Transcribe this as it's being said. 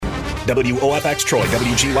WOFX Troy,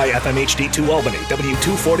 WGY FM HD2 Albany,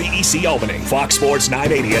 W240 EC Albany, Fox Sports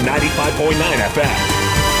 980 and 95.9 FM.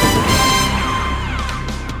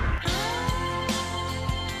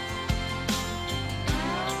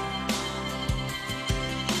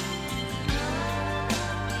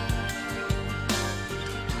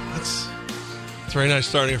 It's very nice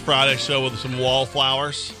starting a Friday show with some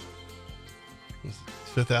wallflowers.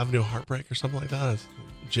 Fifth Avenue Heartbreak or something like that. It's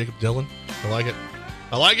Jacob Dylan. I like it.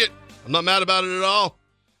 I'm not mad about it at all.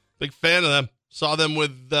 Big fan of them. Saw them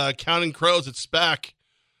with Counting Crows at SPAC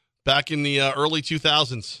back in the early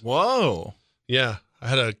 2000s. Whoa. Yeah. I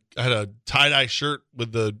had a tie-dye shirt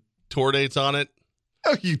with the tour dates on it.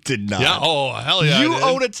 Oh, you did not. Yeah. Oh, hell yeah. You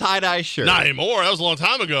own a tie-dye shirt. Not anymore. That was a long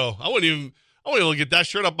time ago. I wouldn't even get that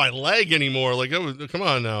shirt up my leg anymore. Like, come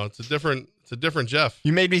on now. It's a different Jeff.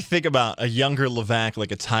 You made me think about a younger Levack,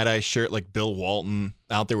 like a tie-dye shirt, like Bill Walton,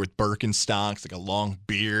 out there with Birkenstocks, like a long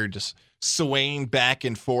beard, just swaying back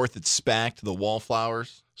and forth at SPAC to the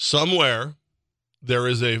wallflowers. Somewhere there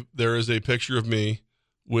is a picture of me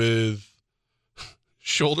with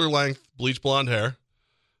shoulder-length bleach blonde hair,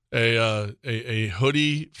 a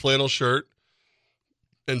hoodie flannel shirt,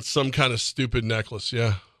 and some kind of stupid necklace.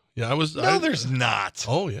 Yeah. Yeah, there's not.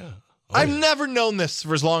 Oh, yeah. I've never known this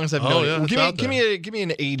for as long as I've known yeah, you. Give me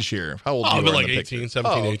an age here. How old are you? I've been like 18,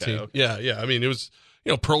 17, 18. Okay. Yeah. I mean, it was,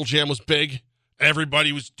 Pearl Jam was big.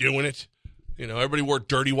 Everybody was doing it. Everybody wore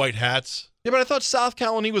dirty white hats. Yeah, but I thought South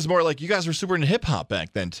Colony was more like you guys were super into hip hop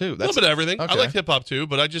back then too. A little bit of everything. Okay. I liked hip hop too,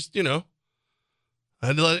 but I just, I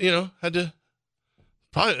had to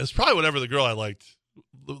probably, it's probably whatever the girl I liked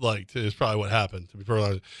is probably what happened, to be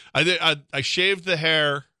perfectly honest. I shaved the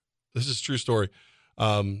hair. This is a true story.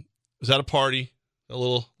 Was at a party, a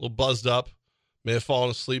little buzzed up, may have fallen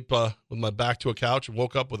asleep with my back to a couch and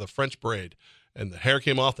woke up with a French braid, and the hair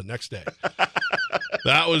came off the next day.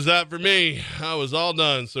 That was that for me. I was all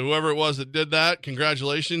done. So whoever it was that did that,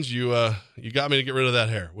 congratulations. You got me to get rid of that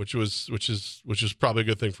hair, which is probably a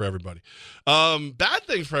good thing for everybody. Bad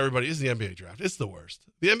thing for everybody is the NBA draft. It's the worst.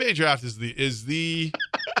 The NBA draft is the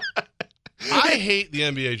I hate the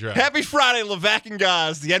NBA draft. Happy Friday, Levack and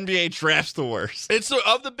Gaz. The NBA draft's the worst. It's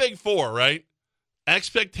of the big four, right?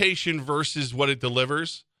 Expectation versus what it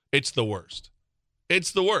delivers. It's the worst.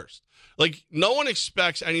 It's the worst. Like, no one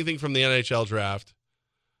expects anything from the NHL draft,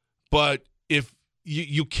 but if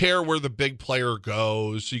you care where the big player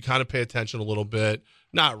goes, so you kind of pay attention a little bit.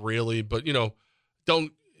 Not really, but,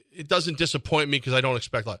 it doesn't disappoint me because I don't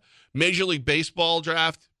expect a lot. Major League Baseball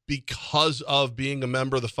draft, because of being a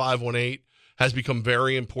member of the 518, has become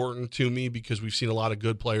very important to me because we've seen a lot of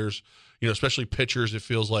good players, especially pitchers, it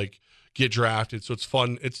feels like, get drafted. So it's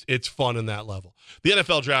fun. It's fun in that level. The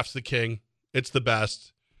NFL draft's the king. It's the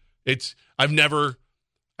best. I've never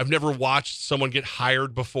watched someone get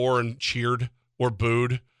hired before and cheered or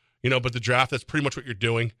booed, but the draft, that's pretty much what you're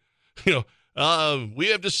doing. We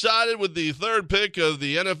have decided with the third pick of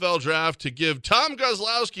the NFL draft to give Tom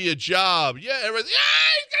Kozlowski a job. Yeah, everybody's,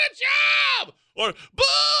 he's got a job. Or, boo,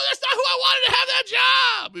 that's not who I wanted to have that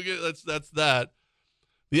job. That's that.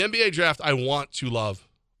 The NBA draft, I want to love.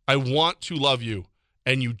 I want to love you,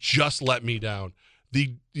 and you just let me down.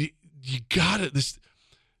 You got it. This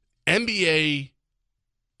NBA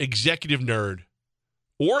executive nerd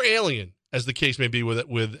or alien, as the case may be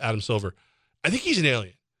with Adam Silver. I think he's an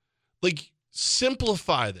alien. Like,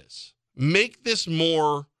 simplify this. Make this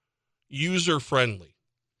more user-friendly.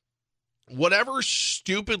 Whatever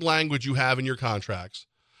stupid language you have in your contracts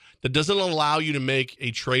that doesn't allow you to make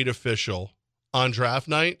a trade official on draft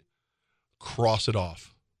night, cross it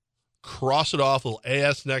off. Cross it off, little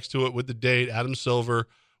AS next to it with the date, Adam Silver,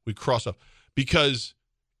 we cross off. Because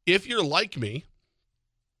if you're like me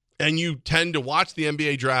and you tend to watch the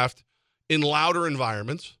NBA draft in louder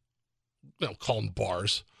environments, call them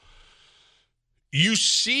bars, you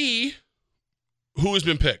see who has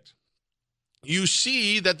been picked. You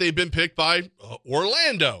see that they've been picked by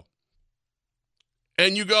Orlando.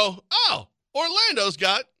 And you go, oh, Orlando's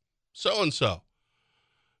got so-and-so.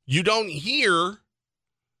 You don't hear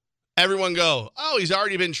everyone go, oh, he's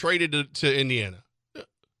already been traded to Indiana.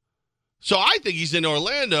 So I think he's in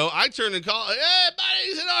Orlando. I turn and call, hey, buddy,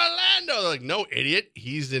 he's in Orlando. They're like, no, idiot,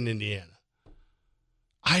 he's in Indiana.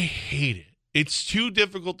 I hate it. It's too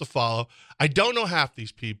difficult to follow. I don't know half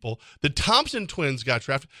these people. The Thompson twins got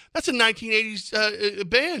drafted. That's a 1980s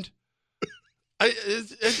band. I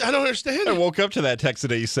don't understand. I woke up to that text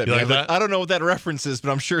today you sent me. I don't know what that reference is,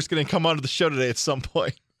 but I'm sure it's going to come onto the show today at some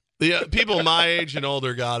point. The people my age and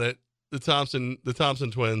older got it. The Thompson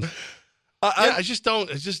twins. I just don't.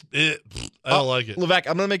 I don't like it. Levack,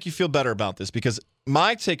 I'm going to make you feel better about this because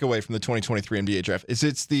my takeaway from the 2023 NBA draft is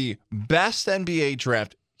it's the best NBA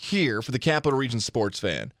draft here for the Capital Region sports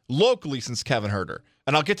fan locally since Kevin Herter.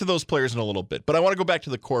 And I'll get to those players in a little bit. But I want to go back to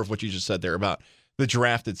the core of what you just said there about the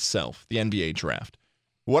draft itself, the NBA draft.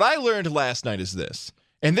 What I learned last night is this,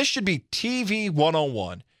 and this should be TV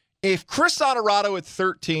 101. If Chris Honorado at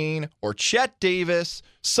 13 or Chet Davis,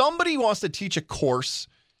 somebody wants to teach a course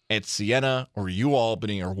at Siena or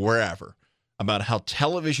UAlbany or wherever about how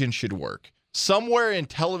television should work, somewhere in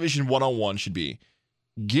television 101 should be,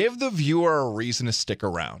 give the viewer a reason to stick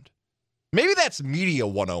around. Maybe that's media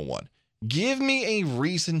 101. Give me a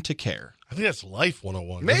reason to care. I think that's life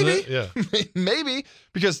 101. Maybe. Yeah. Maybe.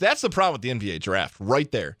 Because that's the problem with the NBA draft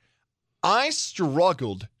right there. I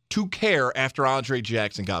struggled to care after Andre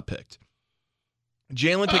Jackson got picked.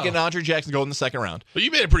 Jalen Pickett and Andre Jackson go in the second round. But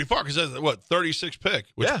you made it pretty far because that's, 36th pick?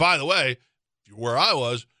 Which, by the way, where I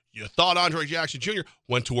was, you thought Andre Jackson Jr.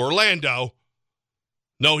 went to Orlando.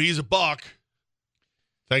 No, he's a Buck.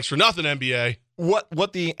 Thanks for nothing, NBA.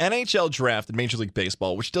 What the NHL draft in Major League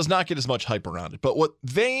Baseball, which does not get as much hype around it, but what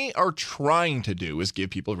they are trying to do is give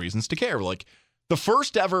people reasons to care. Like, the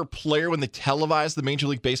first ever player when they televised the Major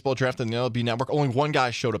League Baseball draft on the MLB Network, only one guy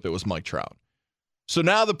showed up. It was Mike Trout. So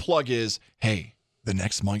now the plug is, hey, the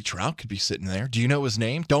next Mike Trout could be sitting there. Do you know his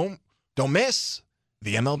name? Don't miss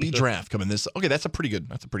the MLB draft coming this. Okay, that's a pretty good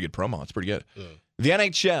promo. It's pretty good. Yeah. The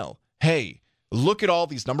NHL, hey, look at all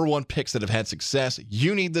these number one picks that have had success.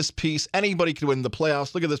 You need this piece. Anybody could win the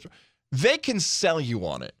playoffs. Look at this. They can sell you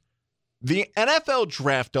on it. The NFL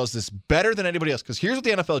draft does this better than anybody else because here's what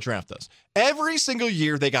the NFL draft does. Every single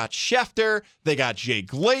year, they got Schefter, they got Jay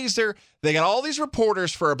Glazer, they got all these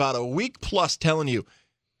reporters for about a week plus telling you,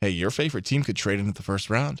 hey, your favorite team could trade into the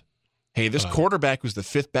first round. Hey, this quarterback who's the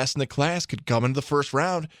fifth best in the class could come into the first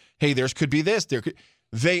round. Hey, there's could be this.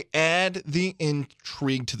 They add the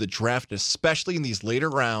intrigue to the draft, especially in these later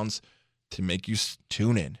rounds, to make you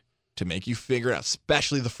tune in, to make you figure it out,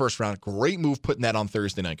 especially the first round. Great move putting that on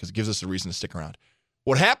Thursday night because it gives us a reason to stick around.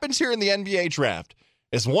 What happens here in the NBA draft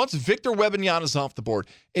is once Victor Wembanyama is off the board,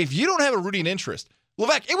 if you don't have a rooting interest,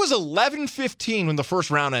 Levack, it was 11:15 when the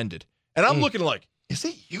first round ended. And I'm looking like, is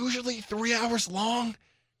it usually 3 hours long?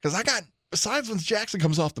 Because besides when Jackson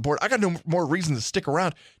comes off the board, I got no more reason to stick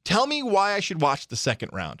around. Tell me why I should watch the second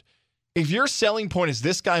round. If your selling point is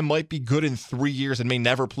this guy might be good in 3 years and may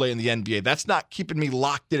never play in the NBA, that's not keeping me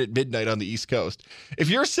locked in at midnight on the East Coast. If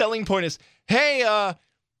your selling point is, hey,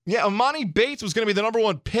 Amani Bates was going to be the number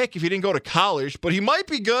one pick if he didn't go to college, but he might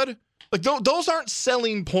be good. Like, those aren't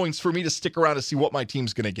selling points for me to stick around to see what my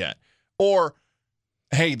team's going to get. Or,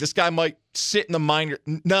 hey, this guy might sit in the minor.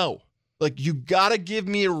 No. Like, you got to give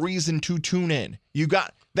me a reason to tune in.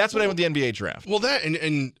 That's what I want the NBA draft. Well, that,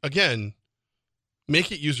 and again,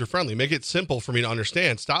 make it user-friendly. Make it simple for me to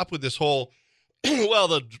understand. Stop with this whole, well,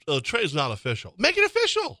 the trade's not official. Make it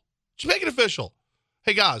official. Just make it official.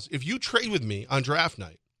 Hey, guys, if you trade with me on draft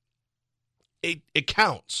night, it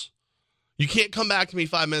counts. You can't come back to me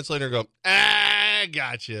 5 minutes later and go, I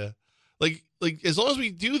gotcha. Like as long as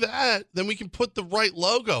we do that, then we can put the right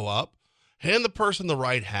logo up, hand the person the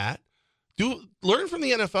right hat. Learn from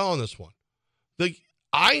the NFL on this one.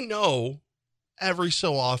 I know every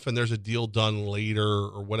so often there's a deal done later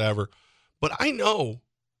or whatever, but I know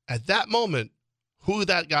at that moment who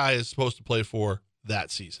that guy is supposed to play for that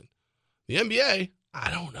season. The NBA,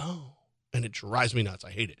 I don't know. And it drives me nuts.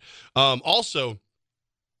 I hate it. Also,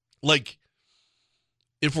 like,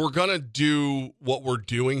 if we're going to do what we're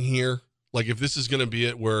doing here, like if this is going to be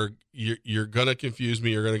it where you're going to confuse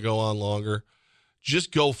me, you're going to go on longer,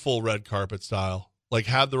 just go full red carpet style. Like,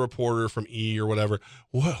 have the reporter from E! or whatever.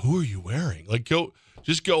 Who are you wearing? Like,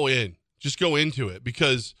 just go into it,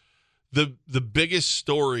 because the biggest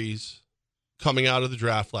stories coming out of the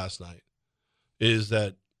draft last night is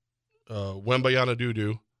that Wembanyama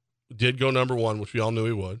Dudu did go number one, which we all knew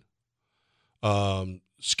he would.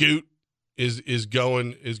 Scoot is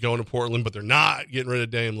going to Portland, but they're not getting rid of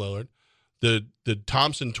Dame Lillard. The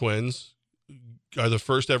Thompson twins are the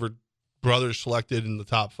first ever brothers selected in the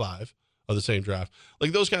top 5 of the same draft.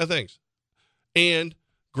 Like, those kind of things. And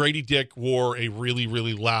Grady Dick wore a really,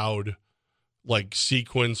 really loud, like,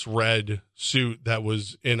 sequence red suit that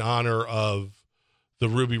was in honor of the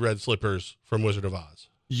ruby red slippers from Wizard of Oz.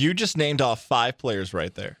 You just named off 5 players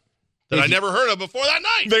right there that I never heard of before that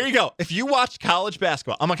night. There you go. If you watch college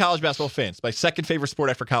basketball, I'm a college basketball fan. It's my second favorite sport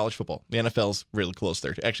after college football. The NFL's really close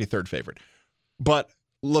there. Actually, third favorite. But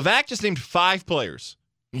Levack just named 5 players.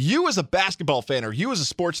 You as a basketball fan or you as a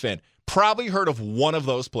sports fan probably heard of one of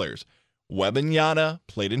those players. Wembanyama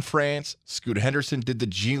played in France. Scoot Henderson did the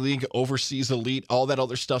G League Overseas Elite, all that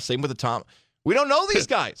other stuff. Same with the Tom. We don't know these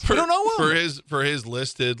guys. We don't know them. For his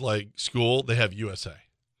listed school, they have USA.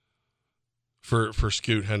 For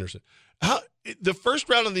Scoot Henderson. The first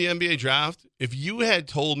round of the NBA draft, if you had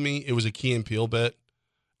told me it was a Key and Peele bit,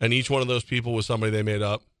 and each one of those people was somebody they made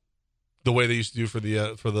up, the way they used to do for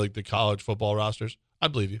the college football rosters, I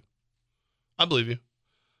believe you. I believe you.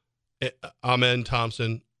 Amen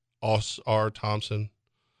Thompson, Osar Thompson,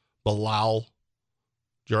 Bilal,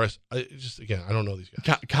 Jarvis. I don't know these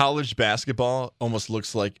guys. College basketball almost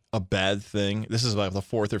looks like a bad thing. This is like the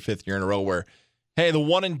fourth or fifth year in a row where, hey, the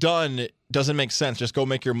one and done doesn't make sense. Just go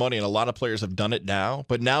make your money. And a lot of players have done it now.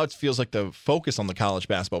 But now it feels like the focus on the college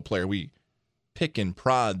basketball player. We pick and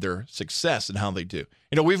prod their success and how they do.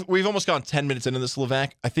 We've almost gone 10 minutes into this,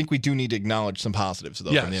 Levack. I think we do need to acknowledge some positives,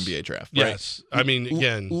 though, in the NBA draft. Right? Yes. I mean,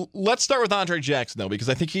 again. Let's start with Andre Jackson, though, because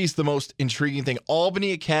I think he's the most intriguing thing.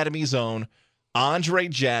 Albany Academy's own Andre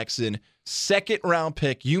Jackson, second-round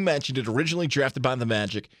pick. You mentioned it, originally drafted by the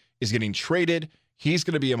Magic, is getting traded. He's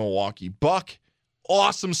going to be a Milwaukee Buck.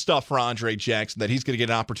 Awesome stuff for Andre Jackson that he's going to get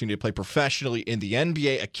an opportunity to play professionally in the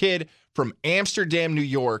NBA. A kid from Amsterdam, New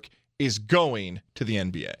York, is going to the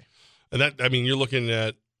NBA. And you're looking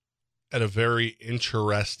at a very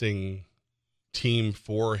interesting team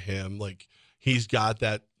for him. Like, he's got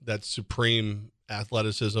that supreme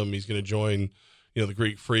athleticism. He's going to join, the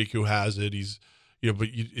Greek Freak who has it. He's, but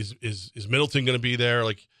is Middleton going to be there?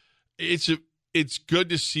 Like, it's good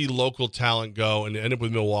to see local talent go and end up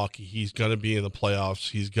with Milwaukee. He's going to be in the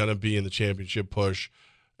playoffs. He's going to be in the championship push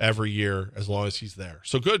every year as long as he's there.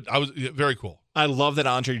 So good. Very cool. I love that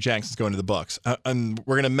Andre Jackson's going to the Bucks. And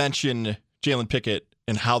we're going to mention Jalen Pickett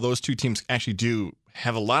and how those two teams actually do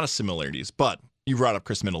have a lot of similarities. But you brought up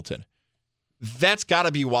Chris Middleton. That's got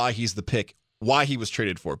to be why he's the pick, why he was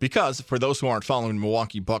traded for. Because for those who aren't following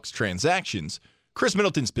Milwaukee Bucks transactions, Chris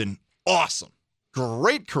Middleton's been awesome.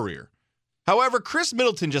 Great career. However, Chris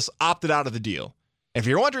Middleton just opted out of the deal. And if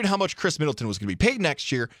you're wondering how much Chris Middleton was going to be paid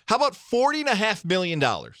next year, how about $40.5 million?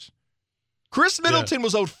 Chris Middleton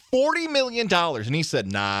was owed $40 million, and he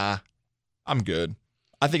said, nah, I'm good.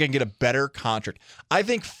 I think I can get a better contract. I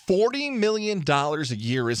think $40 million a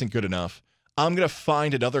year isn't good enough. I'm going to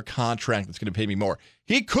find another contract that's going to pay me more.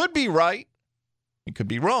 He could be right. He could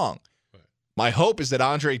be wrong. My hope is that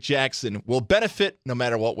Andre Jackson will benefit no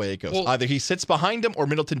matter what way it goes. Well, either he sits behind him or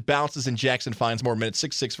Middleton bounces and Jackson finds more minutes,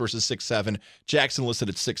 6'6" versus 6'7". Jackson listed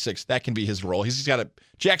at 6'6". That can be his role.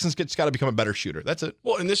 Jackson's got to become a better shooter. That's it.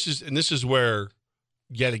 Well, and this is where,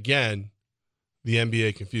 yet again, the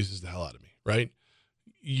NBA confuses the hell out of me, right?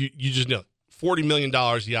 You just know $40 million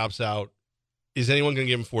he opts out. Is anyone going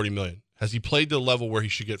to give him $40 million? Has he played to the level where he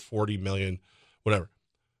should get $40 million? Whatever.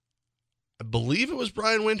 I believe it was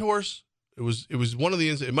Brian Windhorst. It was one of the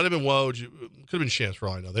it might have been Woj. It could have been Shams for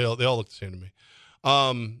all I know. They all look the same to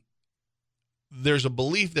me. There's a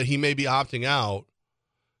belief that he may be opting out,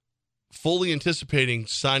 fully anticipating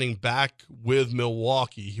signing back with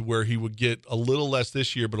Milwaukee, where he would get a little less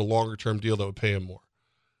this year, but a longer term deal that would pay him more.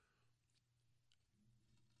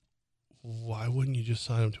 Why wouldn't you just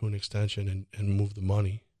sign him to an extension and move the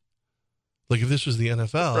money? Like, if this was the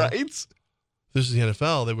NFL, right? If this is the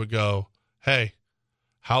NFL, they would go, hey,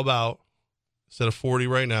 how about, instead of 40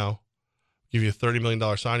 right now, give you a $30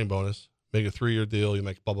 million signing bonus, make a 3-year deal, you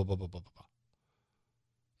make blah, blah, blah, blah, blah, blah.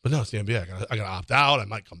 But no, it's the NBA. I got to opt out. I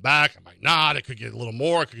might come back. I might not. It could get a little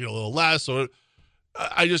more. It could get a little less. So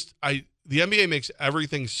the NBA makes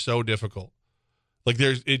everything so difficult. Like,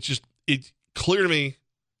 it's clear to me,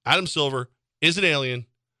 Adam Silver is an alien,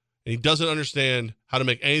 and he doesn't understand how to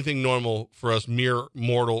make anything normal for us mere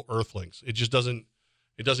mortal earthlings. It just doesn't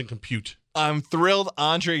compute. I'm thrilled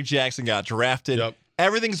Andre Jackson got drafted. Yep.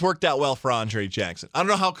 Everything's worked out well for Andre Jackson. I don't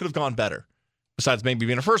know how it could have gone better, besides maybe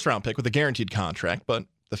being a first-round pick with a guaranteed contract, but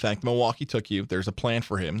the fact Milwaukee took you, there's a plan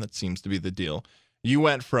for him. That seems to be the deal. You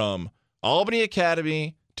went from Albany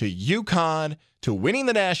Academy to UConn to winning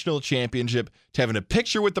the national championship to having a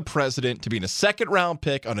picture with the president to being a second-round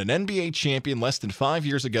pick on an NBA champion less than 5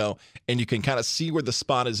 years ago, and you can kind of see where the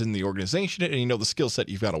spot is in the organization, and you know the skill set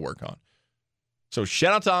you've got to work on. So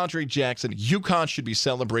shout out to Andre Jackson. UConn should be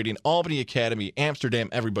celebrating. Albany Academy, Amsterdam,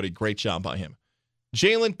 everybody, great job by him.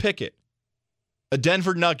 Jalen Pickett, a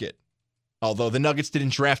Denver Nugget. Although the Nuggets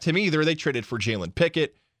didn't draft him either, they traded for Jalen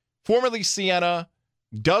Pickett. Formerly Siena,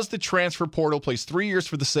 does the transfer portal, plays 3 years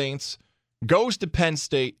for the Saints, goes to Penn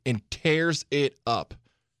State, and tears it up.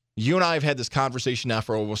 You and I have had this conversation now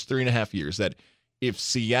for almost 3.5 years that if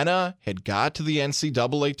Siena had got to the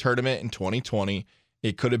NCAA tournament in 2020,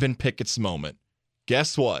 it could have been Pickett's moment.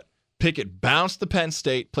 Guess what? Pickett bounced to Penn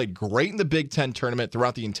State, played great in the Big Ten tournament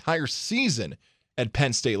throughout the entire season at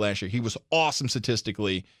Penn State last year. He was awesome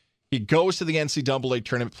statistically. He goes to the NCAA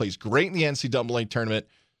tournament, plays great in the NCAA tournament,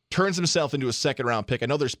 turns himself into a second-round pick. I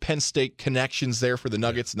know there's Penn State connections there for the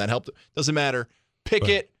Nuggets, and that helped. Doesn't matter.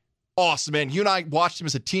 Pickett, awesome, man. You and I watched him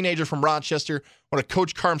as a teenager from Rochester, one of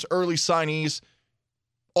Coach Carm's early signees.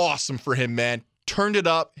 Awesome for him, man. Turned it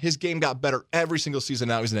up. His game got better every single season.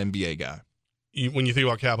 Now he's an NBA guy. When you think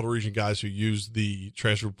about Capital Region guys who use the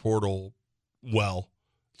transfer portal well,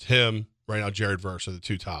 it's him, right now Jared Verse are the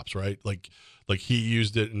two tops, right? Like he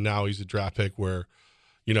used it, and now he's a draft pick where,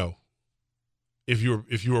 you know, if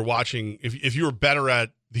you were watching, if you were better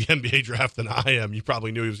at the NBA draft than I am, you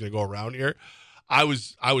probably knew he was going to go around here. I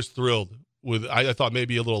was thrilled with. I thought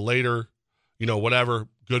maybe a little later, you know, whatever.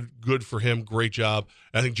 Good for him. Great job.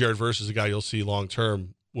 I think Jared Verse is a guy you'll see long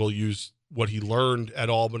term will use what he learned at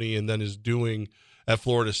Albany and then is doing at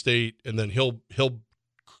Florida State, and then he'll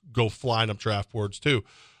go flying up draft boards too.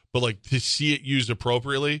 But like to see it used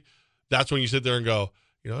appropriately, that's when you sit there and go,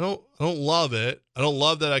 you know, I don't love it. I don't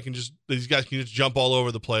love that these guys can just jump all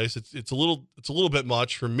over the place. It's a little bit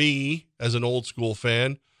much for me as an old school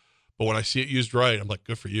fan. But when I see it used right, I'm like,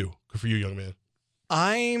 good for you, young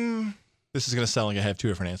man. This is going to sound like I have two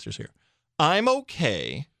different answers here. I'm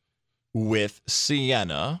okay with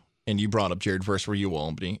Siena, and you brought up Jared Verse for you,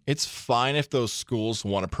 Albany. It's fine if those schools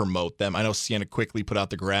want to promote them. I know Siena quickly put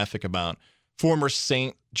out the graphic about former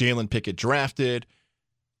Saint Jalen Pickett drafted.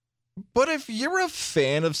 But if you're a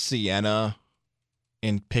fan of Siena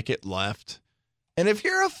and Pickett left, and if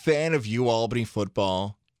you're a fan of Albany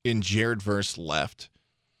football and Jared Verse left,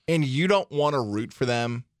 and you don't want to root for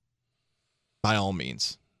them, by all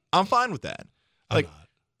means, I'm fine with that. Like,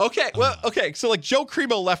 okay. So like Joe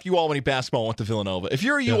Cremo left Albany basketball, went to Villanova. If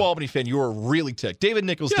you're a Albany fan, you are really ticked. David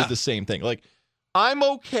Nichols did the same thing. Like, I'm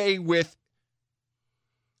okay with.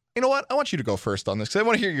 You know what? I want you to go first on this because I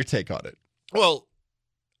want to hear your take on it. Well,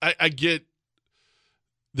 I get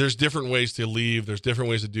there's different ways to leave. There's different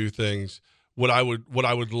ways to do things. What I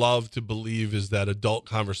would love to believe is that adult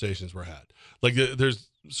conversations were had. Like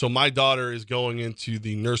so my daughter is going into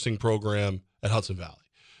the nursing program at Hudson Valley.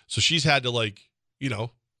 So she's had to, like, you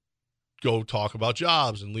know, go talk about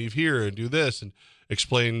jobs and leave here and do this and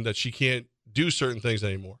explain that she can't do certain things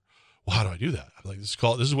anymore. Well, how do I do that? I'm like, this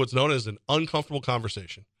is what's known as an uncomfortable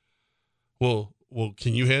conversation. Well,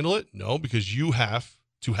 can you handle it? No, because you have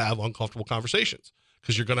to have uncomfortable conversations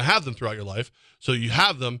because you're going to have them throughout your life. So you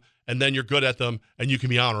have them, and then you're good at them, and you can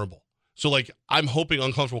be honorable. So, like, I'm hoping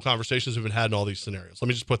uncomfortable conversations have been had in all these scenarios. Let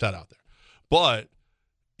me just put that out there. But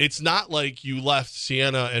it's not like you left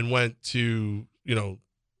Siena and went to, you know,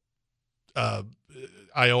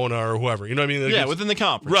 Iona or whoever. You know what I mean? Like within the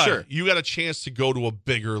conference. Right. Sure. You got a chance to go to a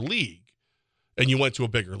bigger league, and you went to a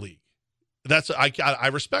bigger league. That's I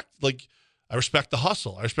respect. Like, I respect the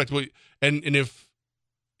hustle. I respect and if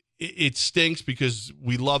it stinks because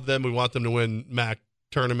we love them, we want them to win MAC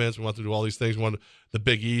tournaments, we want them to do all these things, we want the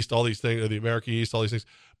Big East, all these things, or the American East, all these things.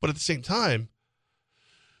 But at the same time,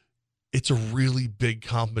 it's a really big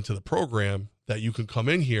compliment to the program that you can come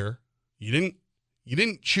in here. You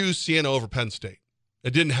didn't choose Siena over Penn State.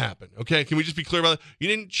 It didn't happen. Okay, can we just be clear about that? You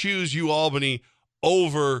didn't choose Albany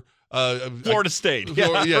over Florida State.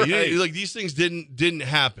 Right. Like these things didn't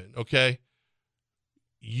happen. Okay,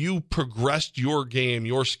 you progressed your game,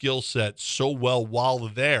 your skill set so well while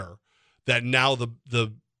there that now the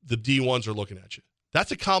D1s are looking at you.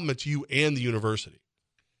 That's a compliment to you and the university.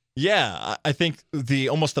 Yeah, I think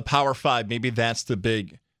almost the Power Five, maybe that's the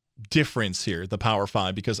big difference here, the Power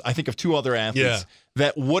Five, because I think of two other athletes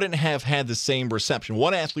that wouldn't have had the same reception.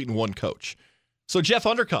 One athlete and one coach. So Jeff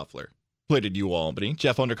Undercuffler played at Albany.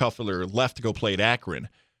 Jeff Undercuffler left to go play at Akron.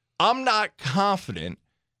 I'm not confident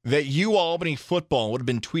that Albany football would have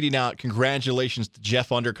been tweeting out congratulations to Jeff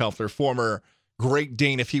Undercuffler, former Great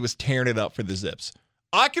Dane, if he was tearing it up for the Zips.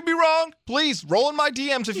 I could be wrong. Please roll in my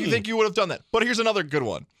DMs if you think you would have done that. But here's another good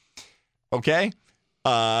one. Okay?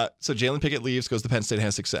 So Jalen Pickett leaves, goes to Penn State,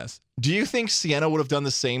 has success. Do you think Siena would have done the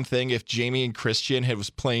same thing if Jamie and Christian was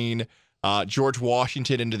playing George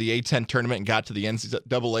Washington into the A-10 tournament and got to the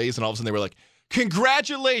NCAAs, and all of a sudden they were like,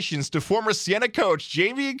 congratulations to former Siena coach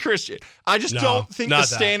Jamie and Christian. I just don't think the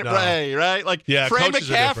standard right? Like, Fran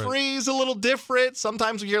McCaffrey's a little different.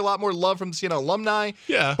 Sometimes we hear a lot more love from the Siena alumni.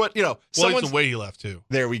 Yeah. But, you know, it's the way he left, too.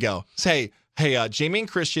 There we go. Say, hey, Jamie and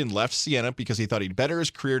Christian left Siena because he thought he'd better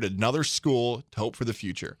his career at another school to hope for the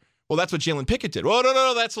future. Well, that's what Jalen Pickett did. Well,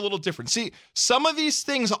 no, that's a little different. See, some of these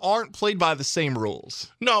things aren't played by the same rules.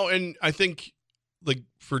 No, and I think, like,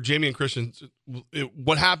 for Jamie and Christian,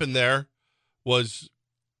 what happened there was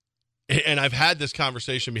and I've had this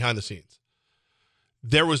conversation behind the scenes,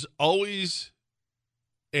 there was always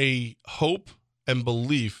a hope and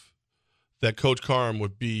belief that Coach Carm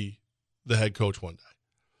would be the head coach one day.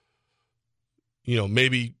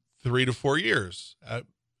 Maybe 3 to 4 years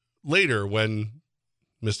later when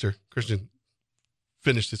Mr. Christian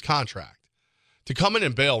finished his contract. To come in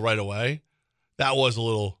and bail right away, that was a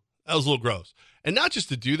little gross. And not just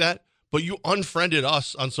to do that, but you unfriended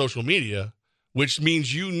us on social media, which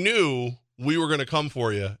means you knew we were going to come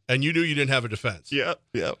for you, and you knew you didn't have a defense. Yeah.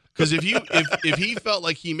 Because if he felt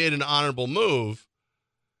like he made an honorable move,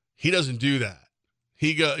 he doesn't do that.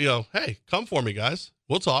 He go, hey, come for me, guys.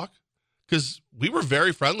 We'll talk. Because we were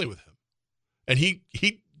very friendly with him, and he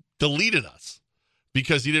deleted us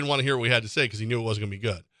because he didn't want to hear what we had to say because he knew it wasn't going to be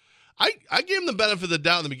good. I gave him the benefit of the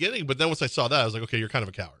doubt in the beginning, but then once I saw that, I was like, okay, you're kind of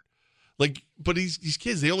a coward. But these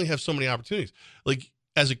kids, they only have so many opportunities.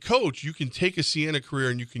 As a coach, you can take a Siena career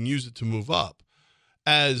and you can use it to move up.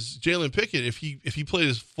 As Jalen Pickett, if he played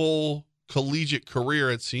his full collegiate career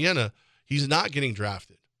at Siena, he's not getting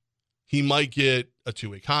drafted. He might get a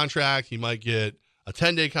 2-way contract. He might get a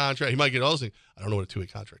 10-day contract. He might get all those things. I don't know what a 2-way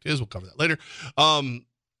contract is. We'll cover that later.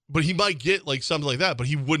 But he might get something like that, but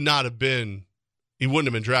he wouldn't have been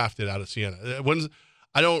drafted out of Siena.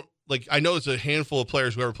 I know it's a handful of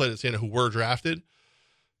players who ever played at Siena who were drafted.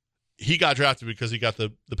 He got drafted because he got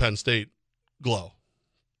the Penn State glow.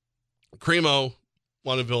 Cremo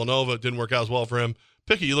wanted Villanova. It didn't work out as well for him.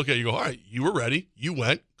 Pickett, you look at it, you go, all right, you were ready. You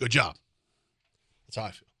went. Good job. That's how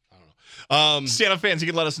I feel. I don't know. Siena fans, you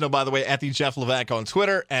can let us know, by the way, at the Jeff Levack on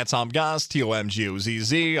Twitter, at Tom Goss,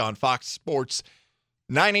 TOMGOZZ on Fox Sports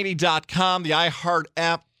 980.com, the iHeart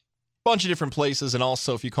app, bunch of different places, and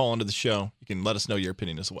also if you call into the show, you can let us know your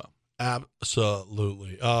opinion as well.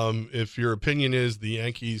 Absolutely. If your opinion is the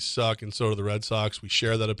Yankees suck and so do the Red Sox, we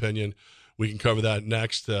share that opinion. We can cover that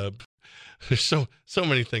next. There's so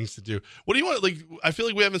many things to do. What do you want? I feel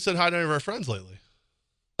like we haven't said hi to any of our friends lately.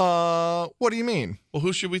 What do you mean? Well,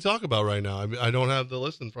 who should we talk about right now? I don't have the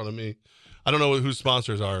list in front of me. I don't know who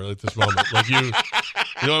sponsors are at this moment.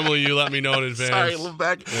 Normally you let me know in advance. Sorry,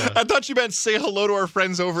 Levack. Yeah. I thought you meant say hello to our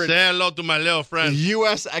friends over at Say hello to my little friends.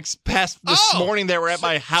 US Express this morning. They were at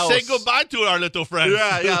my house. Say goodbye to our little friends.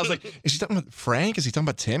 Yeah. I was like, is he talking about Frank? Is he talking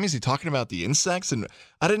about Tim? Is he talking about the insects? And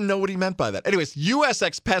I didn't know what he meant by that. Anyways,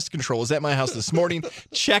 USX Pest Control was at my house this morning,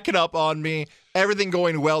 checking up on me. Everything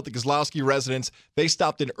going well at the Kozlowski residence. They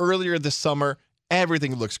stopped in earlier this summer.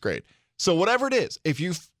 Everything looks great. So whatever it is, if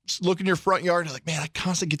you look in your front yard, you're like, man, I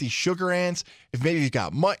constantly get these sugar ants. If maybe you've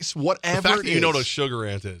got mice, whatever. The fact that you know what a sugar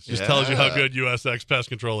ant is just tells you how good USX Pest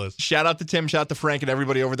Control is. Shout out to Tim, shout out to Frank, and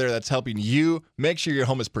everybody over there that's helping you make sure your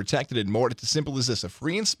home is protected and more. It's as simple as this: a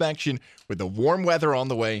free inspection with the warm weather on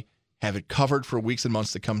the way. Have it covered for weeks and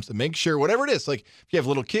months to come to make sure, whatever it is, like if you have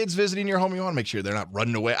little kids visiting your home, you want to make sure they're not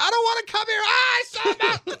running away. I don't want to come here. I saw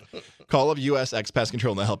them. Call up USX Pest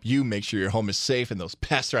Control and they'll help you make sure your home is safe and those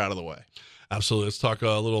pests are out of the way. Absolutely. Let's talk a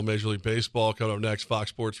little Major League Baseball coming up next. Fox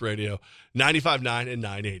Sports Radio, 95.9 and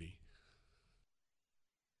 980.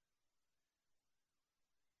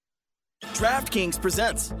 DraftKings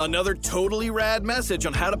presents another totally rad message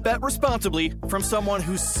on how to bet responsibly from someone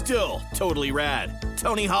who's still totally rad,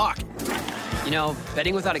 Tony Hawk. You know,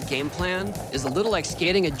 betting without a game plan is a little like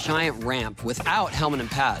skating a giant ramp without helmet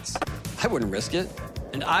and pads. I wouldn't risk it,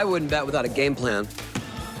 and I wouldn't bet without a game plan.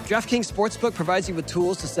 DraftKings Sportsbook provides you with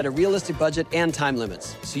tools to set a realistic budget and time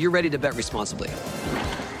limits, so you're ready to bet responsibly.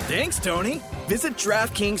 Thanks, Tony. Visit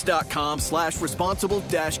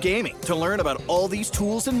DraftKings.com/responsible-gaming to learn about all these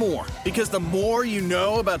tools and more. Because the more you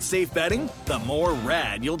know about safe betting, the more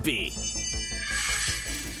rad you'll be.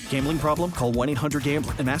 Gambling problem? Call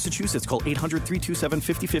 1-800-GAMBLER. In Massachusetts, call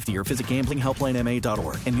 800-327-5050 or visit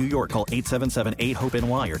gamblinghelplinema.org. In New York, call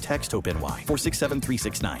 877-8-HOPE-NY or text HOPE-NY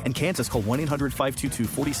 467-369. In Kansas, call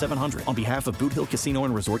 1-800-522-4700 on behalf of Boot Hill Casino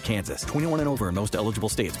and Resort, Kansas. 21 and over in most eligible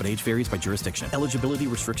states, but age varies by jurisdiction. Eligibility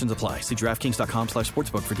restrictions apply. See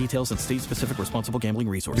DraftKings.com/sportsbook for details and state-specific responsible gambling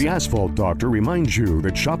resources. The Asphalt Doctor reminds you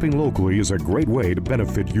that shopping locally is a great way to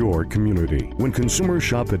benefit your community. When consumers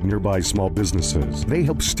shop at nearby small businesses, they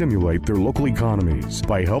help stimulate their local economies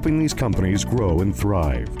by helping these companies grow and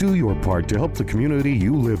thrive. Do your part to help the community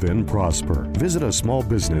you live in prosper. Visit a small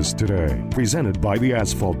business today. Presented by the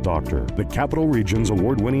Asphalt Doctor, the Capital Region's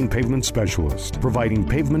award-winning pavement specialist, providing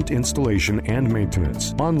pavement installation and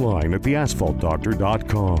maintenance. Online at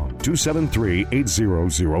theasphaltdoctor.com.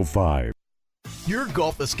 273-8005. Your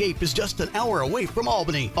golf escape is just an hour away from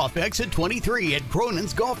Albany, off exit 23 at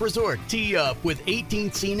Cronin's Golf Resort. Tee up with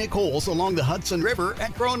 18 scenic holes along the Hudson River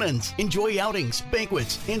at Cronin's. Enjoy outings,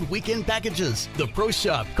 banquets, and weekend packages. The Pro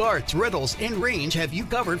Shop, carts, rentals, and range have you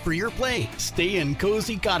covered for your play. Stay in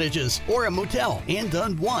cozy cottages or a motel and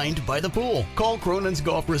unwind by the pool. Call Cronin's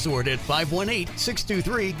Golf Resort at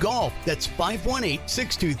 518-623-GOLF. That's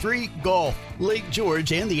 518-623-GOLF. Lake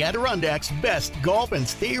George and the Adirondacks' best golf and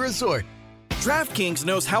stay resort. DraftKings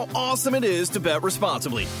knows how awesome it is to bet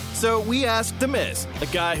responsibly. So we asked The Miz, a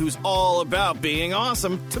guy who's all about being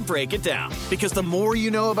awesome, to break it down. Because the more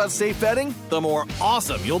you know about safe betting, the more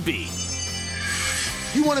awesome you'll be.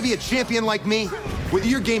 You want to be a champion like me? Whether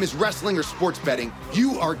your game is wrestling or sports betting,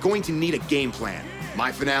 you are going to need a game plan.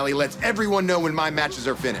 My Finale lets everyone know when my matches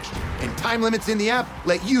are finished. And time limits in the app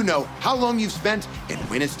let you know how long you've spent and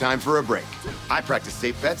when it's time for a break. I practice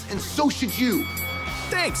safe bets, and so should you.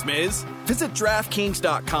 Thanks, Miz. Visit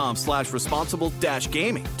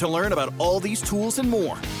DraftKings.com/responsible-gaming to learn about all these tools and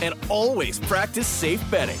more. And always practice safe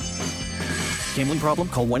betting. Gambling problem?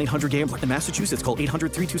 Call 1-800-GAMBLER. In Massachusetts, call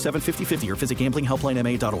 800-327-5050 or visit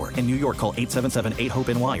gamblinghelplinema.org. In New York, call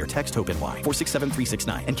 877-8-HOPE-NY or text HOPE-NY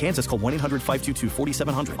 467-369. In Kansas, call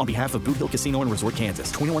 1-800-522-4700 on behalf of Boot Hill Casino and Resort,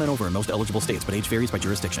 Kansas. 21 and over in most eligible states, but age varies by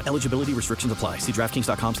jurisdiction. Eligibility restrictions apply. See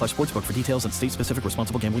DraftKings.com/sportsbook for details and state-specific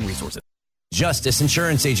responsible gambling resources. Justice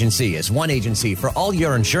Insurance Agency is one agency for all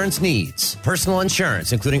your insurance needs. Personal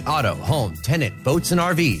insurance, including auto, home, tenant, boats, and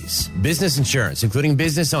RVs. Business insurance, including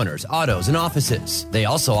business owners, autos, and offices. They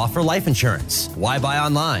also offer life insurance. Why buy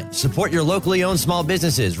online? Support your locally owned small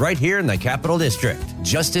businesses right here in the Capital District.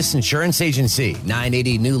 Justice Insurance Agency,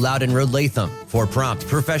 980 New Loudon Road, Latham. For prompt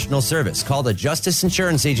professional service, call the Justice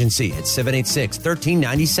Insurance Agency at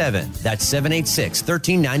 786-1397. That's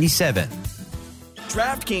 786-1397.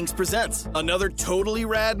 DraftKings presents another totally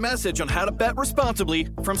rad message on how to bet responsibly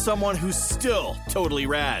from someone who's still totally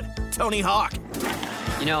rad, Tony Hawk.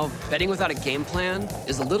 You know, betting without a game plan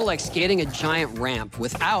is a little like skating a giant ramp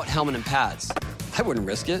without helmet and pads. I wouldn't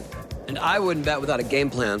risk it, and I wouldn't bet without a game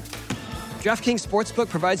plan. DraftKings Sportsbook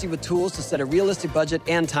provides you with tools to set a realistic budget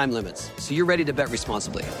and time limits, so you're ready to bet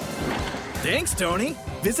responsibly. Thanks, Tony.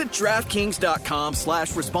 Visit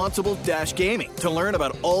DraftKings.com/responsible-gaming to learn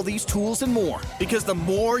about all these tools and more. Because the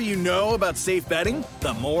more you know about safe betting,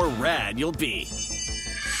 the more rad you'll be.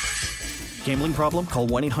 Gambling problem? Call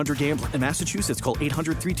 1-800-GAMBLER. In Massachusetts, call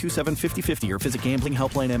 800-327-5050 or visit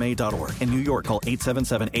gamblinghelplinema.org. In New York, call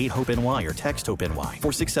 877-8-HOPE-NY or text HOPE-NY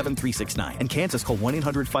 467-369. In Kansas, call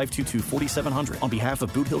 1-800-522-4700 on behalf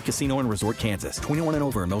of Boot Hill Casino and Resort, Kansas. 21 and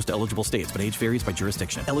over in most eligible states, but age varies by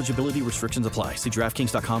jurisdiction. Eligibility restrictions apply. See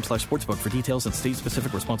DraftKings.com/sportsbook for details and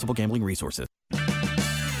state-specific responsible gambling resources.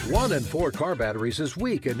 1 in 4 car batteries is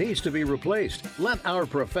weak and needs to be replaced. Let our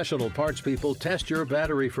professional parts people test your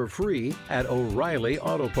battery for free at O'Reilly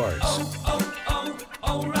Auto Parts.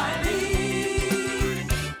 O'Reilly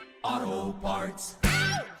Auto Parts.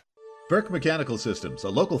 Burke Mechanical Systems, a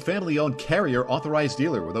local family-owned Carrier-authorized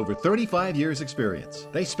dealer with over 35 years' experience.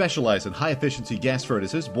 They specialize in high-efficiency gas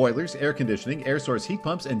furnaces, boilers, air conditioning, air source heat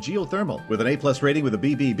pumps, and geothermal. With an A+ rating with a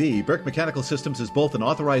BBB, Burke Mechanical Systems is both an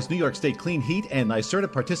authorized New York State Clean Heat and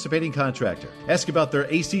NYSERDA participating contractor. Ask about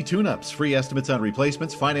their AC tune-ups, free estimates on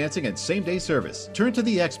replacements, financing, and same-day service. Turn to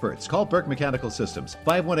the experts. Call Burke Mechanical Systems,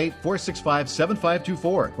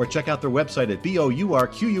 518-465-7524, or check out their website at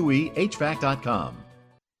BOURQUEHVAC.com.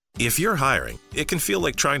 If you're hiring, it can feel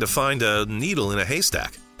like trying to find a needle in a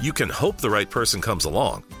haystack. You can hope the right person comes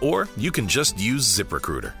along, or you can just use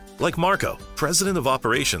ZipRecruiter. Like Marco, president of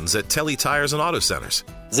operations at Telly Tires and Auto Centers.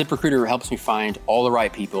 ZipRecruiter helps me find all the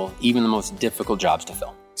right people, even the most difficult jobs to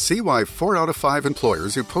fill. See why 4 out of 5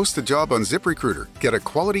 employers who post a job on ZipRecruiter get a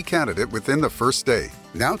quality candidate within the first day.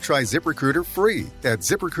 Now try ZipRecruiter free at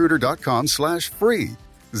ZipRecruiter.com/free.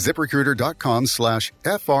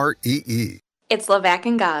 ZipRecruiter.com/FREE. It's Levack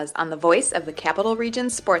and Gaz on the voice of the Capital Region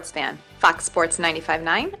sports fan, Fox Sports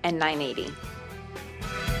 95.9 and 980.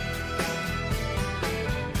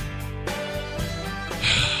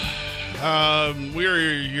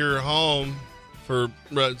 We're home for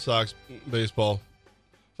Red Sox baseball.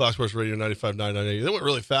 Fox Sports Radio 95.9, 980. They went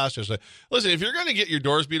really fast yesterday. Listen, if you're going to get your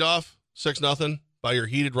doors beat off 6-0 by your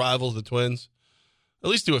heated rivals, the Twins, at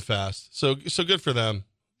least do it fast. So good for them.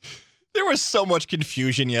 There was so much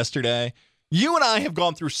confusion yesterday. You and I have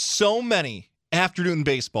gone through so many afternoon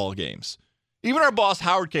baseball games. Even our boss,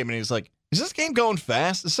 Howard, came in and he was like, is this game going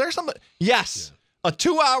fast? Is there something? Yes. Yeah. A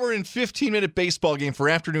 2-hour and 15-minute baseball game for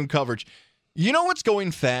afternoon coverage. You know what's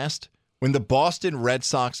going fast? When the Boston Red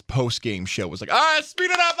Sox post-game show was like, all right,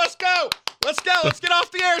 speed it up, let's go. Let's go. Let's get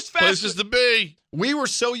off the air as fast. Places to be. We were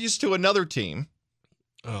so used to another team.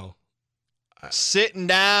 Oh. Sitting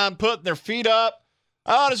down, putting their feet up.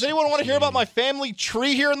 Oh, does anyone want to hear about my family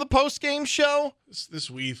tree here in the post-game show? This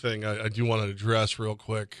we thing I do want to address real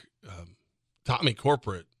quick. Tommy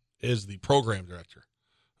Corporate is the program director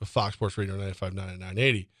of Fox Sports Radio 95.9 and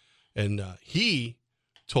 980. And he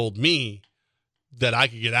told me that I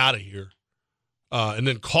could get out of here and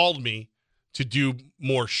then called me to do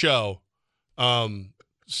more show.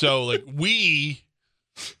 So, like, we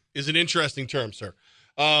is an interesting term, sir.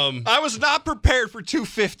 I was not prepared for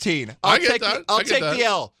 2:15. I'll take the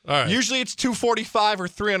L. All right. Usually it's 2:45 or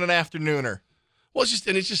 3 on an afternooner. Well, it's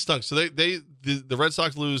just stunk. So the Red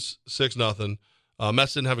Sox lose 6-0.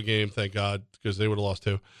 Mets didn't have a game, thank God, because they would have lost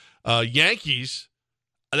too. Yankees,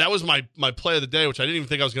 that was my play of the day, which I didn't even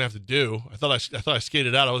think I was going to have to do. I thought I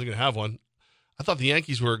skated out. I wasn't going to have one. I thought the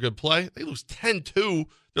Yankees were a good play. They lose 10-2.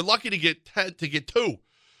 They're lucky to get 2.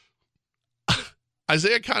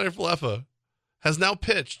 Isaiah Kiner-Falefa has now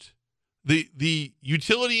pitched the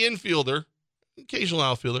utility infielder, occasional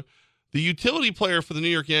outfielder, the utility player for the New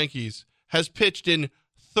York Yankees has pitched in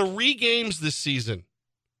 3 games this season.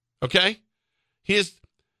 Okay? He's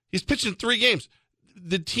pitched in 3 games.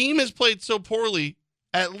 The team has played so poorly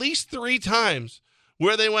at least 3 times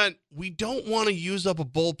where they went, we don't want to use up a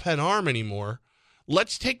bullpen arm anymore.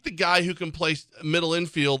 Let's take the guy who can play middle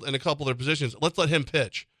infield and a couple of their positions. Let's let him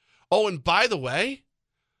pitch. Oh, and by the way,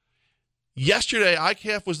 yesterday,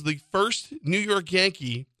 IKF was the first New York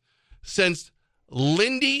Yankee since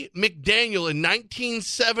Lindy McDaniel in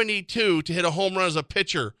 1972 to hit a home run as a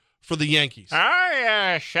pitcher for the Yankees. Oh,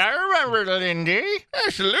 yes. I remember Lindy.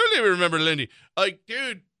 Absolutely remember Lindy. Like,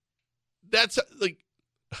 dude, that's like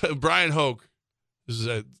Brian Hoke.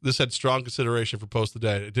 This had strong consideration for post of the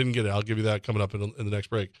day. It didn't get it. I'll give you that coming up in the next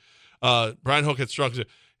break. Brian Hoke had strong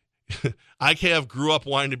IKF grew up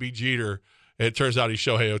wanting to be Jeter. And it turns out he's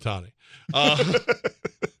Shohei Ohtani.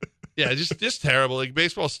 Yeah, just terrible. Like,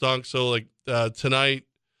 baseball stunk. So, like, tonight,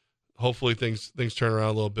 hopefully things turn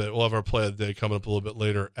around a little bit. We'll have our play of the day coming up a little bit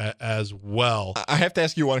later as well. I have to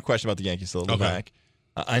ask you one question about the Yankees, though, Levack. Okay.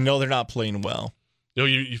 I know they're not playing well.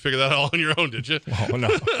 You figured that all on your own, did you? Oh, no.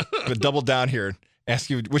 I'm going to double down here and ask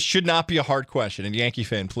you, which should not be a hard question. And Yankee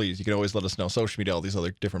fan, please, you can always let us know. Social media, all these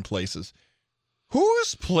other different places.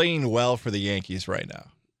 Who's playing well for the Yankees right now?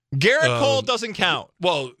 Garrett Cole doesn't count.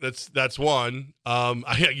 Well, that's one.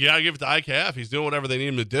 I gotta give it to IKF. He's doing whatever they need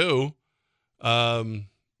him to do. Let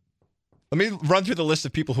me run through the list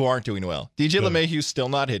of people who aren't doing well. DJ LeMahieu's still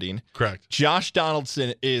not hitting. Correct. Josh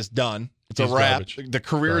Donaldson is done. It's a wrap. Garbage. The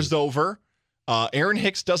career is over. Aaron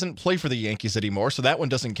Hicks doesn't play for the Yankees anymore, so that one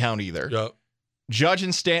doesn't count either. Yep. Judge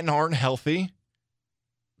and Stanton aren't healthy.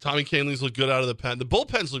 Tommy Kahnle's look good out of the pen. The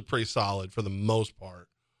bullpens look pretty solid for the most part.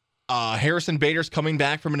 Harrison Bader's coming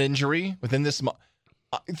back from an injury within this month.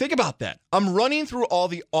 Think about that. I'm running through all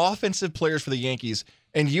the offensive players for the Yankees,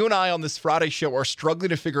 and you and I on this Friday show are struggling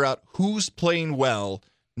to figure out who's playing well,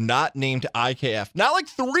 not named IKF. Not like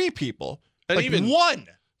 3 people, and like even 1.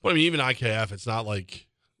 Well, I mean, even IKF, it's not like,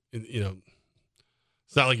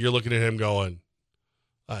 it's not like you're looking at him going,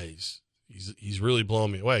 he's really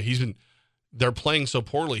blowing me away. They're playing so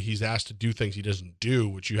poorly, he's asked to do things he doesn't do,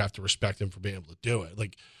 which you have to respect him for being able to do it.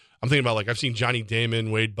 Like, I'm thinking about, like, I've seen Johnny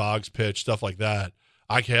Damon, Wade Boggs pitch, stuff like that.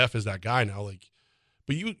 IKF is that guy now. Like,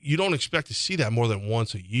 but you don't expect to see that more than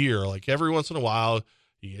once a year. Like, every once in a while,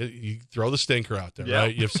 you throw the stinker out there,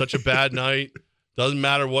 right? You have such a bad night. Doesn't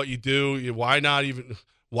matter what you do.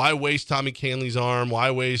 Why waste Tommy Kahnle's arm?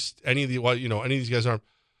 Why waste any of these guys' arm?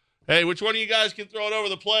 Hey, which one of you guys can throw it over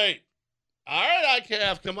the plate? All right,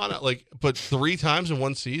 IKF, come on out. Like, but 3 times in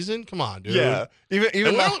one season? Come on, dude. Yeah. Even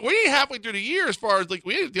we ain't halfway through the year as far as, like,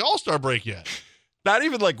 we ain't at the All-Star break yet. Not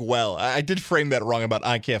even, like, well. I did frame that wrong about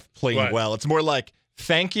IKF playing well. It's more like,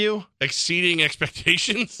 thank you. Exceeding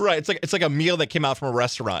expectations? Right. It's like a meal that came out from a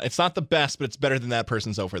restaurant. It's not the best, but it's better than that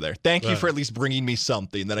person's over there. Thank you for at least bringing me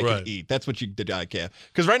something that I can eat. That's what you did to IKF.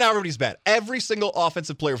 Because right now, everybody's bad. Every single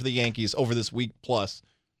offensive player for the Yankees over this week plus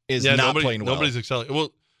is not playing well. Nobody's excelling.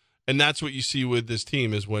 Well, and that's what you see with this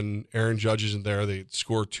team is when Aaron Judge isn't there, they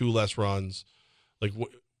score 2 less runs. Like,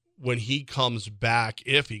 when he comes back,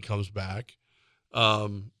 if he comes back,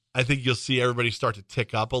 I think you'll see everybody start to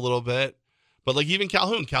tick up a little bit. But, like, even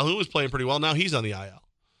Calhoun was playing pretty well. Now he's on the IL.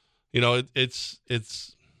 It's.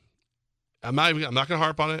 I'm not going to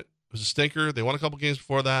harp on it. It was a stinker. They won a couple games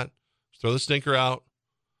before that. Just throw the stinker out.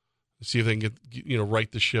 See if they can get right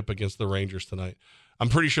the ship against the Rangers tonight. I'm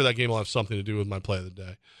pretty sure that game will have something to do with my play of the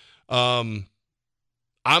day. I'm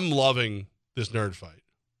loving this nerd fight.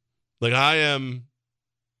 Like, I am.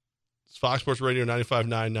 It's Fox Sports Radio 95.9,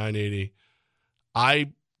 980. I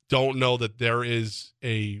don't know that there is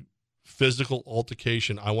a physical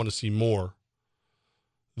altercation I want to see more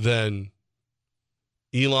than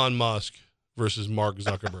Elon Musk versus Mark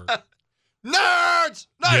Zuckerberg. Nerds!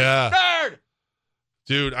 Nerd!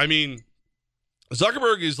 Dude, I mean,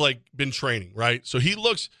 Zuckerberg is like been training, right? So he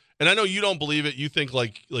looks, and I know you don't believe it. You think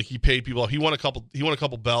like he paid people. He won a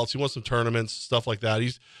couple belts. He won some tournaments, stuff like that.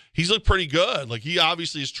 He's looked pretty good. Like he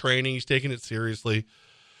obviously is training. He's taking it seriously.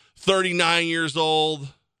 39 years old.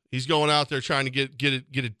 He's going out there trying to get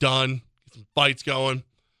it done. Get some fights going.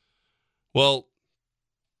 Well,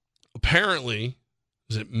 apparently,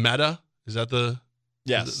 is it Meta? Is that the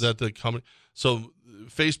Is that the company? So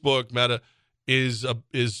Facebook, Meta,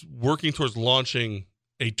 is working towards launching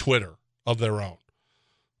a Twitter of their own.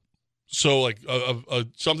 So like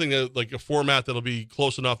something that like a format that'll be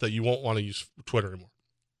close enough that you won't want to use Twitter anymore.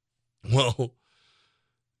 Well,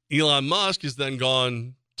 Elon Musk has then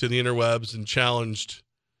gone to the interwebs and challenged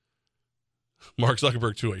Mark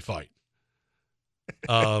Zuckerberg to a fight.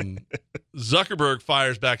 Zuckerberg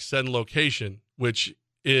fires back send location, which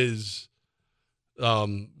is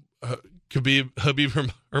Habib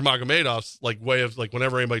Nurmagomedov's like way of like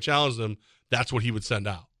whenever anybody challenges him, that's what he would send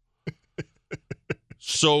out.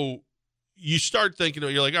 So you start thinking,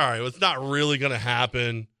 you're like, all right, well, it's not really going to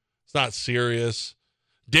happen. It's not serious.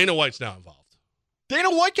 Dana White's now involved. Dana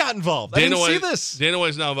White got involved. I didn't see this. Dana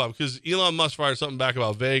White's now involved because Elon Musk fired something back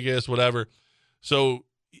about Vegas, whatever. So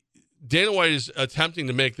Dana White is attempting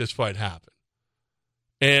to make this fight happen.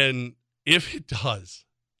 And if it does,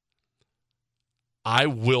 I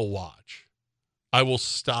will watch. I will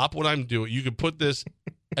stop what I'm doing. You could put this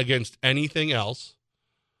against anything else,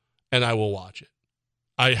 and I will watch it.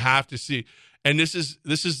 I have to see. And this is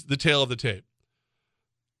the tale of the tape.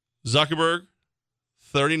 Zuckerberg,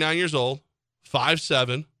 39 years old,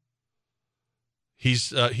 5'7".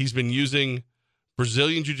 He's been using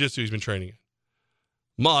Brazilian Jiu-Jitsu. He's been training it.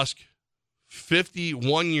 Musk,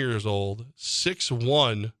 51 years old,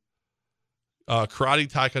 6'1",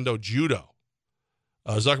 karate, taekwondo, judo.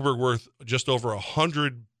 Zuckerberg worth just over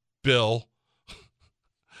 $100 billion,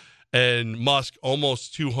 and Musk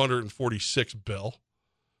almost $246 billion.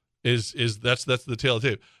 That's the tail of the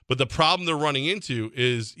tape. But the problem they're running into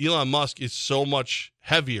is Elon Musk is so much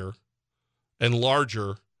heavier and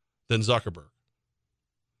larger than Zuckerberg.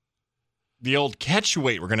 The old catch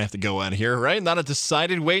weight we're going to have to go at here, right? Not a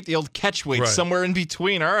decided weight, the old catch weight, right. Somewhere in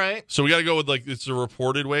between. All right. So we got to go with like it's the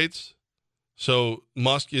reported weights. So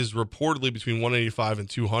Musk is reportedly between 185 and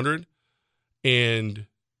 200, and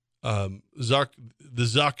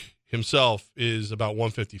Zuck himself is about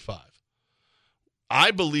 155.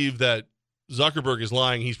 I believe that Zuckerberg is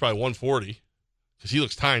lying. He's probably 140 because he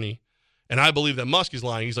looks tiny, and I believe that Musk is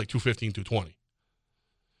lying. He's like 215, 220.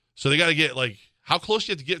 So they got to get like how close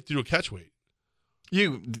do you have to get through a catch weight?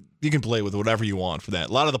 You can play with whatever you want for that.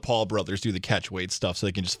 A lot of the Paul brothers do the catch weight stuff so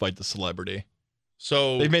they can just fight the celebrity.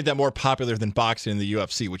 So they've made that more popular than boxing in the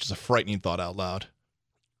UFC, which is a frightening thought out loud.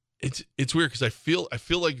 It's weird because I feel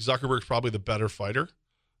like Zuckerberg's probably the better fighter,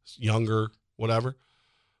 younger, whatever.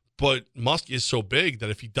 But Musk is so big that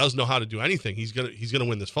if he does know how to do anything, he's gonna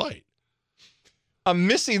win this fight. I'm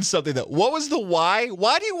missing something. What was the why?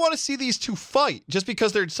 Why do you want to see these two fight? Just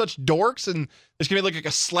because they're such dorks and there's gonna be like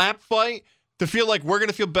a slap fight to feel like we're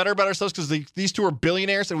gonna feel better about ourselves because these two are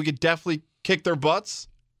billionaires and we could definitely kick their butts?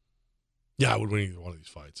 Yeah, I would win either one of these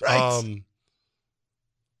fights. Right.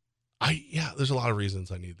 There's a lot of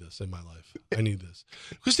reasons I need this in my life. I need this.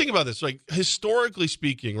 Because think about this, like historically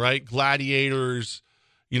speaking, right? Gladiators,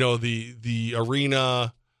 the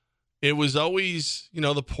arena, it was always,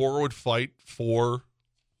 the poor would fight for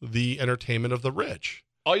the entertainment of the rich.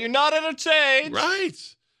 Are you not entertained?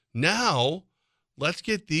 Right. Now, let's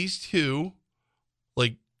get these two,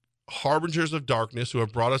 like, harbingers of darkness who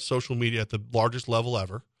have brought us social media at the largest level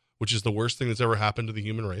ever, which is the worst thing that's ever happened to the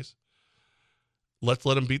human race. Let's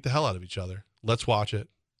let them beat the hell out of each other. Let's watch it.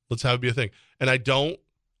 Let's have it be a thing. And I don't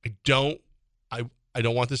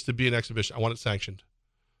want this to be an exhibition. I want it sanctioned.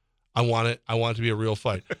 I want it to be a real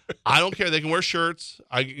fight. I don't care. They can wear shirts.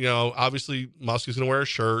 Obviously Musk is going to wear a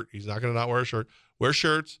shirt. He's not going to not wear a shirt. Wear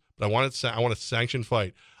shirts, but I want a sanctioned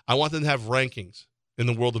fight. I want them to have rankings in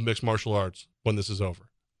the world of mixed martial arts when this is over.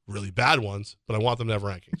 Really bad ones, but I want them to have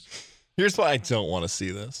rankings. Here's why I don't want to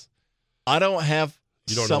see this. I don't have.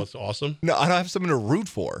 You don't know what's awesome? No, I don't have someone to root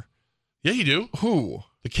for. Yeah, you do. Who?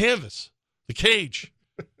 The canvas, the cage,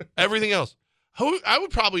 everything else. I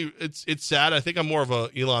would probably. It's sad. I think I'm more of a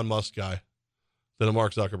Elon Musk guy than a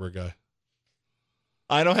Mark Zuckerberg guy.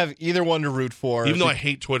 I don't have either one to root for. Even though I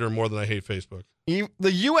hate Twitter more than I hate Facebook. The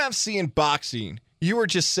UFC and boxing. You were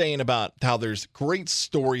just saying about how there's great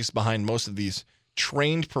stories behind most of these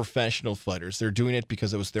trained professional fighters. They're doing it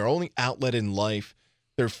because it was their only outlet in life.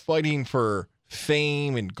 They're fighting for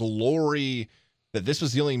fame and glory, that this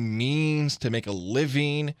was the only means to make a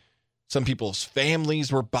living. Some people's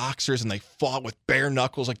families were boxers and they fought with bare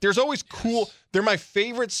knuckles. Like, there's always cool. They're my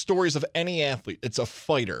favorite stories of any athlete. It's a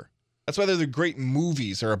fighter. That's why they're the great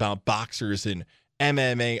movies are about boxers and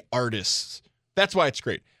MMA artists. That's why it's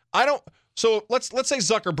great. So let's say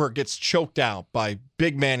Zuckerberg gets choked out by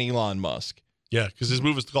big man Elon Musk. Yeah, because his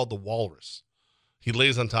move is called the Walrus. He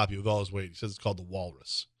lays on top of you with all his weight. He says it's called the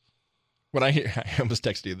Walrus. When I almost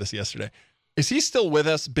texted you this yesterday. Is he still with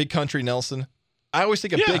us, Big Country Nelson? I always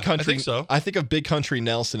think of Big Country. I think so. I think of Big Country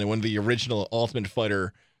Nelson in one of the original Ultimate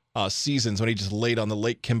Fighter seasons when he just laid on the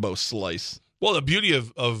Lake Kimbo slice. Well, the beauty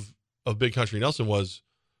of Big Country Nelson was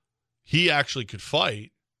he actually could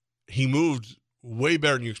fight. He moved way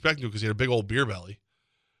better than you expected to because he had a big old beer belly.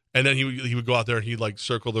 And then he would go out there and he'd like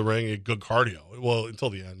circle the ring and had good cardio. Well, until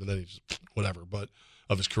the end, and then he just whatever, but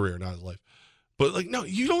of his career, not his life. But like, no,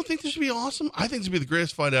 you don't think this would be awesome? I think this would be the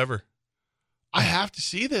greatest fight ever. I have to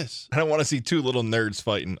see this. I don't want to see two little nerds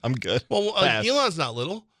fighting. I'm good. Well, Elon's not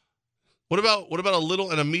little. What about a little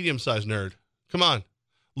and a medium-sized nerd? Come on.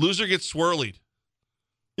 Loser gets swirlied.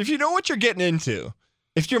 If you know what you're getting into,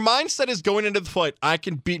 if your mindset is going into the fight, I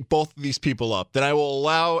can beat both of these people up, then I will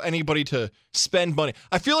allow anybody to spend money.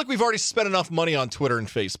 I feel like we've already spent enough money on Twitter and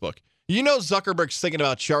Facebook. You know Zuckerberg's thinking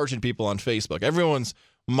about charging people on Facebook. Everyone's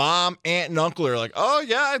mom, aunt, and uncle are like, oh,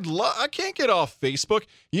 yeah, I can't get off Facebook.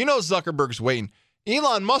 You know Zuckerberg's waiting.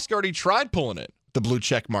 Elon Musk already tried pulling it, the blue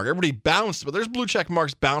check mark. Everybody bounced, but there's blue check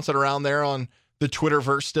marks bouncing around there on the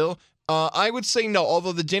Twitterverse still. I would say no,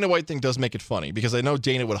 although the Dana White thing does make it funny because I know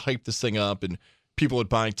Dana would hype this thing up and people would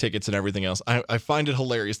buy tickets and everything else. I find it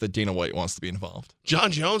hilarious that Dana White wants to be involved.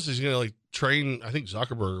 John Jones is going to like train, I think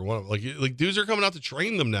Zuckerberg or one of them. Like dudes are coming out to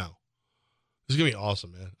train them now. This is going to be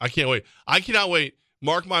awesome, man. I can't wait. I cannot wait.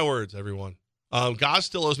 Mark my words, everyone. Goz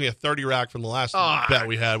still owes me a 30 rack from the last bet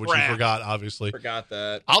we had, which you forgot, obviously. Forgot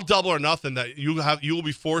that. I'll double or nothing that you will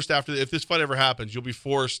be forced after, if this fight ever happens, you'll be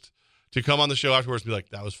forced to come on the show afterwards and be like,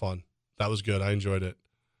 that was fun. That was good. I enjoyed it.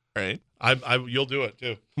 Right. You'll do it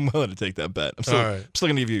too. I'm willing to take that bet. I'm still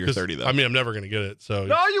going to give you your 30 though. I mean, I'm never going to get it. So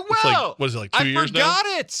no, you will. Like, what is it, like 2 years now? I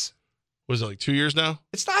forgot it. Was it like 2 years now?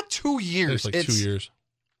 It's not 2 years. It's 2 years.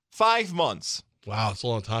 5 months. Wow, it's a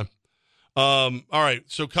long time. All right,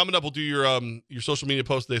 so coming up, we'll do your social media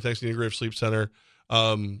post today. Thanks to the Integrative Sleep Center.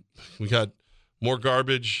 We got more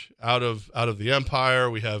garbage out of the Empire.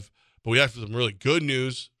 We have some really good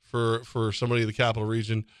news for somebody in the Capital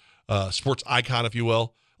Region, sports icon, if you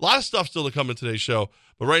will. A lot of stuff still to come in today's show,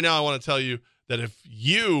 but right now I want to tell you that if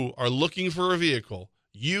you are looking for a vehicle,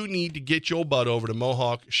 you need to get your butt over to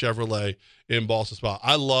Mohawk Chevrolet in Ballston Spa.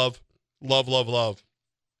 I love Mohawk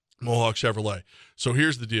Chevrolet. So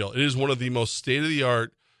here's the deal. It is one of the most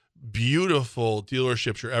state-of-the-art, beautiful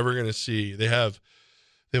dealerships you're ever going to see. They have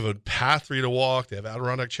a path for you to walk. They have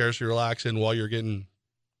Adirondack chairs to relax in while you're getting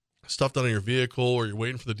stuff done on your vehicle or you're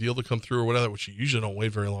waiting for the deal to come through or whatever, which you usually don't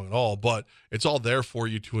wait very long at all. But it's all there for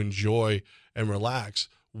you to enjoy and relax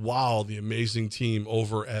while the amazing team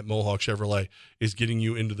over at Mohawk Chevrolet is getting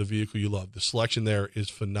you into the vehicle you love. The selection there is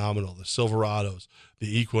phenomenal. The Silverados,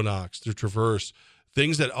 the Equinox, the Traverse,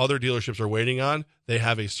 things that other dealerships are waiting on, they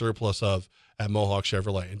have a surplus of at Mohawk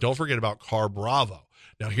Chevrolet. And don't forget about Car Bravo.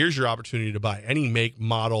 Now, here's your opportunity to buy any make,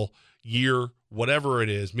 model, year, whatever it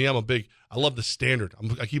is. I love the standard.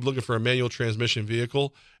 I keep looking for a manual transmission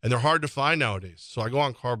vehicle, and they're hard to find nowadays. So I go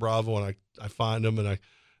on Car Bravo, and I find them, and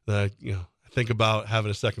I think about having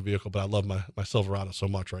a second vehicle, but I love my Silverado so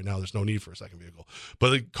much right now. There's no need for a second vehicle.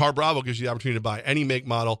 But the Car Bravo gives you the opportunity to buy any make,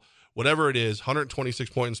 model, whatever it is,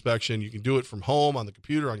 126-point inspection. You can do it from home, on the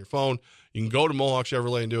computer, on your phone. You can go to Mohawk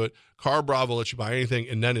Chevrolet and do it. Car Bravo lets you buy anything,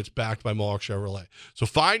 and then it's backed by Mohawk Chevrolet. So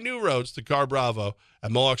find new roads to Car Bravo at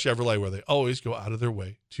Mohawk Chevrolet, where they always go out of their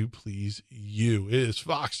way to please you. It is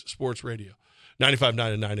Fox Sports Radio, 95.9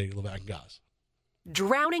 and 980 Levack and Goz.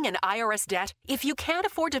 Drowning in IRS debt? If you can't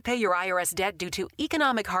afford to pay your IRS debt due to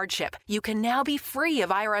economic hardship, you can now be free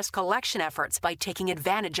of IRS collection efforts by taking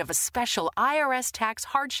advantage of a special IRS tax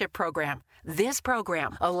hardship program. This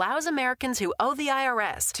program allows Americans who owe the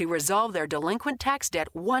IRS to resolve their delinquent tax debt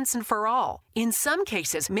once and for all. In some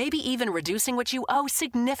cases, maybe even reducing what you owe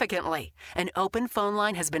significantly. An open phone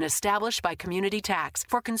line has been established by Community Tax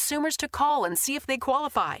for consumers to call and see if they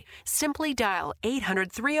qualify. Simply dial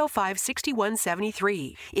 800-305-6173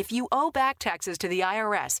 7173. If you owe back taxes to the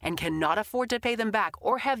IRS and cannot afford to pay them back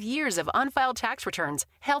or have years of unfiled tax returns,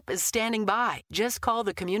 help is standing by. Just call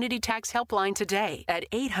the Community Tax Helpline today at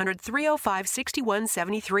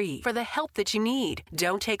 800-305-6173 for the help that you need.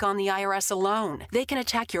 Don't take on the IRS alone. They can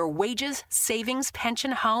attack your wages, savings,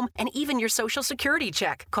 pension, home, and even your Social Security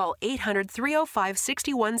check. Call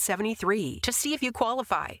 800-305-6173 to see if you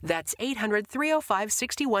qualify. That's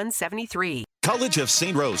 800-305-6173. College of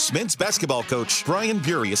St. Rose men's basketball coach Brian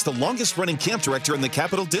Bury is the longest-running camp director in the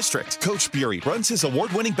Capital District. Coach Bury runs his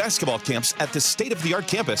award-winning basketball camps at the state-of-the-art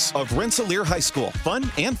campus of Rensselaer High School.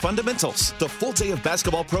 Fun and fundamentals. The full day of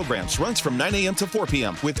basketball programs runs from 9 a.m. to 4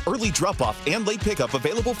 p.m. with early drop-off and late pickup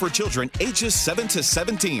available for children ages 7 to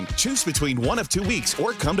 17. Choose between one of 2 weeks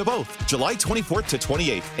or come to both. July 24th to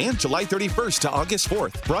 28th and July 31st to August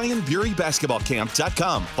 4th.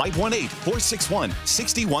 BrianBuryBasketballCamp.com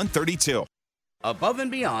 518-461-6132. Above and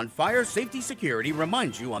Beyond Fire Safety Security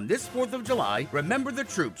reminds you on this 4th of July, remember the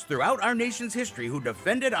troops throughout our nation's history who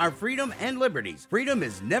defended our freedom and liberties. Freedom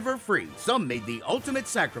is never free. Some made the ultimate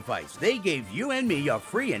sacrifice. They gave you and me a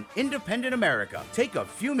free and independent America. Take a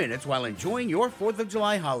few minutes while enjoying your 4th of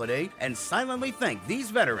July holiday and silently thank these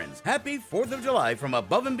veterans. Happy 4th of July from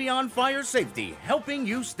Above and Beyond Fire Safety, helping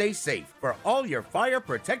you stay safe. For all your fire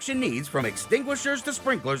protection needs, from extinguishers to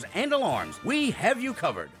sprinklers and alarms, we have you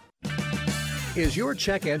covered. Is your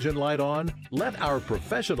check engine light on? Let our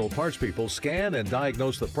professional parts people scan and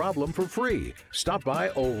diagnose the problem for free. Stop by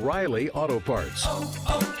O'Reilly Auto Parts.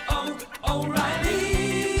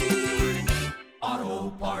 O'Reilly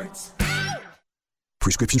Auto Parts.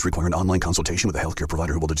 Prescriptions require an online consultation with a healthcare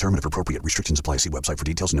provider who will determine if appropriate. Restrictions apply. See website for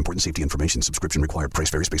details and important safety information. Subscription required. Price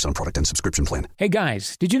varies based on product and subscription plan. Hey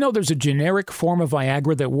guys, did you know there's a generic form of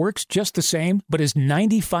Viagra that works just the same, but is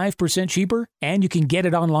 95% cheaper? And you can get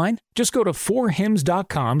it online? Just go to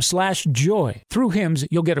 4hims.com/joy. Through Hims,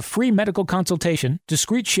 you'll get a free medical consultation,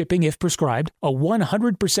 discreet shipping if prescribed, a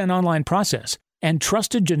 100% online process, and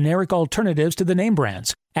trusted generic alternatives to the name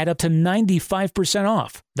brands at up to 95%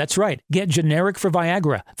 off. That's right. Get generic for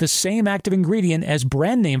Viagra, the same active ingredient as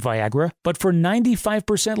brand name Viagra, but for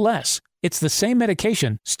 95% less. It's the same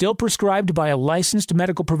medication, still prescribed by a licensed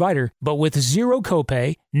medical provider, but with zero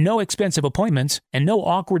copay, no expensive appointments, and no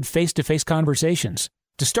awkward face-to-face conversations.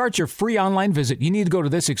 To start your free online visit, you need to go to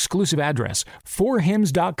this exclusive address,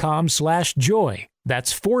 4hims.com/joy.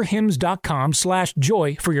 That's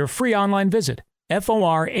 4hims.com/joy for your free online visit.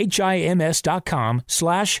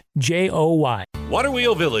 FORHIMS.com/JOY.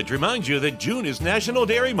 Waterwheel Village reminds you that June is National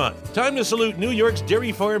Dairy Month. Time to salute New York's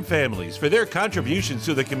dairy farm families for their contributions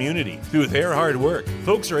to the community. Through their hard work,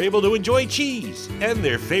 folks are able to enjoy cheese and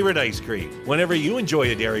their favorite ice cream. Whenever you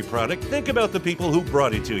enjoy a dairy product, think about the people who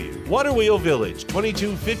brought it to you. Waterwheel Village,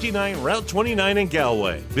 2259 Route 29 in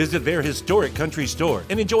Galway. Visit their historic country store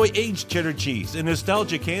and enjoy aged cheddar cheese and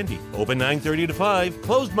nostalgia candy. Open 9:30 to 5,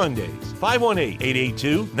 closed Mondays.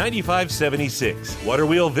 518-882-9576.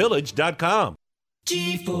 WaterwheelVillage.com.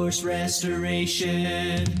 GeForce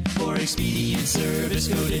Restoration. For expedient service,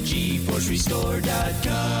 go to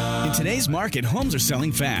GeForceRestore.com. In today's market, homes are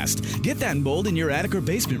selling fast. Get that mold in your attic or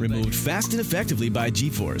basement removed fast and effectively by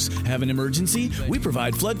GeForce. Have an emergency? We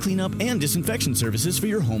provide flood cleanup and disinfection services for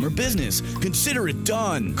your home or business. Consider it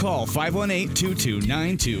done. Call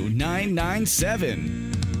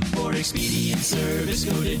 518-229-2997. For expedient service,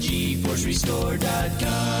 go to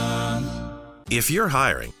GeForceRestore.com. If you're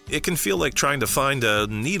hiring, it can feel like trying to find a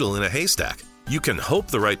needle in a haystack. You can hope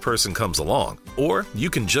the right person comes along, or you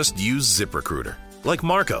can just use ZipRecruiter. Like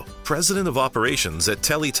Marco, president of operations at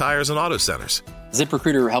Telly Tires and Auto Centers.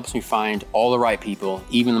 ZipRecruiter helps me find all the right people,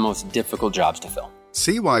 even the most difficult jobs to fill.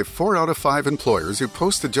 See why 4 out of 5 employers who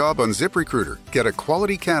post a job on ZipRecruiter get a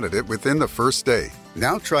quality candidate within the first day.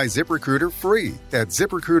 Now try ZipRecruiter free at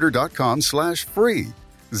ZipRecruiter.com/free.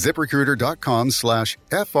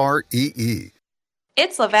 ZipRecruiter.com/FREE.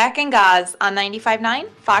 It's Levack and Gaz on 95.9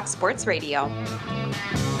 Fox Sports Radio.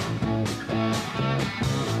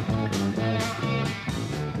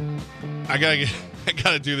 I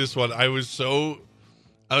gotta do this one. I was so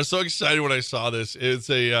excited when I saw this. It's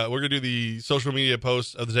we're gonna do the social media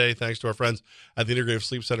post of the day. Thanks to our friends at the Integrative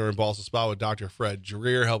Sleep Center in Ballston Spa with Dr. Fred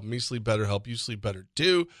Dreer. Help me sleep better. Help you sleep better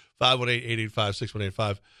too.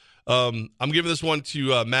 518-885-6185. I'm giving this one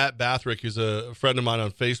to Matt Bathrick, who's a friend of mine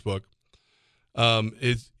on Facebook.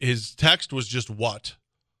 His text was just what?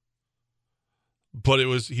 But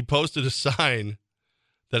he posted a sign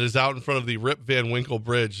that is out in front of the Rip Van Winkle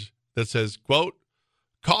Bridge that says, quote,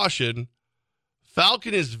 "Caution,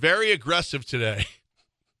 Falcon is very aggressive today."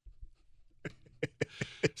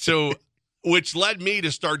 So which led me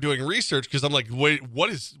to start doing research because I'm like, wait, what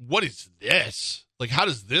is this? Like, how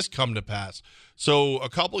does this come to pass? So a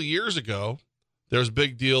couple years ago, there was a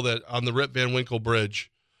big deal that on the Rip Van Winkle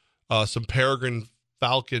Bridge, some peregrine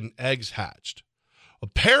falcon eggs hatched.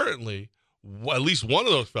 Apparently, at least one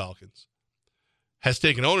of those falcons has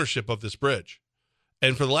taken ownership of this bridge,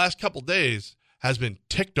 and for the last couple days has been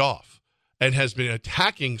ticked off and has been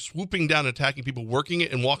swooping down, attacking people working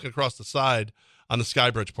it and walking across the side on the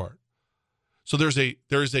Skybridge part. So there's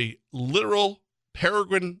a literal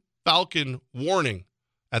peregrine falcon warning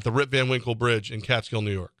at the Rip Van Winkle Bridge in Catskill,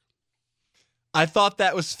 New York. I thought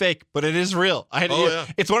that was fake, but it is real.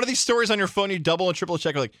 It's one of these stories on your phone you double and triple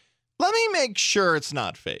check. Like, let me make sure it's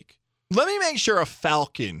not fake. Let me make sure a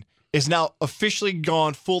falcon is now officially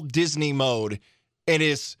gone full Disney mode and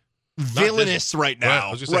is villainous right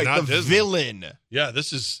now. Right, the villain. Yeah,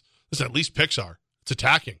 this is at least Pixar. It's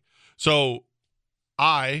attacking. So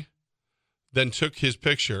I then took his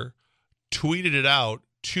picture, tweeted it out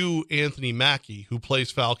to Anthony Mackie, who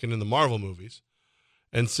plays Falcon in the Marvel movies,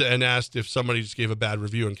 and asked if somebody just gave a bad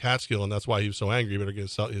review in Catskill, and that's why he was so angry. He better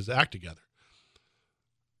get his act together.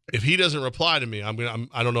 If he doesn't reply to me, I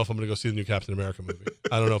don't know if I'm going to go see the new Captain America movie.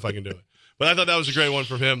 I don't know if I can do it. But I thought that was a great one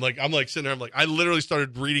from him. Like, I'm like sitting there, I literally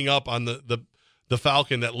started reading up on the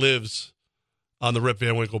Falcon that lives on the Rip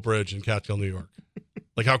Van Winkle Bridge in Catskill, New York.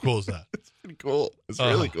 Like, how cool is that? It's pretty cool. It's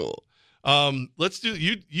really cool. Let's do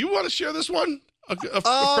you want to share this one?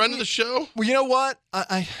 A friend of the show? Well, you know what?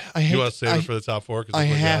 I hate, you want to save it for the top four? I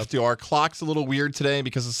have to. Our clock's a little weird today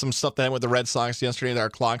because of some stuff that happened with the Red Sox yesterday. Our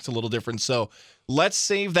clock's a little different. So let's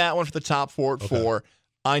save that one for the top four at 4.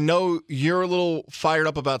 I know you're a little fired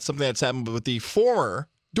up about something that's happened with the former.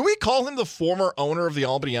 Do we call him the former owner of the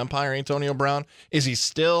Albany Empire, Antonio Brown? Is he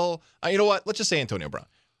still? You know what? Let's just say Antonio Brown.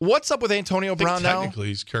 What's up with Antonio Brown now? Technically,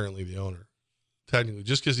 he's currently the owner. Technically,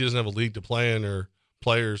 just because he doesn't have a league to play in or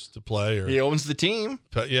players to play, or he owns the team.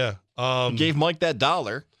 Yeah, he gave Mike that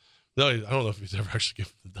 $1. No, I don't know if he's ever actually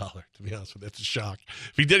given the $1. To be honest with you, that's a shock.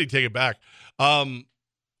 If he did, he'd take it back.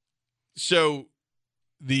 So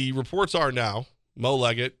the reports are now Mo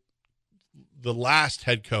Leggett, the last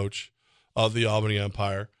head coach of the Albany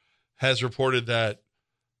Empire, has reported that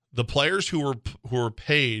the players who were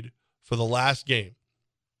paid for the last game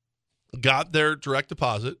got their direct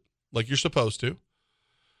deposit like you're supposed to,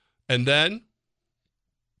 and then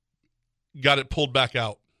got it pulled back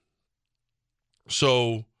out.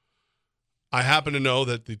 So I happen to know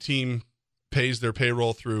that the team pays their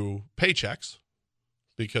payroll through paychecks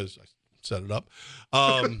because I set it up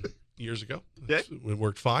years ago. It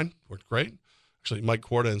worked fine, worked great. Actually, Mike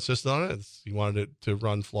Corda insisted on it. He wanted it to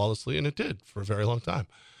run flawlessly, and it did for a very long time.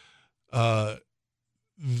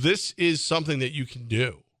 This is something that you can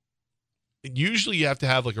do. Usually you have to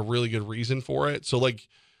have like a really good reason for it. So like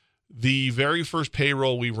the very first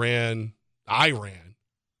payroll I ran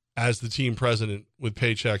as the team president with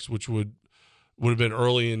paychecks, which would have been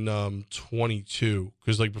early in 22.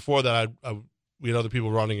 Because like before that, we had other people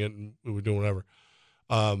running it and we were doing whatever.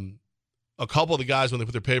 A couple of the guys, when they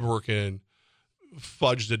put their paperwork in,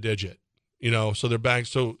 fudged a digit, so their bank,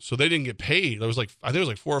 so they didn't get paid. I think it was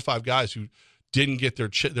like 4 or 5 guys who didn't get their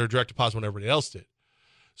direct deposit when everybody else did.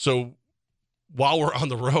 So while we're on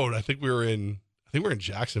the road, I think we're in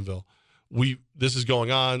Jacksonville. This is going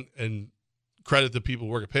on, and credit the people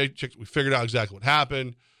who work at Paychecks. We figured out exactly what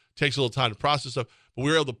happened. Takes a little time to process stuff, but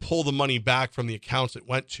we were able to pull the money back from the accounts it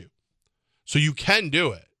went to. So you can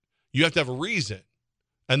do it. You have to have a reason,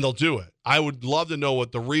 and they'll do it. I would love to know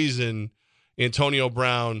what the reason Antonio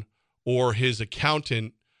Brown or his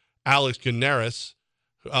accountant, Alex Gunaris,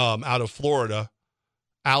 out of Florida,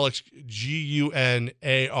 Alex Gunaris,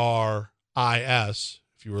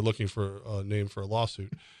 if you were looking for a name for a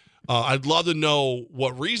lawsuit. I'd love to know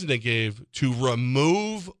what reason they gave to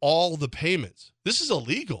remove all the payments. This is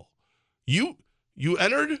illegal. You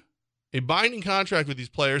entered a binding contract with these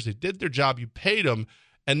players. They did their job. You paid them.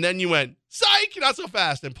 And then you went, psych, not so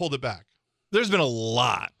fast, and pulled it back. There's been a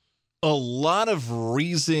lot of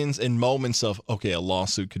reasons and moments of, okay, a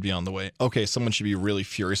lawsuit could be on the way. Okay, someone should be really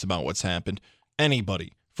furious about what's happened.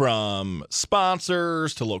 Anybody, from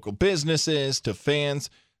sponsors to local businesses to fans.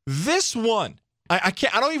 This one, I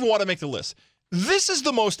don't even want to make the list. This is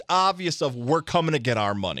the most obvious of we're coming to get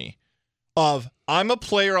our money. Of I'm a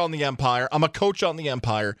player on the Empire. I'm a coach on the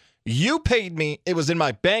Empire. You paid me. It was in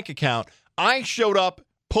my bank account. I showed up,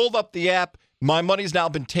 pulled up the app. My money's now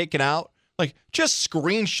been taken out. Like, just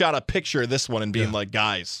screenshot a picture of this one and being like,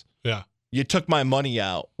 guys, you took my money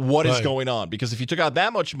out. What is going on? Because if you took out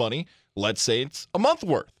that much money, let's say it's a month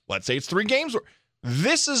worth. Let's say it's 3 games worth.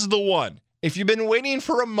 This is the one. If you've been waiting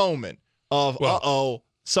for a moment of,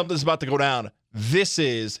 something's about to go down. This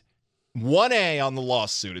is 1A on the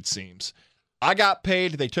lawsuit, it seems. I got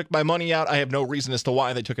paid. They took my money out. I have no reason as to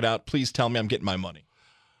why they took it out. Please tell me I'm getting my money.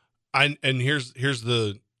 And here's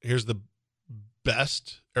the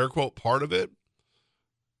best air quote part of it.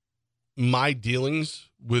 My dealings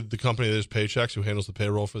with the company that is Paychecks, who handles the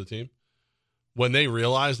payroll for the team, when they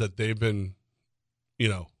realize that they've been,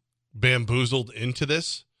 bamboozled into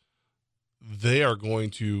this, they are going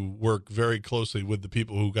to work very closely with the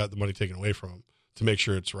people who got the money taken away from them to make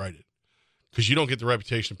sure it's righted. Because you don't get the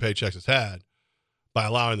reputation Paychecks has had by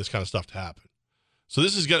allowing this kind of stuff to happen. So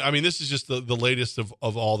this is good. I mean, this is just the latest of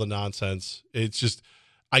all the nonsense. It's just,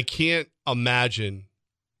 I can't imagine,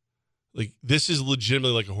 like, this is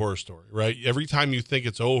legitimately like a horror story, right? Every time you think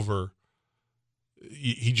it's over,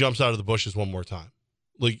 he jumps out of the bushes one more time.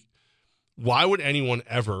 Like, why would anyone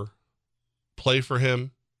ever play for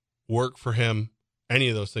him, work for him, any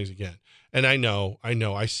of those things again? And I know,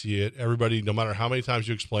 I see it. Everybody, no matter how many times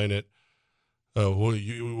you explain it,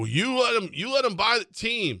 you let him buy the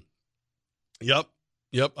team. Yep.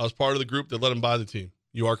 I was part of the group that let him buy the team.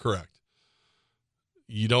 You are correct.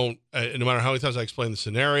 You don't, no matter how many times I explain the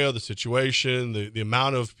scenario, the situation, the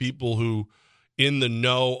amount of people who in the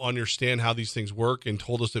know understand how these things work and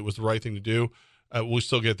told us it was the right thing to do, we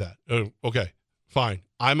still get that. Okay, fine.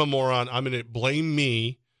 I'm a moron. I'm going to blame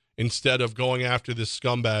me instead of going after this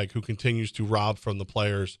scumbag who continues to rob from the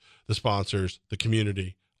players, the sponsors, the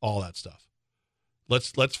community, all that stuff.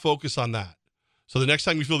 Let's focus on that. So the next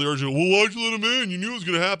time you feel the urge, well, why'd you let him in? You knew it was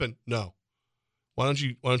going to happen. No. Why don't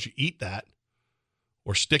you eat that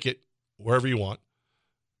or stick it wherever you want,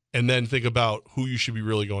 and then think about who you should be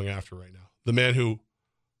really going after right now. The man who,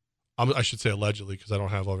 I should say allegedly because I don't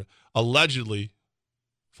have all of it, allegedly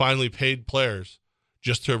finally paid players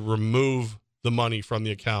just to remove the money from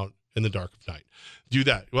the account in the dark of night. Do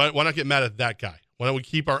that. Why not get mad at that guy? Why don't we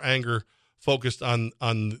keep our anger focused on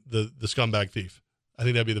the scumbag thief? I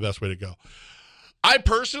think that'd be the best way to go. I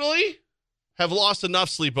personally have lost enough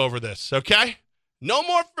sleep over this, okay? No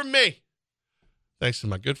more from me. Thanks to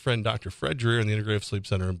my good friend, Dr. Fred Dreer in the Integrative Sleep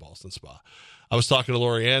Center in Boston Spa. I was talking to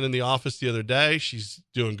Lorianne in the office the other day. She's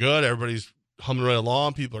doing good. Everybody's humming right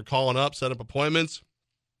along. People are calling up, set up appointments,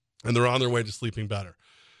 and they're on their way to sleeping better.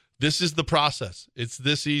 This is the process. It's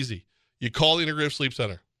this easy. You call the Integrative Sleep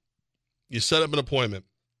Center. You set up an appointment.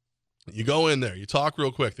 You go in there. You talk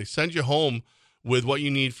real quick. They send you home with what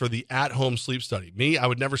you need for the at-home sleep study. Me, I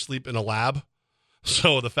would never sleep in a lab.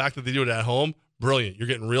 So the fact that they do it at home, brilliant. You're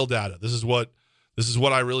getting real data. This is what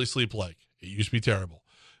I really sleep like. It used to be terrible.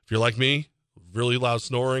 If you're like me, really loud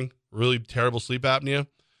snoring, really terrible sleep apnea,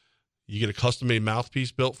 you get a custom-made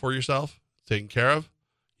mouthpiece built for yourself, taken care of.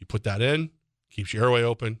 You put that in, keeps your airway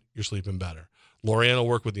open, you're sleeping better. Lorianne will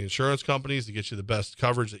work with the insurance companies to get you the best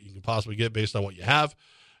coverage that you can possibly get based on what you have,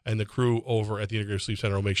 and the crew over at the Integrative Sleep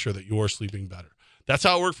Center will make sure that you're sleeping better. That's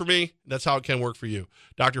how it worked for me. That's how it can work for you.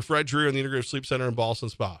 Dr. Fred Dreer in the Integrative Sleep Center in Boston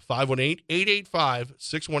Spa.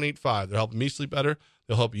 518-885-6185. They're helping me sleep better.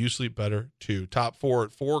 They'll help you sleep better, too. Top 4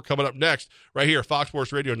 at 4 coming up next right here, Fox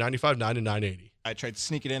Sports Radio 95.9 and 980. I tried to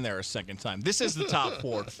sneak it in there a second time. This is the top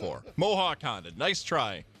 4 at 4. Mohawk Honda. Nice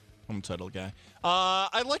try. Home title guy.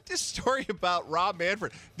 I like this story about Rob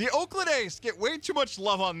Manfred. The Oakland A's get way too much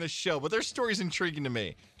love on this show, but their story's intriguing to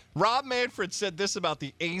me. Rob Manfred said this about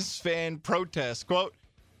the A's fan protest, quote,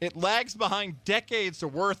 "It lags behind decades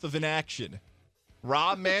worth of inaction."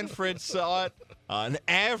 Rob Manfred saw it an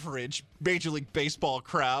average Major League Baseball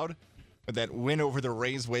crowd with that win over the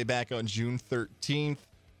Rays way back on June 13th.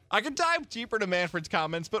 I could dive deeper into Manfred's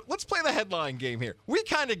comments, but let's play the headline game here. We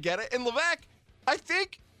kind of get it. And Levack, I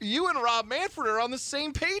think you and Rob Manfred are on the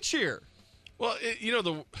same page here. Well,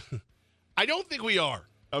 I don't think we are.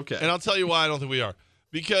 Okay. And I'll tell you why I don't think we are.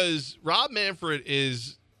 Because Rob Manfred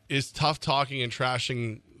is tough talking and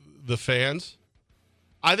trashing the fans.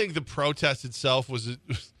 I think the protest itself I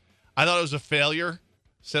thought it was a failure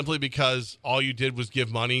simply because all you did was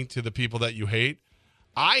give money to the people that you hate.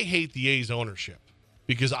 I hate the A's ownership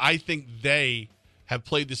because I think they have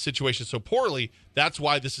played this situation so poorly. That's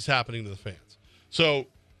why this is happening to the fans. So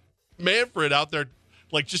Manfred out there,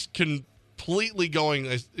 like, just completely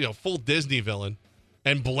going, full Disney villain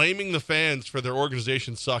and blaming the fans for their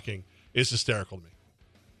organization sucking is hysterical to me.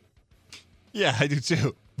 Yeah, I do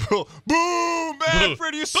too. Boo,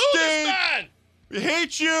 Manfred, you stink! We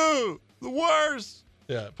hate you! The worst!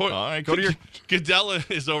 Yeah. All right, go to your... Goodell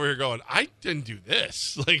is over here going, I didn't do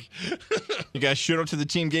this. Like, you guys showed up to the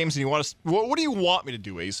team games and you want to... What do you want me to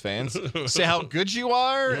do, A's fans? Say how good you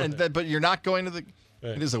are, but you're not going to the...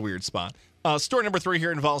 Right. It is a weird spot. Story number 3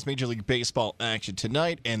 here involves Major League Baseball action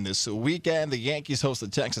tonight and this weekend. The Yankees host the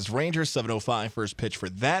Texas Rangers, 7:05 first pitch for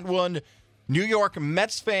that one. New York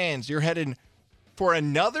Mets fans, you're heading for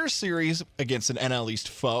another series against an NL East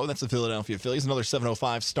foe. That's the Philadelphia Phillies. Another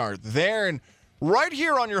 7:05 start there. And right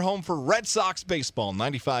here on your home for Red Sox baseball,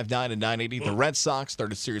 95.9 and 980. The Red Sox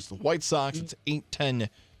started series with the White Sox. It's 8:10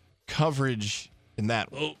 coverage in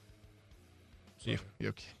that one. You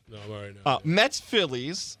okay? No, I'm all right now. Mets,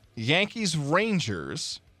 Phillies, Yankees,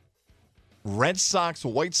 Rangers, Red Sox,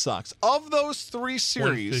 White Sox. Of those 3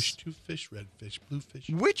 series, 1 fish, 2 fish, red fish, blue fish.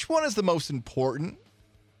 Which one is the most important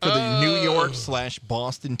for the New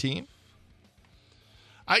York/Boston team?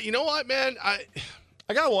 You know what, man? I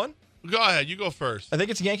got one. Go ahead. You go first. I think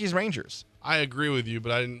it's Yankees-Rangers. I agree with you,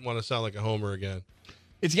 but I didn't want to sound like a homer again.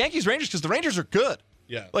 It's Yankees-Rangers because the Rangers are good.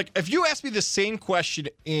 Yeah. Like, if you asked me the same question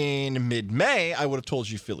in mid-May, I would have told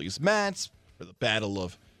you Phillies-Mets for the battle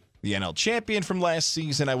of the NL champion from last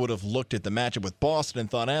season. I would have looked at the matchup with Boston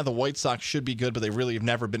and thought, the White Sox should be good, but they really have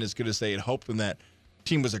never been as good as they had hoped when that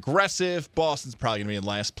team was aggressive. Boston's probably going to be in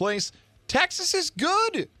last place. Texas is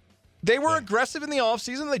good. They were aggressive in the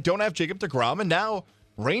offseason. They don't have Jacob deGrom, and now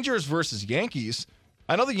Rangers versus Yankees.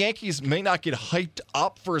 I know the Yankees may not get hyped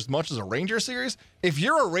up for as much as a Ranger series. If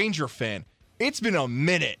you're a Ranger fan, it's been a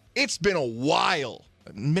minute. It's been a while.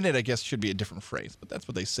 A minute, I guess, should be a different phrase, but that's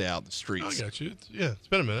what they say out in the streets. I got you. It's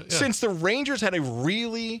been a minute. Yeah. Since the Rangers had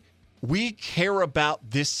we care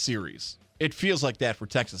about this series. It feels like that for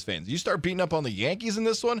Texas fans. You start beating up on the Yankees in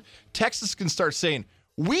this one, Texas can start saying,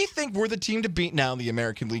 we think we're the team to beat now in the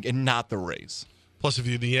American League and not the Rays. Plus, if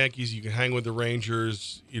you're the Yankees, you can hang with the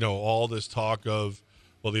Rangers. You know, all this talk of,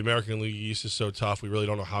 well, the American League East is so tough. We really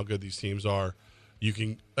don't know how good these teams are. You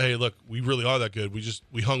can, hey, look, we really are that good.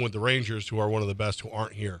 We hung with the Rangers, who are one of the best, who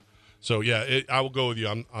aren't here. So, yeah, I will go with you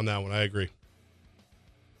on that one. I agree.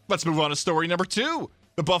 Let's move on to story number 2.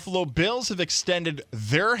 The Buffalo Bills have extended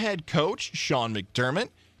their head coach, Sean McDermott,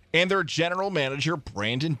 and their general manager,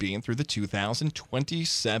 Brandon Beane, through the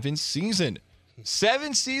 2027 season.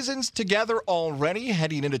 7 seasons together already,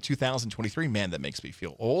 heading into 2023. Man, that makes me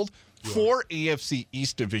feel old. 4 AFC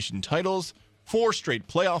East Division titles, 4 straight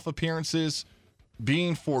playoff appearances,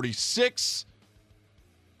 Beane 46,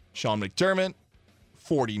 Sean McDermott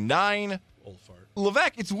 49. Old fart.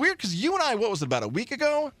 Levack, it's weird because you and I, what was it, about a week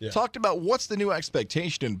ago, talked about what's the new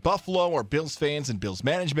expectation in Buffalo. Are Bills fans and Bills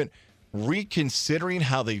management reconsidering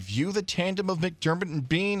how they view the tandem of McDermott and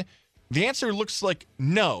Beane? The answer looks like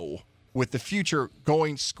no, with the future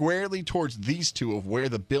going squarely towards these two of where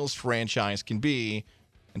the Bills franchise can be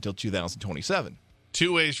until 2027.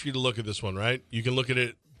 2 ways for you to look at this one, right? You can look at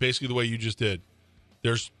it basically the way you just did.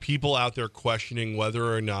 There's people out there questioning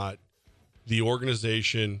whether or not the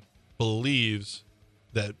organization believes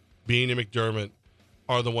that Beane and McDermott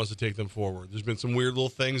are the ones to take them forward. There's been some weird little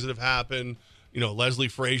things that have happened. You know, Leslie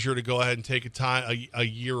Frazier to go ahead and take a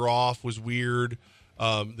year off was weird.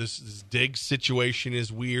 This Diggs situation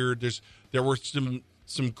is weird. There were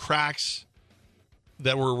some cracks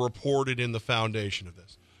that were reported in the foundation of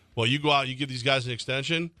this. Well, you go out, you give these guys an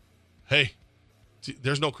extension. Hey,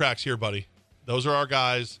 there's no cracks here, buddy. Those are our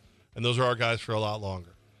guys, and those are our guys for a lot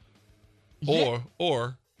longer. Yeah.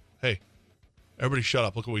 Or, hey, everybody shut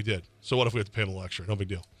up. Look what we did. So what if we have to pay them a little extra? No big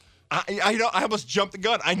deal. I know. I almost jumped the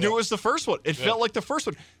gun. I knew it was the first one. It felt like the first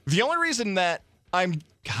one. The only reason that I'm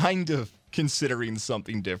kind of considering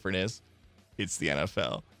something different is it's the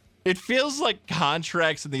NFL. It feels like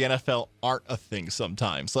contracts in the NFL aren't a thing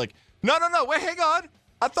sometimes. Like, no, wait, hang on.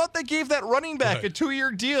 I thought they gave that running back a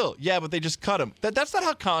 2-year deal. Yeah, but they just cut him. That's not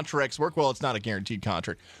how contracts work. Well, it's not a guaranteed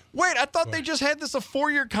contract. Wait, I thought they just had this a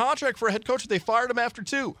 4-year contract for a head coach. They fired him after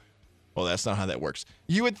 2. Well, that's not how that works.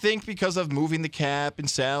 You would think because of moving the cap and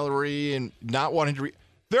salary and not wanting to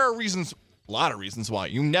there are reasons, a lot of reasons why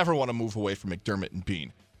you never want to move away from McDermott and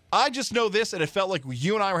Beane. I just know this, and it felt like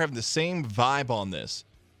you and I were having the same vibe on this.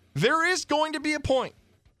 There is going to be a point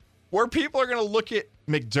where people are going to look at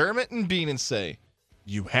McDermott and Beane and say,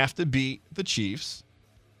 you have to beat the Chiefs,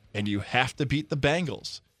 and you have to beat the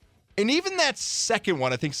Bengals. And even that second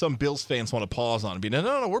one, I think some Bills fans want to pause on and be,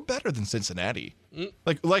 no, we're better than Cincinnati.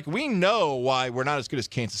 Like we know why we're not as good as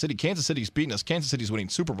Kansas City. Kansas City's beating us. Kansas City's winning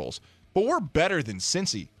Super Bowls. But we're better than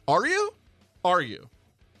Cincy. Are you? Are you?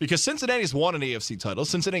 Because Cincinnati's won an AFC title.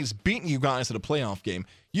 Cincinnati's beaten you guys at a playoff game.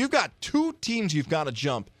 You've got 2 teams you've got to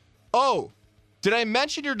jump. Oh, did I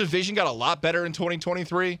mention your division got a lot better in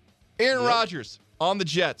 2023? Aaron Rodgers on the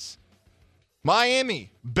Jets.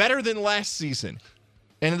 Miami, better than last season.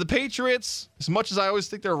 And the Patriots, as much as I always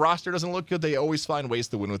think their roster doesn't look good, they always find ways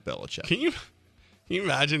to win with Belichick. Can you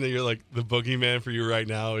imagine that you're like the boogeyman for you right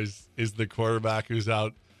now is the quarterback who's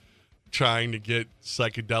out trying to get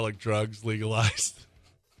psychedelic drugs legalized.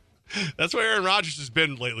 That's where Aaron Rodgers has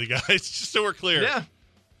been lately, guys, just so we're clear. Yeah.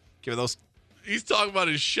 Give those. He's talking about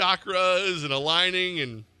his chakras and aligning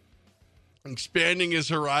and expanding his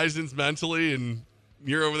horizons mentally, and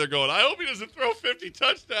you're over there going, I hope he doesn't throw 50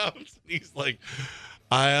 touchdowns. And he's like,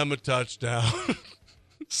 I am a touchdown.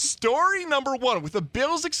 Story number one, with the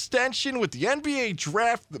Bills extension, with the NBA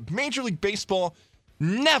draft, the Major League Baseball,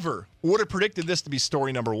 never would have predicted this to be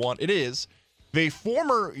story number one. It is. The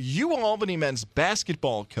former UAlbany men's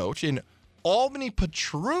basketball coach and Albany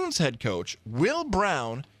Patroons head coach, Will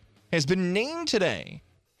Brown, has been named today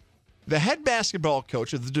the head basketball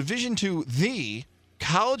coach of the Division II, the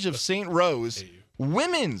College of St. Rose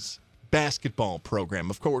women's basketball program.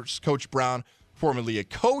 Of course, Coach Brown, formerly a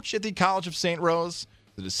coach at the College of St. Rose,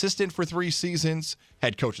 an assistant for 3 seasons,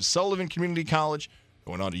 head coach of Sullivan Community College,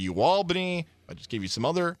 going on to UAlbany. I just gave you some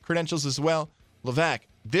other credentials as well. Levack,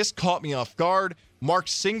 this caught me off guard. Mark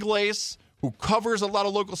Singlace, who covers a lot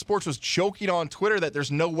of local sports, was joking on Twitter that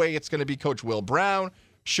there's no way it's going to be Coach Will Brown.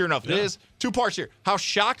 Sure enough, it is. 2 parts here. How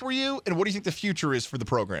shocked were you, and what do you think the future is for the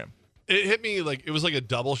program? It hit me like it was like a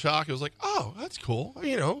double shock. It was like, oh, that's cool.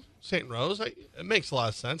 You know, St. Rose, it makes a lot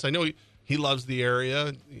of sense. I know he loves the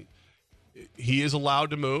area. He is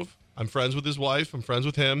allowed to move. I'm friends with his wife. I'm friends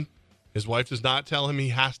with him. His wife does not tell him he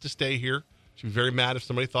has to stay here. She'd be very mad if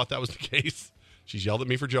somebody thought that was the case. She's yelled at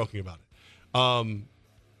me for joking about it.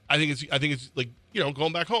 I think it's like, you know,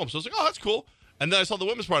 going back home. So I was like, oh, that's cool. And then I saw the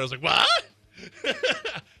women's part. I was like, what?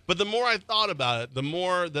 But the more I thought about it, the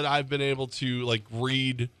more that I've been able to like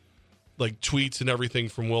read like tweets and everything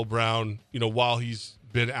from Will Brown, you know, while he's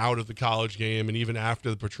been out of the college game and even after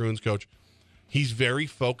the Patroons coach, he's very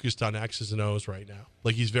focused on X's and O's right now.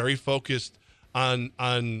 Like he's very focused on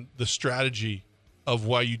the strategy of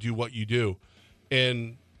why you do what you do.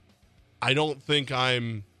 And I don't think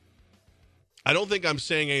I'm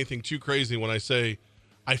saying anything too crazy when I say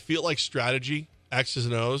I feel like strategy, X's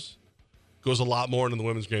and O's, goes a lot more into the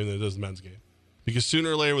women's game than it does the men's game. Because sooner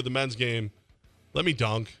or later with the men's game, let me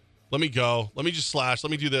dunk, let me go, let me just slash, let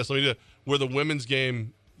me do this, let me do that. Where the women's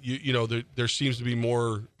game, you know, there seems to be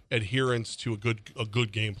more adherence to a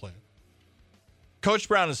good game plan. Coach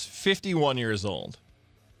Brown is 51 years old.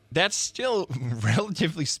 That's still,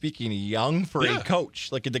 relatively speaking, young for a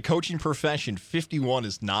coach. Like in the coaching profession, 51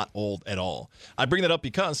 is not old at all. I bring that up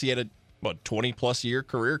because he had a 20-plus year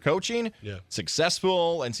career coaching,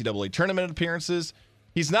 successful NCAA tournament appearances.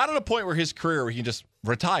 He's not at a point where his career where he can just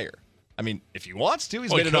retire. I mean, if he wants to,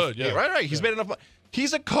 he's made enough. Right. He's made enough.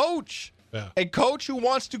 He's a coach, a coach who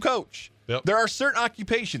wants to coach. Yep. There are certain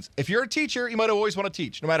occupations. If you're a teacher, you might always want to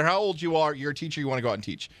teach. No matter how old you are, you're a teacher, you want to go out and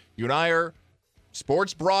teach. You and I are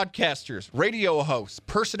sports broadcasters, radio hosts,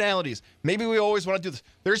 personalities. Maybe we always want to do this.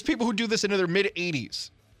 There's people who do this into their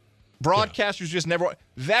mid-80s. Broadcasters just never.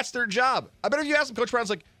 That's their job. I bet if you ask them, Coach Brown's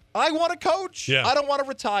like, I want to coach. Yeah. I don't want to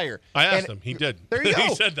retire. I asked him. He did. There you go.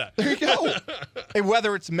 He said that. There you go. And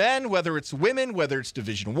whether it's men, whether it's women, whether it's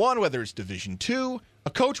Division I, whether it's Division II, a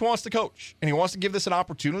coach wants to coach, and he wants to give this an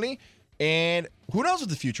opportunity. And who knows what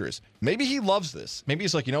the future is? Maybe he loves this. Maybe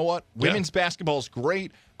he's like, you know what? Women's basketball is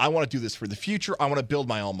great. I want to do this for the future. I want to build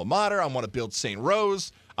my alma mater. I want to build St.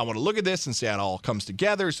 Rose. I want to look at this and say it all comes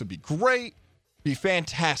together. This would be great. Be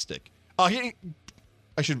fantastic. I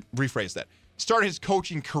should rephrase that. Started his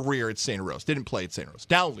coaching career at St. Rose. Didn't play at St. Rose.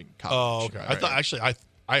 Dowling College. Oh, okay. I thought actually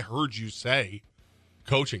I heard you say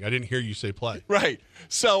coaching. I didn't hear you say play. Right.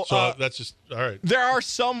 So that's just all right. There are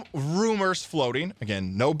some rumors floating.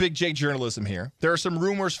 Again, no Big J journalism here. There are some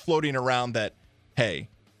rumors floating around that, hey,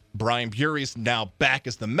 Brian Bury's now back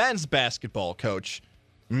as the men's basketball coach.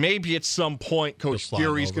 Maybe at some point Coach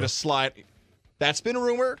Bury's going to slide. That's been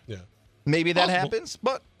rumored. Yeah. Maybe that happens,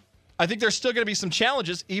 but I think there's still going to be some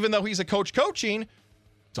challenges, even though he's a coach coaching.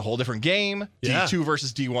 It's a whole different game. Yeah. D2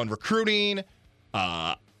 versus D1 recruiting.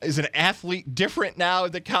 Is an athlete different now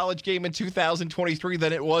in the college game in 2023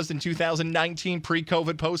 than it was in 2019,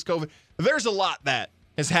 pre-COVID, post-COVID? There's a lot that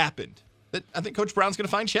has happened that I think Coach Brown's going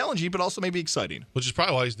to find challenging, but also maybe exciting. Which is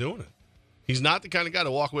probably why he's doing it. He's not the kind of guy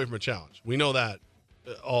to walk away from a challenge. We know that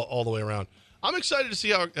all the way around. I'm excited to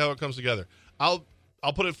see how it comes together. I'll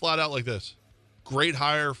put it flat out like this. Great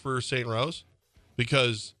hire for St. Rose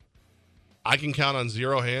because I can count on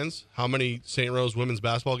 0 hands how many St. Rose women's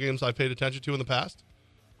basketball games I've paid attention to in the past.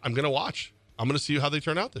 I'm going to watch. I'm going to see how they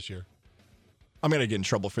turn out this year. I'm going to get in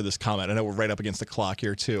trouble for this comment. I know we're right up against the clock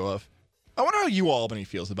here, too. I wonder how UAlbany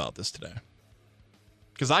feels about this today.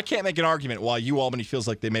 Because I can't make an argument why UAlbany feels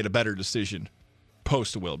like they made a better decision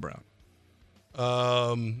post to Will Brown.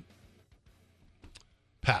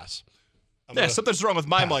 Pass. something's wrong with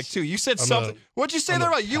my mic, too. You said something. What'd you say there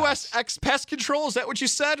about USX pest control? Is that what you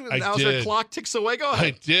said? Now your clock ticks away? Go ahead.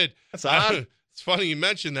 I did. That's odd. It's funny you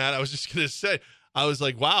mentioned that. I was just going to say, I was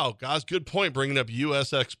like, wow, guys, good point bringing up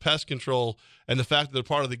USX Pest Control and the fact that they're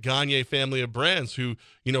part of the Gagne family of brands who,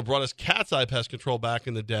 brought us Cat's Eye Pest Control back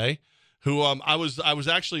in the day, who I was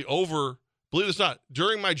actually over, believe it or not,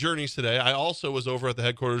 during my journeys today, I also was over at the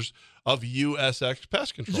headquarters of USX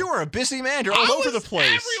Pest Control. You are a busy man. You're all over the place.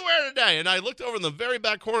 Everywhere today. And I looked over in the very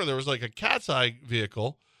back corner. There was like a Cat's Eye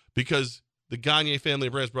vehicle because the Gagne family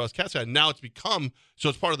of brands brought us Cat's Eye. Now it's become, so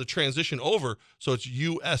it's part of the transition over. So it's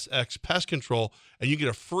USX Pest Control. And you get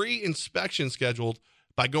a free inspection scheduled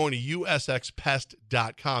by going to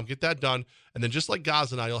usxpest.com. Get that done. And then just like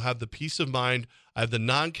Gaz and I, you'll have the peace of mind. I have the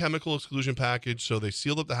non-chemical exclusion package. So they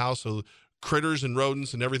sealed up the house so critters and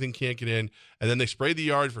rodents and everything can't get in. And then they spray the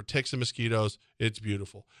yard for ticks and mosquitoes. It's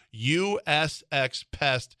beautiful.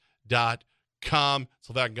 usxpest.com.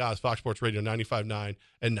 Levack and Gaz, Fox Sports Radio 95.9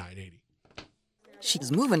 and 980.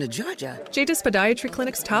 She's moving to Georgia. Jada's Podiatry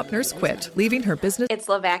Clinic's top nurse quit, leaving her business. It's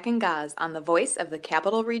Levack and Gaz on the voice of the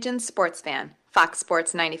Capital Region sports fan. Fox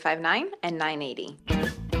Sports 95.9 and 980.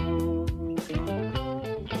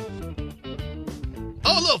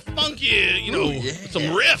 Oh, a little funky, some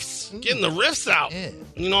riffs. Getting the riffs out. Yeah.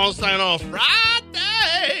 I'm saying, on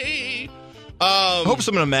Friday. Hope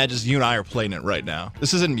someone imagines you and I are playing it right now.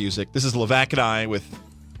 This isn't music. This is Levack and I with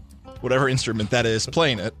whatever instrument that is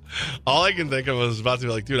playing it. All I can think of is about to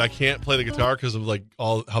be like, dude, I can't play the guitar because of like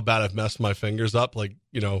all how bad I've messed my fingers up. Like,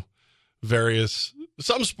 various,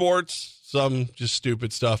 some sports, some just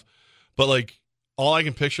stupid stuff. But like all I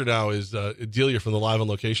can picture now is Delia from the Live on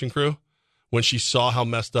Location crew. When she saw how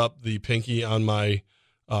messed up the pinky on my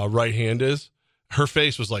right hand is, her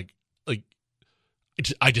face was like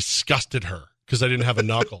I disgusted her because I didn't have a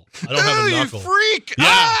knuckle. I don't have a knuckle. You freak! Yeah.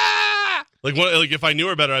 Ah! Like if I knew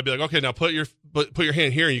her better, I'd be like, okay, now put your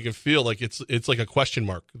hand here, and you can feel like it's like a question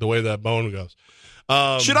mark the way that bone goes.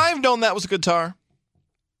 Should I have known that was a guitar?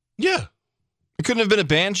 Yeah. It couldn't have been a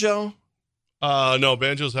banjo. No,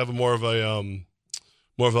 banjos have more of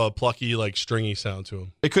a plucky, like stringy sound to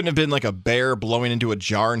them. It couldn't have been like a bear blowing into a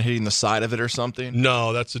jar and hitting the side of it or something.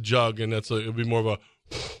 No, that's a jug, and it would be more of a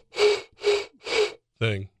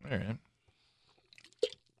thing. All right.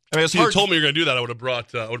 I mean, if you told me you were going to do that, I would have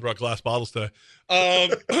brought glass bottles today.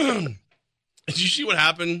 Did you see what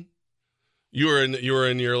happened? You were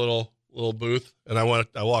in your little booth, and I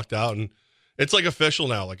walked out, and it's like official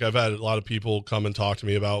now. Like I've had a lot of people come and talk to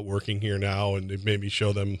me about working here now, and they've made me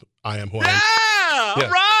show them I am who I am. Yeah,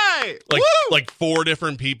 all right. Like 4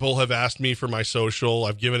 different people have asked me for my social.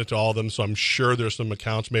 I've given it to all of them, so I'm sure there's some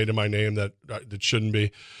accounts made in my name that shouldn't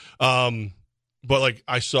be. But like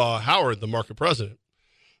I saw Howard, the market president.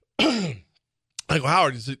 I go,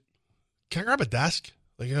 Howard, can I grab a desk?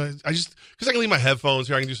 Like, because I can leave my headphones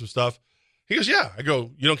here. I can do some stuff. He goes, yeah. I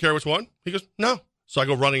go, you don't care which one? He goes, no. So I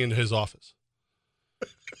go running into his office.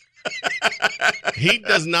 He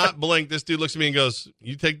does not blink. This dude looks at me and goes,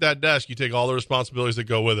 you take that desk, you take all the responsibilities that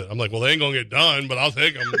go with it. I'm like, well, they ain't going to get done, but I'll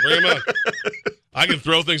take them. Bring them out. I can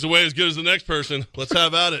throw things away as good as the next person. Let's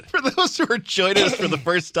have at it. For those who are joining us for the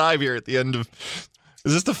first time here at the end of...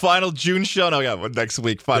 Is this the final June show? No, yeah, next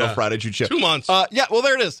week, final Friday June show. 2 months. Yeah, well,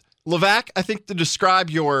 there it is. Levack, I think to describe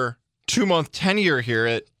your 2-month tenure here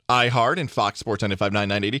at iHeart and Fox Sports 95.9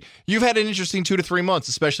 980, you've had an interesting 2 to 3 months,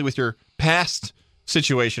 especially with your past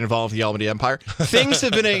situation involving the Albany Empire. Things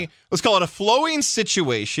have been let's call it a flowing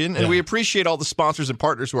situation, and we appreciate all the sponsors and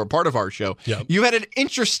partners who are part of our show. Yep. You had an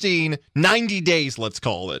interesting 90 days, let's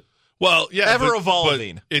call it. Well, yeah. Ever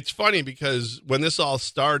evolving. But it's funny because when this all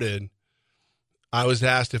started, I was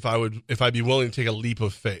asked if I'd be willing to take a leap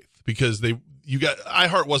of faith because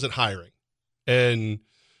iHeart wasn't hiring, and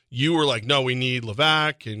you were like, no, we need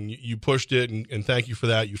Levack, and you pushed it, and thank you for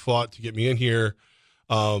that. You fought to get me in here.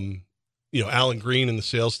 Alan Green and the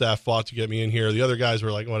sales staff fought to get me in here. The other guys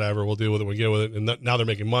were like, whatever, we'll deal with it. We'll get with it. And now they're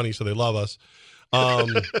making money, so they love us.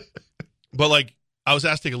 But like, I was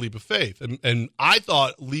asked to take a leap of faith, and I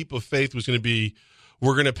thought leap of faith was going to be,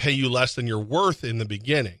 we're going to pay you less than you're worth in the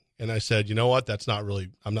beginning. And I said, you know what? That's not really.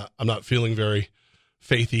 I'm not feeling very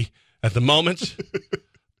faithy at the moment,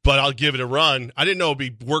 but I'll give it a run. I didn't know it'd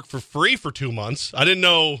be work for free for 2 months. I didn't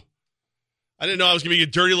know I was gonna be a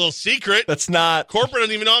dirty little secret. That's not corporate.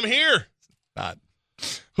 Doesn't even know I'm here. Not.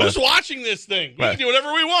 Who's watching this thing? We can do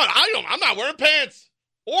whatever we want. I'm not wearing pants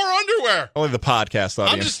or underwear. Only the podcast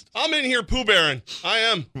audience. I'm in here Pooh Baron. I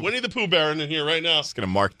am Winnie the Pooh Baron in here right now. Just going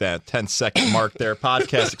to mark that 10-second mark there.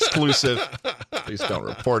 Podcast exclusive. Please don't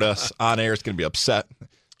report us on air. It's going to be upset.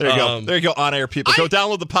 There you go. There you go, on-air people. Go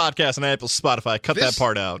download the podcast on Apple, Spotify. Cut that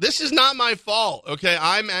part out. This is not my fault, okay?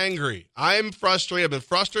 I'm angry. I'm frustrated. I've been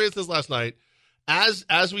frustrated since last night.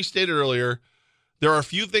 As we stated earlier, there are a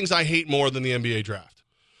few things I hate more than the NBA draft.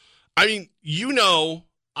 I mean,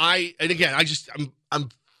 I'm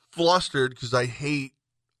flustered because I hate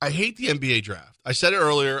the NBA draft. I said it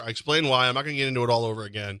earlier. I explained why. I'm not going to get into it all over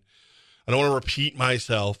again. I don't want to repeat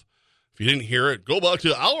myself. If you didn't hear it, go back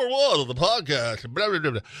to hour 1 of the podcast. Blah, blah,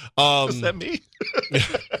 blah, blah. Is that me?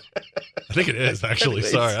 I think it is, actually.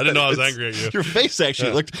 Sorry. I didn't know I was angry at you. Your face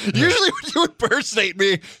actually looked... Usually when you impersonate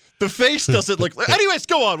me, the face doesn't look... Anyways,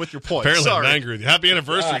 go on with your point. Apparently Sorry. I'm angry with you. Happy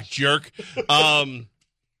anniversary, jerk.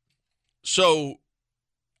 So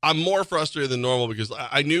I'm more frustrated than normal because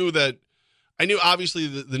I knew obviously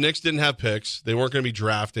the Knicks didn't have picks. They weren't going to be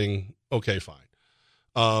drafting. Okay,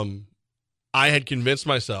 fine. I had convinced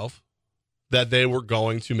myself that they were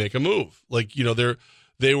going to make a move. Like,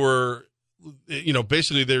 they were,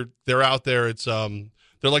 basically they're out there. It's they're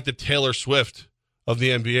like the Taylor Swift of the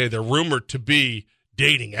NBA. They're rumored to be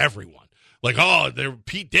dating everyone. Like, they're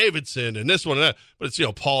Pete Davidson and this one and that. But it's,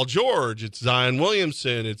 Paul George, it's Zion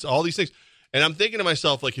Williamson, it's all these things. And I'm thinking to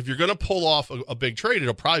myself, like, if you're going to pull off a big trade,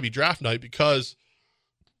 it'll probably be draft night because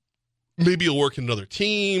maybe you'll work in another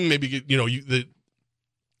team. Maybe, the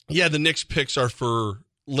Knicks picks are for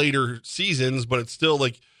later seasons, but it's still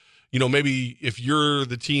like, maybe if you're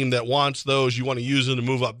the team that wants those, you want to use them to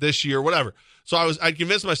move up this year, whatever. So I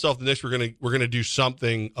convinced myself the Knicks were gonna do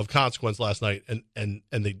something of consequence last night, and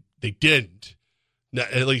they didn't,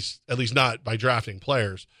 at least not by drafting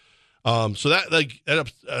players. So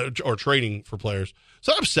that or trading for players.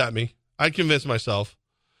 So that upset me. I convinced myself,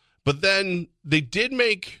 but then they did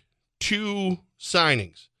make 2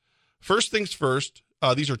 signings. First things first.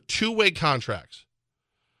 These are 2-way contracts.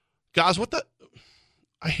 Guys,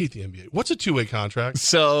 I hate the NBA. What's a 2-way contract?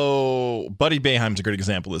 So, Buddy Boeheim's a great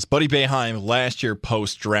example of this. Buddy Boeheim, last year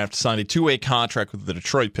post-draft, signed a 2-way contract with the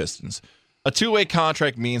Detroit Pistons. A 2-way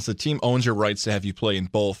contract means the team owns your rights to have you play in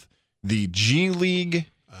both the G League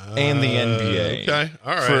and the NBA. Okay,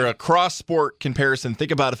 all right. For a cross-sport comparison,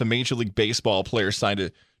 think about if a Major League Baseball player signed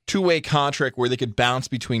a 2-way contract where they could bounce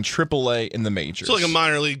between AAA and the majors. It's like a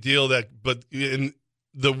minor league deal but in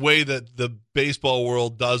the way that the baseball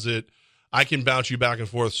world does it, I can bounce you back and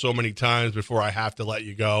forth so many times before I have to let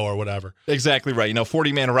you go or whatever. Exactly right.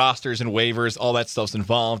 40-man rosters and waivers, all that stuff's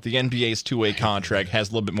involved. The NBA's 2-way contract has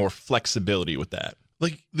a little bit more flexibility with that.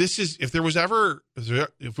 Like, this is, if we ever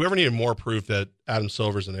needed more proof that Adam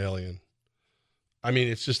Silver's an alien, I mean,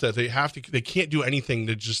 it's just that they can't do anything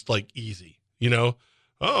to just like easy,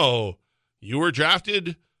 Oh, you were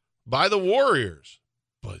drafted by the Warriors,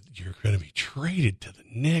 but you're going to be traded to the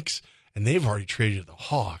Knicks, and they've already traded to the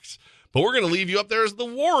Hawks. But we're going to leave you up there as the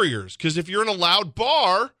Warriors, because if you're in a loud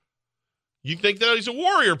bar, you think that he's a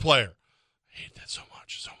Warrior player. I hate that so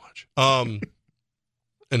much. And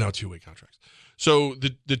now 2-way contracts. So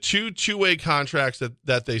the two-way contracts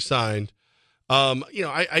that they signed,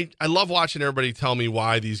 I love watching everybody tell me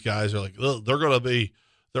why these guys are like, they're going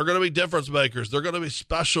to be difference makers. They're going to be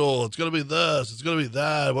special. It's going to be this. It's going to be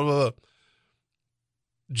that. Blah, blah, blah.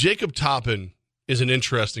 Jacob Toppin is an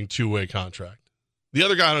interesting 2-way contract. The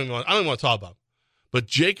other guy I don't even want to talk about. But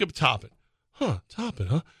Jacob Toppin. Toppin,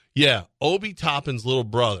 huh? Yeah, Obi Toppin's little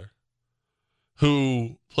brother,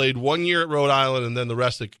 who played 1 year at Rhode Island and then the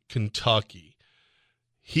rest at Kentucky.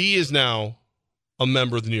 He is now a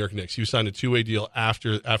member of the New York Knicks. He signed a 2-way deal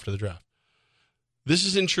after the draft. This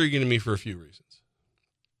is intriguing to me for a few reasons.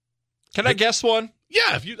 Can I guess one?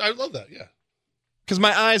 Yeah, I love that, yeah. Because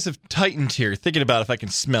my eyes have tightened here, thinking about if I can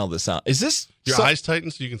smell this out. Is this... Your eyes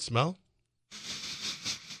tighten so you can smell?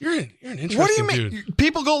 You're an interesting What do you mean? dude.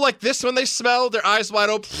 People go like this when they smell, their eyes wide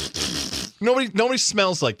open. Nobody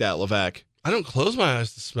smells like that, Levack. I don't close my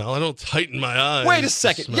eyes to smell. I don't tighten my eyes. Wait a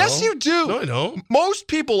second. Yes, you do. No, I don't. Most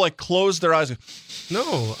people close their eyes.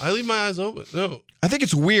 No, I leave my eyes open. No. I think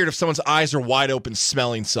it's weird if someone's eyes are wide open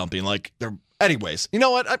smelling something. Like they're... Anyways, you know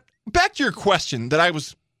what? Back to your question that I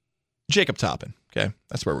was... Jacob Toppin. Okay,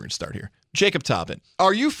 that's where we're going to start here. Jacob Toppin.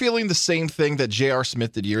 Are you feeling the same thing that J.R.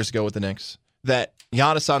 Smith did years ago with the Knicks? That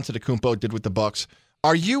Giannis Antetokounmpo did with the Bucks?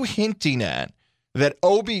 Are you hinting at that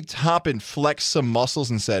Obi Toppin flexed some muscles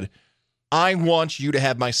and said, I want you to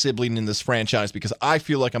have my sibling in this franchise because I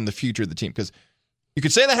feel like I'm the future of the team? Because you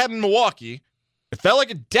could say that happened in Milwaukee. It felt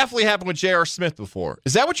like it definitely happened with J.R. Smith before.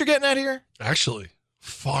 Is that what you're getting at here? Actually,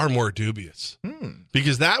 far more dubious.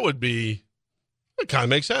 Because that would be, it kind of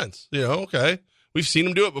makes sense. Okay. We've seen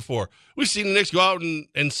him do it before. We've seen the Knicks go out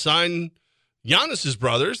and sign Giannis's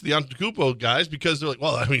brothers, the Antetokounmpo guys, because they're like,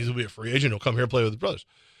 well, he's going to be a free agent. He'll come here and play with his brothers.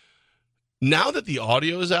 Now that the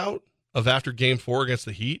audio is out of after Game 4 against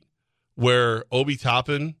the Heat, where Obi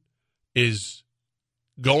Toppin is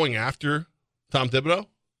going after Tom Thibodeau,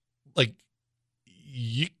 like,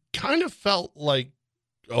 you kind of felt like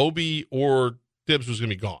Obi or Tibbs was going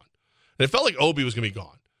to be gone. And it felt like Obi was going to be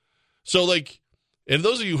gone. So, like, and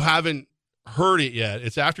those of you who haven't heard it yet,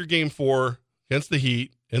 it's after Game 4 against the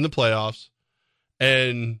Heat in the playoffs,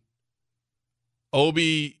 and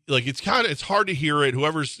Obi, like, it's hard to hear it,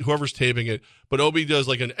 whoever's taping it, but Obi does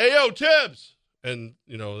like an "Ayo, Tibbs," and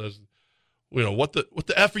what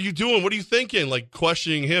the F are you doing? What are you thinking? Like,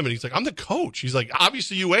 questioning him, and he's like, "I'm the coach." He's like,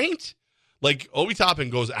 "Obviously you ain't." Like, Obi Toppin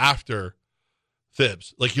goes after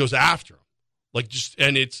Thibs, like, he goes after him, like, just,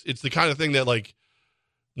 and it's the kind of thing that, like,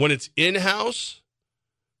 when it's in house,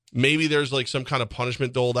 maybe there's like some kind of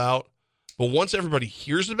punishment doled out, but once everybody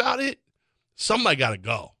hears about it, somebody got to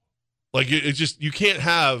go. Like, it's just, you can't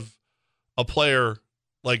have a player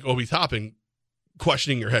like Obi Toppin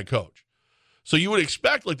questioning your head coach. So you would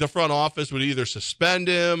expect, like, the front office would either suspend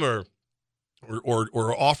him or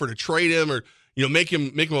offer to trade him, or, make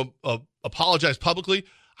him apologize publicly.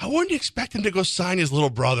 I wouldn't expect him to go sign his little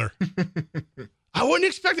brother. I wouldn't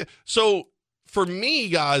expect it. So for me,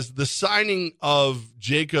 guys, the signing of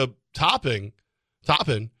Jacob Toppin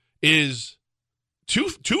is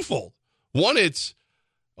twofold. One, it's,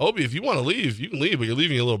 Obi, if you want to leave, you can leave, but you're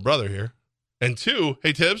leaving your little brother here. And two,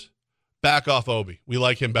 hey, Tibbs, back off Obi. We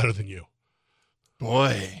like him better than you.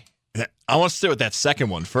 Boy, I want to stay with that second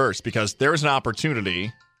one first, because there's an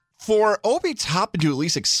opportunity for Obi Toppin to at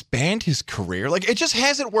least expand his career. Like, it just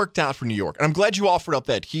hasn't worked out for New York. And I'm glad you offered up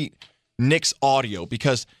that Heat Knicks audio,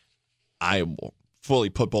 because I will fully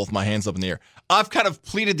put both my hands up in the air. I've kind of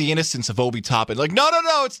pleaded the innocence of Obi Toppin. Like, no,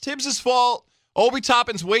 it's Tibbs' fault. Obi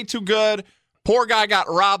Toppin's way too good. Poor guy got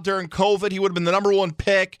robbed during COVID. He would have been the number one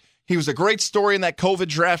pick. He was a great story in that COVID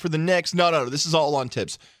draft for the Knicks. No, this is all on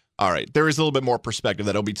Tibbs. All right, there is a little bit more perspective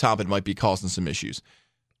that Obi Toppin might be causing some issues.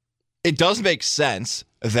 It does make sense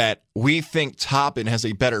that we think Toppin has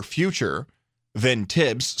a better future than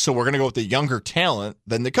Tibbs, so we're going to go with the younger talent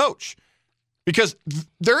than the coach. Because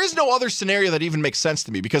there is no other scenario that even makes sense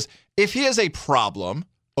to me. Because if he has a problem,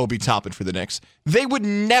 Obi Toppin for the Knicks, they would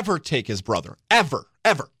never take his brother. Ever.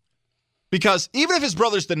 Because even if his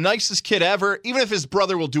brother's the nicest kid ever, even if his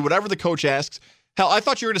brother will do whatever the coach asks, hell, I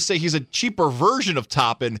thought you were going to say he's a cheaper version of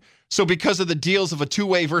Toppin, so because of the deals of a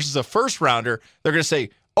two-way versus a first-rounder, they're going to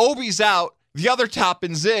say, Obi's out, the other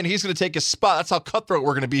Toppin's in, he's going to take his spot. That's how cutthroat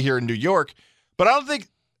we're going to be here in New York. But I don't think,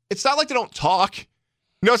 it's not like they don't talk.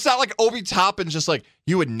 No, it's not like Obi Toppin's just like,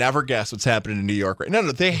 you would never guess what's happening in New York right now.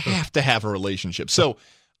 No, they have to have a relationship. So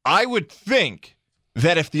I would think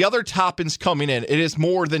that if the other Toppin's coming in, it is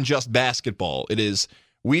more than just basketball. It is,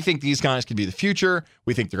 we think these guys could be the future.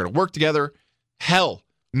 We think they're going to work together. Hell,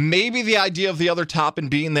 maybe the idea of the other Toppin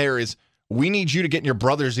being there is, we need you to get in your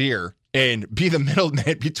brother's ear and be the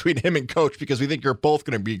middleman between him and coach, because we think you're both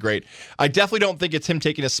going to be great. I definitely don't think it's him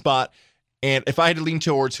taking a spot. And if I had to lean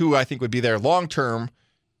towards who I think would be there long-term,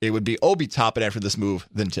 it would be Obi Toppin after this move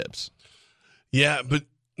than Tibbs. Yeah, but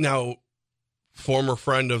now, former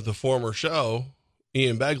friend of the former show,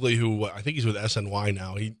 Ian Begley, who I think he's with SNY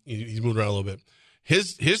now, he's moved around a little bit.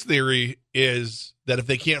 His theory is that if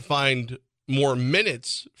they can't find more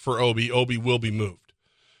minutes for Obi will be moved.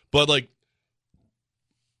 But, like,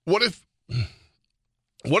 what if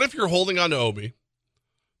you're holding on to Obi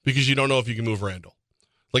because you don't know if you can move Randall?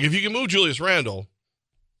 Like, if you can move Julius Randle,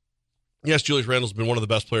 yes, Julius Randle's been one of the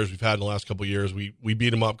best players we've had in the last couple of years. We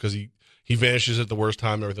beat him up because he vanishes at the worst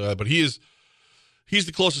time and everything like that. But he's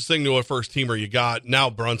the closest thing to a first teamer you got. Now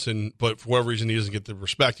Brunson, but for whatever reason he doesn't get the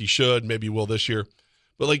respect he should. Maybe he will this year.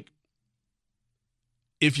 But, like,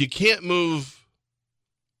 if you can't move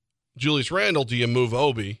Julius Randle, do you move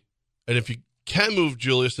Obi? And if you can move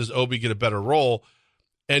Julius, does Obi get a better role?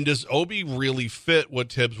 And does Obi really fit what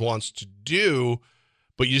Tibbs wants to do,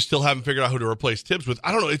 but you still haven't figured out who to replace Tibbs with?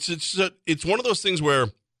 I don't know. It's one of those things where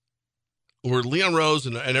Leon Rose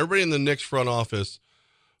and everybody in the Knicks front office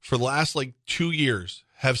for the last, like, 2 years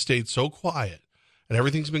have stayed so quiet, and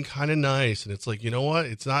everything's been kind of nice. And it's like, you know what?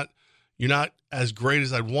 You're not as great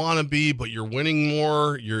as I'd want to be, but you're winning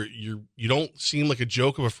more. You don't seem like a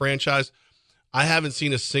joke of a franchise. I haven't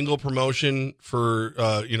seen a single promotion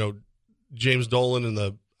for James Dolan and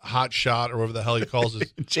the hot shot or whatever the hell he calls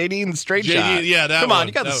it. JD and the straight shot. Yeah, that Come one. on,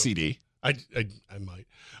 you got the CD. I might.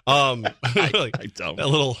 I don't. That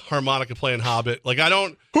little harmonica playing Hobbit. Like, I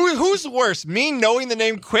don't. Who's worse? Me knowing the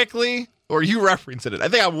name quickly, or you referencing it? I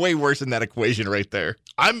think I'm way worse in that equation right there.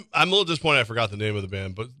 I'm a little disappointed I forgot the name of the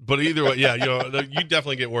band, but either way, yeah, you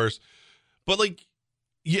definitely get worse. But, like,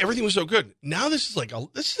 everything was so good. Now this is like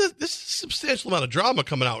this is a substantial amount of drama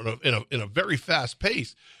coming out in a very fast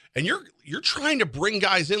pace, and you're trying to bring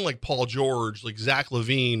guys in like Paul George, like Zach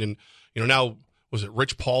LaVine, and now was it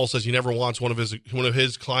Rich Paul says he never wants one of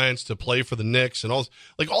his clients to play for the Knicks, and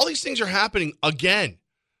all these things are happening again.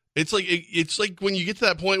 It's like when you get to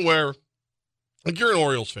that point where, like, you're an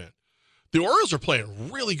Orioles fan. The Orioles are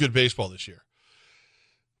playing really good baseball this year.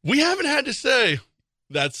 We haven't had to say,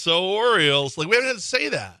 that's so Orioles. Like, we haven't had to say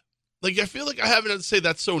that. Like, I feel like I haven't had to say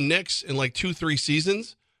that's so Knicks in like 2-3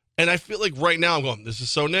 seasons. And I feel like right now I'm going, this is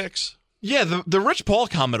so Knicks. Yeah, the Rich Paul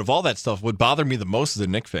comment of all that stuff would bother me the most as a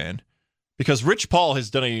Knicks fan. Because Rich Paul has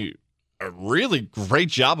done a really great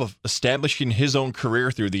job of establishing his own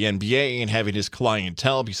career through the NBA and having his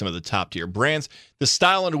clientele be some of the top-tier brands. The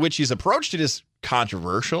style in which he's approached it is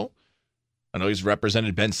controversial. I know he's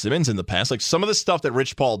represented Ben Simmons in the past. Like, some of the stuff that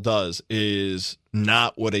Rich Paul does is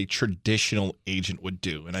not what a traditional agent would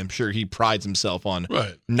do. And I'm sure he prides himself on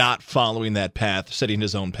not following that path, setting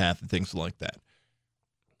his own path and things like that.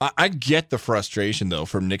 I get the frustration, though,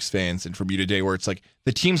 from Knicks fans and from you today, where it's like,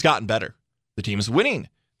 the team's gotten better. The team's winning.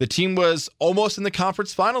 The team was almost in the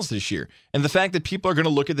conference finals this year. And the fact that people are going to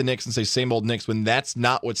look at the Knicks and say, same old Knicks, when that's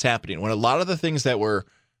not what's happening. When a lot of the things that were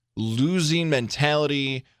losing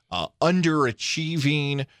mentality,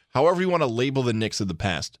 underachieving, however you want to label the Knicks of the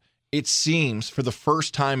past, it seems for the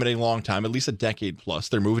first time in a long time, at least a decade plus,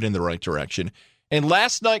 they're moving in the right direction. And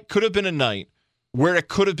last night could have been a night where it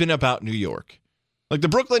could have been about New York. Like, the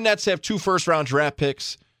Brooklyn Nets have 2 first-round draft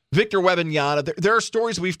picks, Victor Wembanyama. There are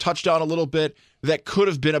stories we've touched on a little bit that could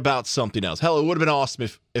have been about something else. Hell, it would have been awesome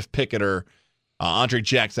if Pickett or Andre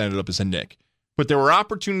Jackson ended up as a Knick. But there were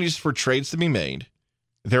opportunities for trades to be made.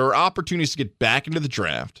 There were opportunities to get back into the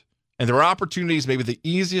draft. And there were opportunities, maybe the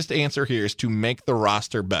easiest answer here is to make the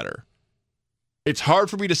roster better. It's hard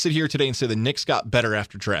for me to sit here today and say the Knicks got better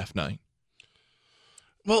after draft night.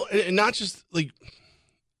 Well, and not just, like,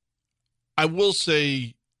 I will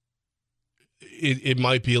say it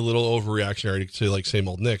might be a little overreactionary to say, like, same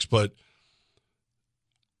old Knicks, but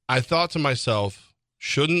I thought to myself,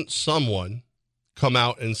 shouldn't someone come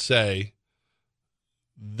out and say,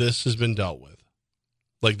 this has been dealt with?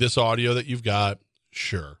 Like, this audio that you've got,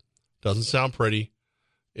 sure, doesn't sound pretty.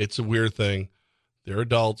 It's a weird thing. They're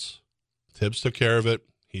adults. Tibbs took care of it.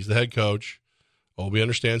 He's the head coach. Obi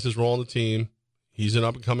understands his role on the team. He's an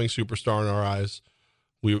up-and-coming superstar in our eyes.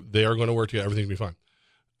 They are going to work together. Everything's going to be fine.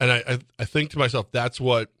 And I think to myself, that's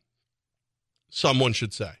what someone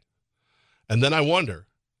should say. And then I wonder,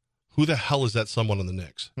 who the hell is that someone on the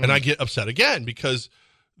Knicks? And I get upset again because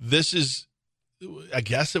this is, I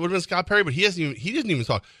guess it would have been Scott Perry, but he didn't even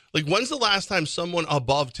talk. Like, when's the last time someone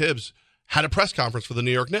above Tibbs had a press conference for the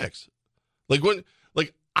New York Knicks? Like,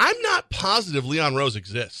 I'm not positive Leon Rose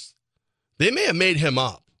exists. They may have made him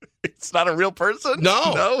up. It's not a real person?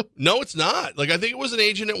 No, it's not. Like, I think it was an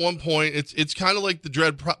agent at one point. It's kind of like the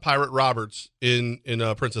Dread Pirate Roberts in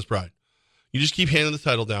Princess Bride. You just keep handing the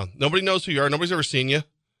title down. Nobody knows who you are. Nobody's ever seen you.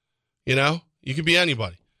 You know? You could be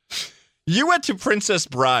anybody. You went to Princess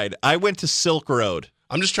Bride. I went to Silk Road.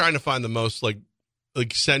 I'm just trying to find the most, like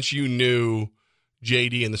since you knew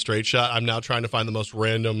JD in the Straight Shot, I'm now trying to find the most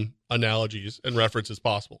random analogies and references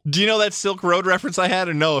possible. Do you know that Silk Road reference I had,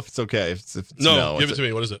 or no, if it's okay? If it's no, give it to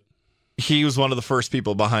me. What is it? He was one of the first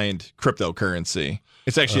people behind cryptocurrency.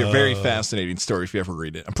 It's actually a very fascinating story if you ever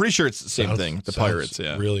read it. I'm pretty sure it's the same thing. The pirates,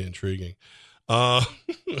 yeah. Really intriguing.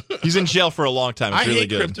 He's in jail for a long time. It's really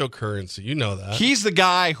good. Cryptocurrency. You know that. He's the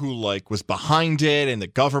guy who was behind it and the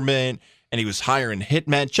government, and he was hiring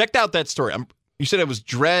hitmen. Checked out that story. You said it was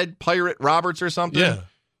Dread Pirate Roberts or something? Yeah.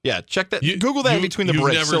 Yeah, check that. Google that in between the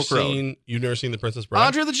bricks. You've never seen The Princess Bride?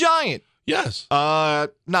 Andre the Giant. Yes.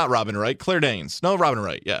 Not Robin Wright. Claire Danes. No, Robin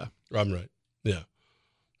Wright. Yeah. Robin Wright. Yeah.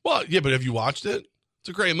 Well, yeah, but have you watched it? It's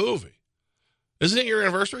a great movie. Isn't it your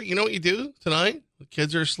anniversary? You know what you do tonight? The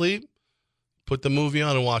kids are asleep. Put the movie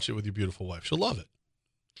on and watch it with your beautiful wife. She'll love it.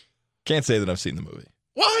 Can't say that I've seen the movie.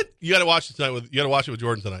 What? You got to watch it tonight. You got to watch it with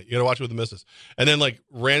Jordan tonight. You got to watch it with the missus. And then, like,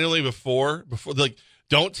 randomly before, like,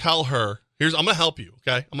 don't tell her. I'm going to help you,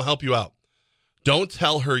 okay? I'm going to help you out. Don't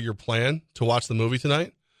tell her your plan to watch the movie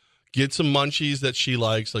tonight. Get some munchies that she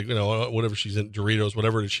likes, like, whatever she's in, Doritos,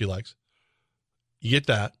 whatever it is she likes. You get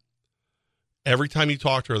that. Every time you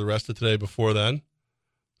talk to her the rest of today before then,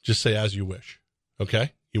 just say, as you wish.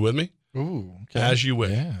 Okay? You with me? Ooh, okay. As you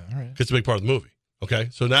wish. Yeah, all right. Because it's a big part of the movie. Okay?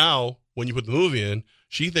 So now, when you put the movie in,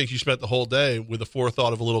 she thinks you spent the whole day with the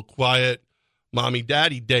forethought of a little quiet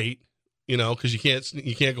mommy-daddy date, because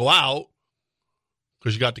you can't go out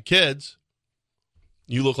because you got the kids.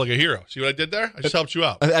 you look like a hero. See what I did there? I just helped you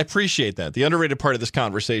out. I appreciate that. The underrated part of this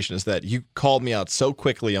conversation is that you called me out so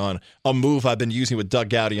quickly on a move I've been using with Doug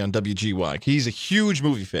Gowdy on WGY. He's a huge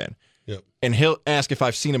movie fan. Yep. And he'll ask if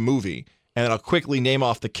I've seen a movie, and then I'll quickly name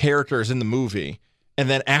off the characters in the movie. And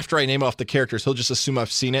then after I name off the characters, he'll just assume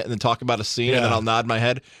I've seen it and then talk about a scene, and then I'll nod my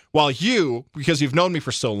head. While you, because you've known me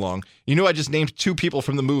for so long, you knew I just named 2 people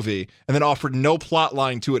from the movie and then offered no plot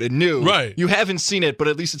line to it and knew you haven't seen it, but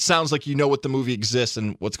at least it sounds like you know what the movie exists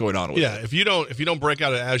and what's going on with it. Yeah, if you don't break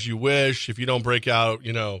out As You Wish, if you don't break out,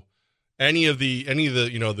 any of the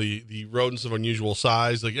the rodents of unusual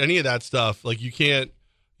size, like any of that stuff, like you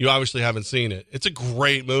obviously haven't seen it. It's a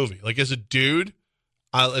great movie. Like as a dude,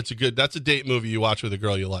 that's a date movie you watch with a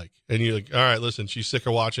girl you like. And you're like, all right, listen, she's sick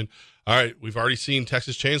of watching. All right, we've already seen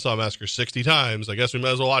Texas Chainsaw Massacre 60 times. I guess we might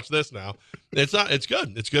as well watch this now. It's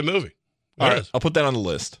good. It's a good movie. All right, I'll put that on the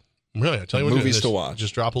list. Really? I tell you what, movies to watch.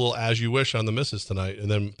 Just drop a little As You Wish on the missus tonight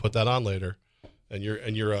and then put that on later. And you're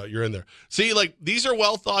in there. See, like these are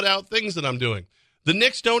well thought out things that I'm doing. The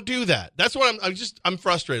Knicks don't do that. That's what I'm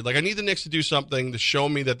frustrated. Like I need the Knicks to do something to show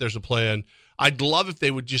me that there's a plan. I'd love if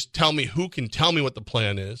they would just tell me who can tell me what the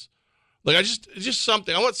plan is. Like it's just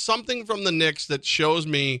something. I want something from the Knicks that shows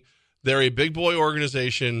me they're a big boy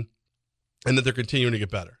organization and that they're continuing to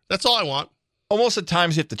get better. That's all I want. Almost at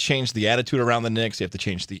times you have to change the attitude around the Knicks. You have to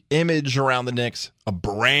change the image around the Knicks. A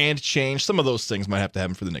brand change. Some of those things might have to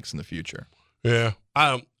happen for the Knicks in the future. Yeah.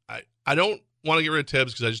 I don't want to get rid of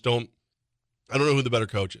Tibbs because I don't know who the better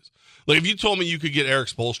coach is. Like if you told me you could get Eric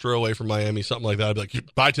Spoelstra away from Miami, something like that, I'd be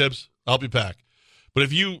like, bye Tibbs, I'll help you pack. But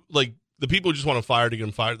if you like the people who just want to fire to get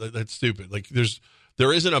him fired, that's stupid. Like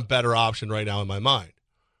there isn't a better option right now in my mind.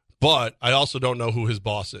 But I also don't know who his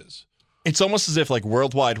boss is. It's almost as if like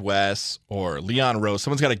Worldwide Wes or Leon Rose,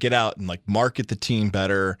 someone's got to get out and like market the team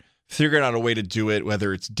better, figure out a way to do it,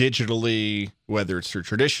 whether it's digitally, whether it's through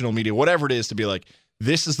traditional media, whatever it is, to be like,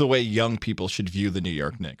 this is the way young people should view the New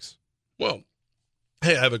York Knicks. Well,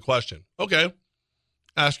 hey, I have a question. Okay.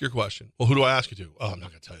 Ask your question. Well, who do I ask it to? Oh, I'm not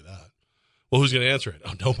going to tell you that. Well, who's going to answer it?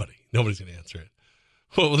 Oh, nobody. Nobody's going to answer it.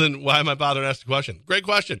 Well, then why am I bothering to ask the question? Great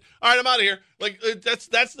question. All right, I'm out of here. Like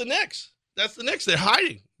that's the Knicks. That's the Knicks. They're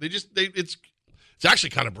hiding. It's actually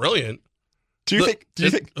kind of brilliant. Do you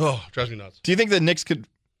think? Oh, it drives me nuts. Do you think the Knicks could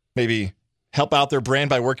maybe help out their brand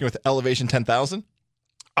by working with Elevation 10,000?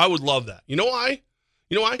 I would love that. You know why?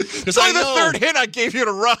 Because I know the third hint I gave you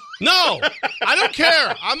to run. No, I don't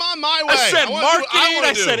care. I'm on my way. I said marketing.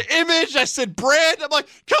 I said image. I said brand. I'm like,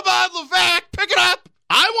 come on, Levack, pick it up.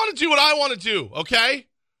 I want to do what I want to do, okay?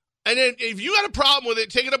 And then if you got a problem with it,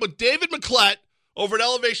 take it up with David McClett over at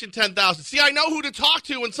Elevation 10,000. See, I know who to talk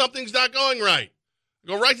to when something's not going right.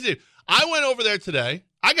 Go right to Dave. I went over there today.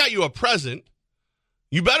 I got you a present.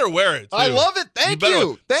 You better wear it, too. I love it. Thank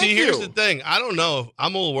you. See, here's the thing. I don't know.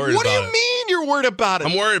 I'm a little worried about it. What do you mean you're worried about it?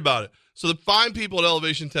 I'm worried about it. So the fine people at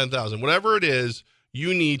Elevation 10,000, whatever it is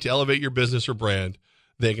you need to elevate your business or brand,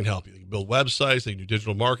 they can help you. They can build websites. They can do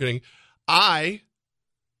digital marketing. I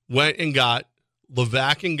went and got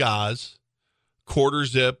Levack and Gaz quarter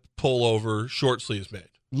zip pullover short sleeves made.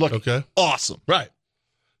 Look, okay, awesome. Right.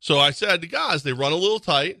 So I said to Gaz, they run a little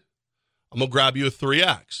tight. I'm going to grab you a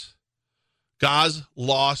 3X. Gaz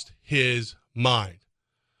lost his mind.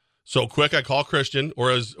 So quick, I call Christian,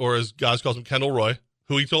 or as Gaz calls him, Kendall Roy,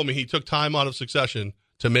 who he told me he took time out of Succession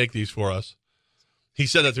to make these for us. He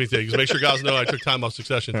said that to me today. He goes, make sure Gaz know I took time off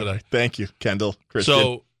Succession today. Thank you, Kendall, Christian.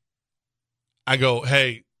 So I go,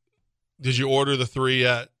 hey, did you order the 3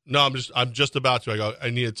 yet? No, I'm just about to. I go,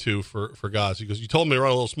 I need a 2 for Gaz. He goes, you told me to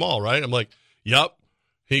run a little small, right? I'm like, yep.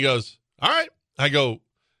 He goes, all right. I go,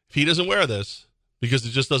 if he doesn't wear this because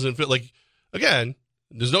it just doesn't fit, like, again,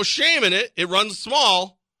 there's no shame in it. It runs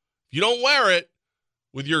small. If you don't wear it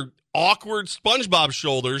with your awkward SpongeBob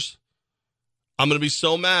shoulders, I'm going to be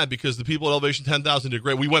so mad because the people at Elevation 10,000 did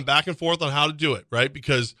great. We went back and forth on how to do it, right?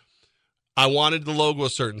 Because I wanted the logo a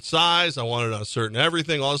certain size. I wanted a certain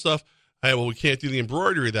everything, all this stuff. Hey, well, we can't do the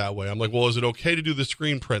embroidery that way. I'm like, well, is it okay to do the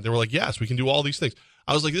screen print? They were like, yes, we can do all these things.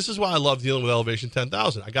 I was like, this is why I love dealing with Elevation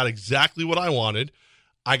 10,000. I got exactly what I wanted.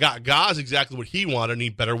 I got Gaz exactly what he wanted, and he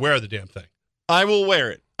better wear the damn thing. I will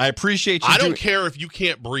wear it. I appreciate you. I don't care if you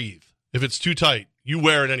can't breathe. If it's too tight, you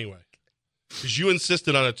wear it anyway. Because you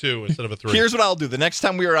insisted on a 2 instead of a 3. Here's what I'll do. The next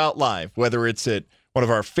time we are out live, whether it's at one of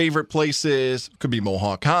our favorite places, could be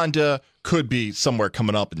Mohawk Honda, could be somewhere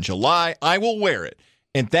coming up in July, I will wear it.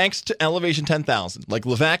 And thanks to Elevation 10,000, like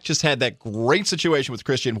Levack just had that great situation with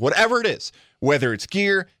Christian, whatever it is, whether it's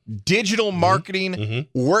gear, digital marketing,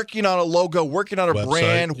 working on a logo, working on a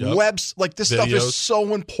brand, webs, like this stuff is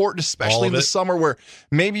so important, especially in the summer where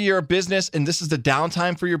maybe you're a business and this is the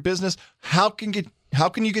downtime for your business. How can How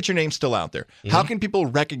can you get your name still out there? How can people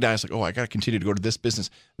recognize, like, oh, I got to continue to go to this business?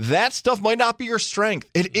 That stuff might not be your strength.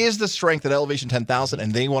 It is the strength at Elevation 10,000,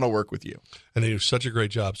 and they want to work with you. And they do such a great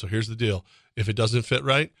job. So here's the deal. If it doesn't fit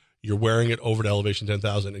right, you're wearing it over to Elevation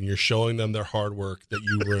 10,000, and you're showing them their hard work that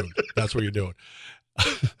you ruined. That's what you're doing.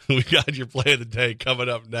 We got your play of the day coming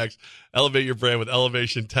up next. Elevate your brand with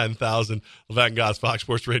Elevation 10,000. Levack and Goss, Fox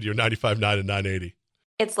Sports Radio, 95.9 and 980.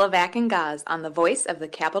 It's Levack and Goss on the voice of the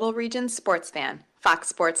Capital Region sports fan, Fox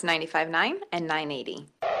Sports 95.9 and 980.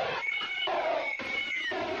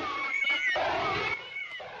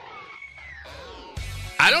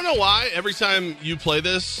 I don't know why every time you play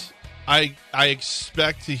this, I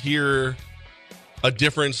expect to hear a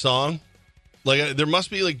different song. Like, there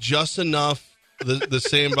must be like just enough the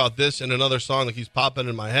same about this and another song that keeps popping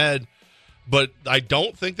in my head, but I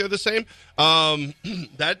don't think they're the same.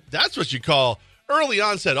 That's what you call early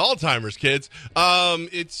onset Alzheimer's, kids.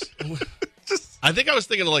 It's I think I was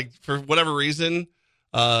thinking of, like, for whatever reason,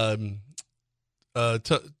 Chumbawamba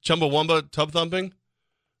Tub Thumping.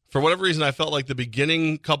 For whatever reason, I felt like the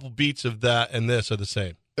beginning couple beats of that and this are the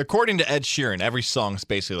same. According to Ed Sheeran, every song is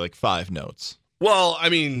basically like 5 notes. Well, I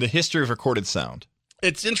mean, the history of recorded sound.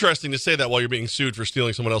 It's interesting to say that while you're being sued for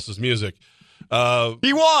stealing someone else's music. He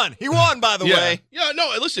won, by the way. Yeah,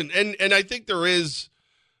 no, listen, and I think there is,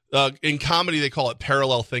 in comedy, they call it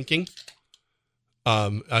parallel thinking.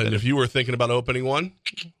 And if you were thinking about opening one,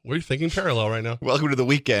 we're thinking parallel right now. Welcome to the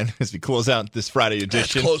weekend as we close out this Friday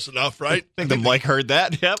edition. That's close enough, right? I think the mic heard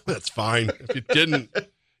that. Yep. That's fine. If you didn't,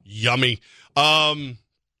 yummy.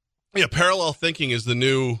 Yeah, parallel thinking is the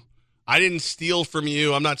new, I didn't steal from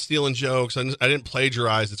you. I'm not stealing jokes. I didn't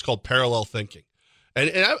plagiarize. It's called parallel thinking. And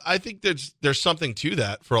I think there's something to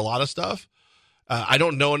that for a lot of stuff. I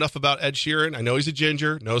don't know enough about Ed Sheeran. I know he's a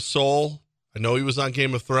ginger, no soul. I know he was on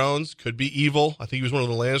Game of Thrones, could be evil. I think he was one of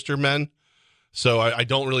the Lannister men. So I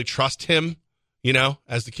don't really trust him,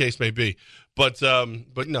 as the case may be. But no,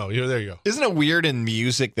 there you go. Isn't it weird in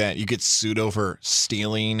music that you get sued over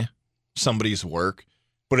stealing somebody's work?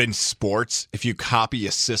 But in sports, if you copy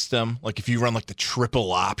a system, like if you run like the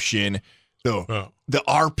triple option, the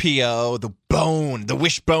RPO, the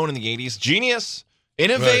wishbone in the 80s, genius,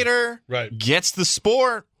 innovator, right. Gets the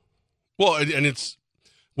sport. Well, and it's,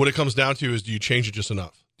 what it comes down to is, do you change it just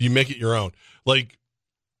enough? Do you make it your own? Like,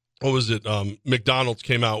 what was it? McDonald's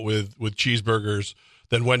came out with cheeseburgers.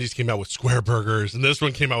 Then Wendy's came out with square burgers. And this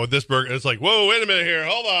one came out with this burger. And it's like, whoa, wait a minute here.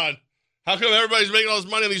 Hold on. How come everybody's making all this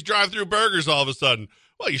money on these drive-through burgers all of a sudden?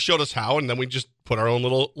 Well, you showed us how, and then we just put our own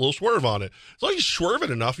little swerve on it. As long as you swerve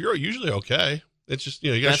it enough, you're usually okay. It's just,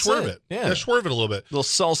 you got to swerve it. Yeah. You got to swerve it a little bit. A little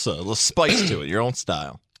salsa, a little spice to it, your own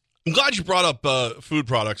style. I'm glad you brought up food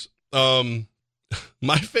products. My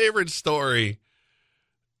favorite story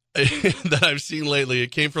that I've seen lately,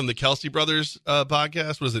 it came from the Kelsey Brothers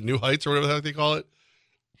podcast. Was it New Heights or whatever the heck they call it?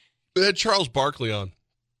 They had Charles Barkley on.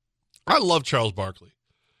 I love Charles Barkley.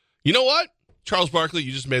 You know what? Charles Barkley,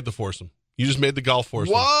 you just made the foursome. You just made the golf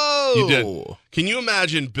foursome. Whoa! You did. Can you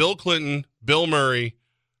imagine Bill Clinton, Bill Murray,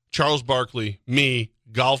 Charles Barkley, me,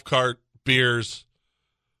 golf cart, beers?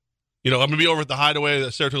 I'm going to be over at the Hideaway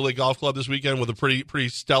at Saratoga Lake Golf Club this weekend with a pretty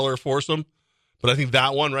stellar foursome. But I think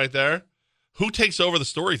that one right there, who takes over the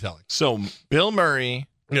storytelling? So Bill Murray,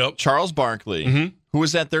 Charles Barkley. Who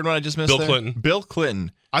was that third one I just missed? Clinton. Bill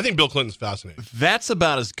Clinton. I think Bill Clinton's fascinating. That's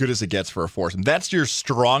about as good as it gets for a foursome. That's your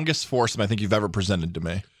strongest foursome I think you've ever presented to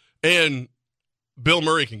me. And Bill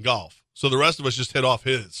Murray can golf. So the rest of us just hit off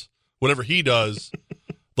his. Whatever he does,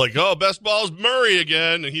 like, oh, best ball's Murray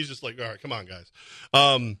again. And he's just like, all right, come on, guys.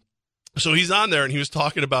 So he's on there, and he was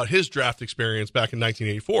talking about his draft experience back in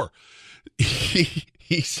 1984.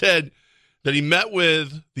 He said that he met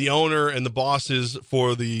with the owner and the bosses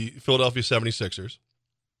for the Philadelphia 76ers.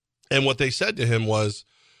 And what they said to him was,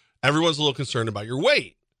 everyone's a little concerned about your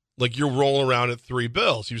weight. Like, you're rolling around at 3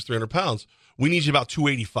 bills. He was 300 pounds. We need you about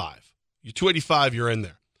 285. You're 285, you're in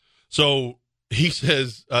there. So he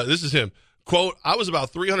says, this is him, quote, I was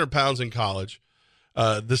about 300 pounds in college.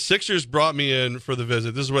 The Sixers brought me in for the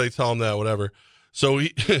visit. This is where they tell him that, whatever. So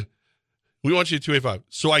we want you at 285.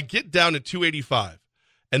 So I get down to 285.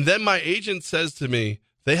 And then my agent says to me,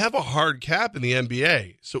 they have a hard cap in the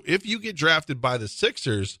NBA. So if you get drafted by the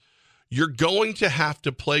Sixers, you're going to have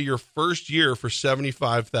to play your first year for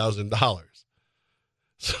 $75,000.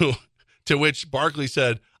 So to which Barkley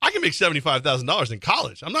said, I can make $75,000 in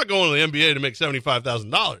college. I'm not going to the NBA to make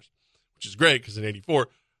 $75,000, which is great because in 84,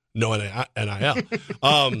 no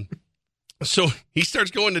NIL. So he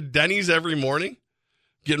starts going to Denny's every morning,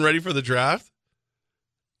 getting ready for the draft,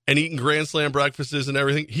 and eating Grand Slam breakfasts and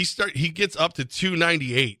everything. He gets up to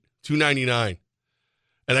 298, 299.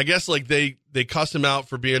 And I guess like they cussed him out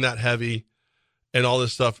for being that heavy and all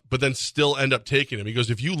this stuff, but then still end up taking him. He goes,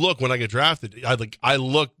 if you look when I get drafted, I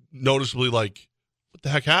look noticeably like, what the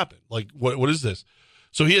heck happened? Like, what is this?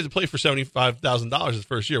 So he had to play for $75,000 his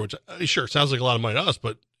first year, which sure sounds like a lot of money to us,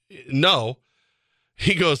 but no.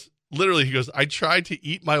 He goes, I tried to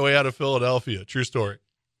eat my way out of Philadelphia. True story.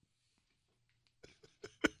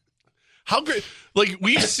 How great! Like,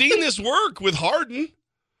 we've seen this work with Harden.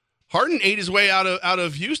 Harden ate his way out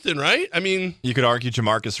of Houston, right? I mean, you could argue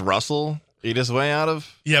Jamarcus Russell ate his way out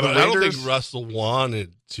of but Raiders. I don't think Russell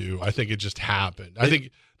wanted to. I think it just happened. I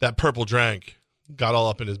think that purple drank got all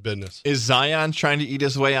up in his business. Is Zion trying to eat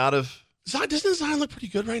his way out of? Doesn't Zion look pretty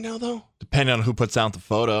good right now, though? Depending on who puts out the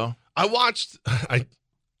photo. I watched. I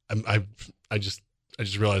just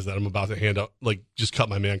realized that I'm about to hand up, like, just cut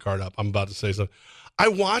my man card up. I'm about to say something. I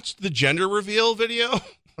watched the gender reveal video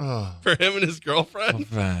for him and his girlfriend.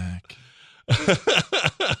 Levack.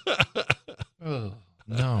 Oh,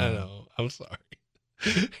 no. I know. I'm sorry.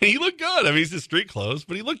 He looked good. I mean, he's in street clothes,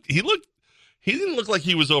 but he didn't look like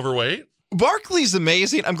he was overweight. Barkley's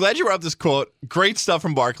amazing. I'm glad you brought up this quote. Great stuff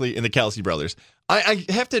from Barkley and the Kelsey brothers. I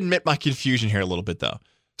have to admit my confusion here a little bit, though.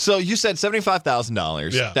 So you said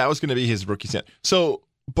 $75,000. Yeah. That was going to be his rookie set. So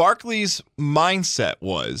Barkley's mindset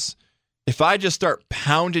was, if I just start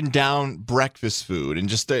pounding down breakfast food and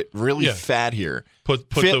just stay really fat here. Put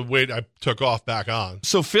the weight I took off back on.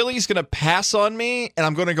 So Philly's going to pass on me and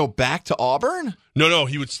I'm going to go back to Auburn? No,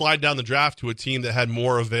 he would slide down the draft to a team that had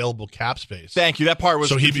more available cap space. Thank you. That part was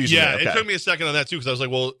confusing. Yeah, okay. It took me a second on that too, because I was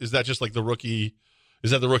like, well, is that just like the rookie?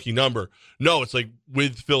 Is that the rookie number? No, it's like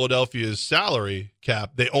with Philadelphia's salary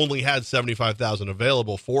cap, they only had $75,000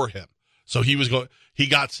 available for him. So he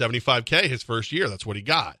got $75K his first year. That's what he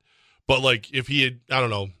got. But like if he had, I don't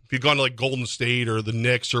know, if he'd gone to like Golden State or the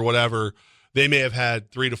Knicks or whatever, they may have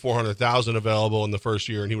had $300,000 to $400,000 available in the first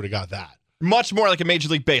year, and he would have got that. Much more like a Major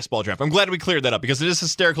League Baseball draft. I'm glad we cleared that up because it is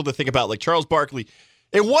hysterical to think about. Like Charles Barkley,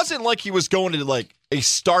 it wasn't like he was going to like a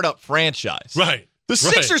startup franchise. Right. The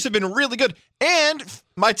Sixers have been really good. And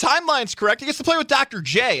my timeline's correct. He gets to play with Dr.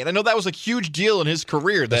 J. And I know that was a huge deal in his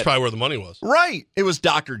career. That's probably where the money was. Right. It was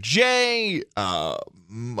Dr. J,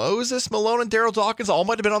 Moses Malone, and Darryl Dawkins all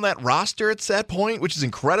might have been on that roster at that point, which is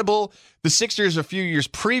incredible. The Sixers a few years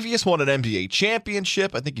previous won an NBA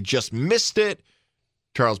championship. I think he just missed it.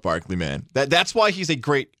 Charles Barkley, man. That's why he's a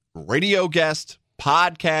great radio guest,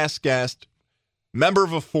 podcast guest, member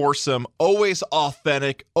of a foursome, always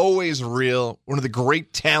authentic, always real. One of the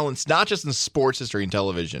great talents, not just in sports history and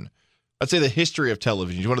television. I'd say the history of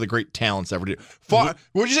television. He's one of the great talents ever. Would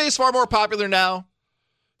you say he's far more popular now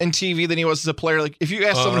in TV than he was as a player? Like, if you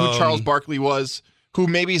ask someone who Charles Barkley was, who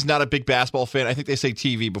maybe is not a big basketball fan, I think they say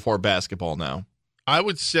TV before basketball now. I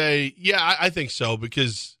would say, yeah, I think so,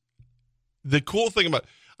 because the cool thing about,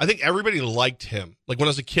 I think everybody liked him. Like when I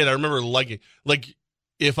was a kid, I remember liking, like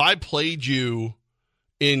if I played you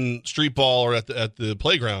in street ball or at the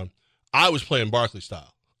playground, I was playing Barkley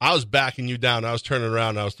style. I was backing you down. I was turning around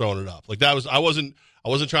and I was throwing it up. Like that was, I wasn't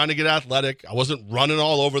trying to get athletic. I wasn't running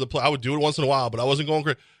all over the play. I would do it once in a while, but I wasn't going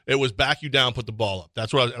crazy. It was back you down, put the ball up.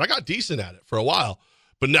 That's what I was, and I got decent at it for a while,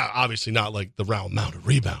 but now obviously not like the round mounted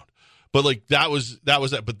rebound. But like that was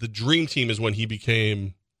that. But the dream team is when he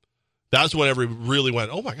became. That's when everybody really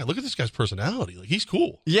went, oh my God, look at this guy's personality. Like, he's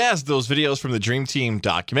cool. Yes, those videos from the Dream Team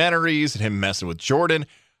documentaries and him messing with Jordan.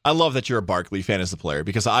 I love that you're a Barkley fan as a player,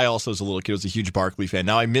 because I also, as a little kid, was a huge Barkley fan.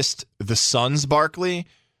 Now, I missed the Suns Barkley.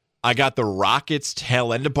 I got the Rockets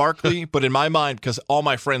tail end of Barkley. But in my mind, because all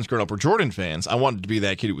my friends growing up were Jordan fans, I wanted to be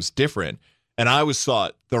that kid who was different. And I always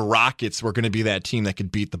thought the Rockets were going to be that team that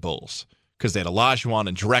could beat the Bulls, because they had Olajuwon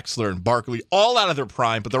and Drexler and Barkley all out of their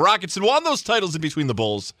prime. But the Rockets had won those titles in between the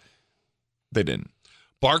Bulls. They didn't.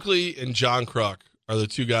 Barkley and John Kruk are the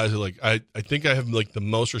two guys that like I think I have like the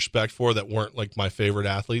most respect for that weren't like my favorite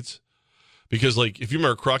athletes, because like if you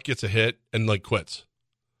remember, Kruk gets a hit and like quits.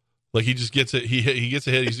 Like he just gets it. He gets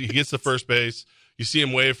a hit. He gets to first base. You see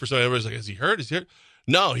him wave for somebody. Everybody's like, "Is he hurt? Is he hurt?"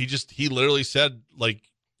 No, he literally said like,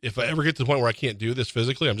 if I ever get to the point where I can't do this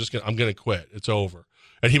physically, I'm gonna quit. It's over.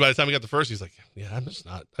 And by the time he got the first, he's like, "Yeah, I'm just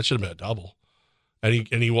not. That should have been a double." And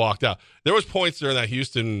he walked out. There was points during that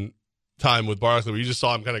Houston time with Barkley where you just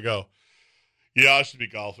saw him kind of go, yeah, I should be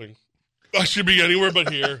golfing. I should be anywhere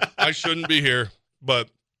but here. I shouldn't be here. But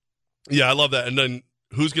yeah, I love that. And then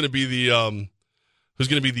who's going to be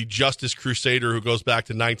the Justice Crusader who goes back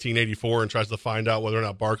to 1984 and tries to find out whether or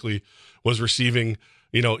not Barkley was receiving,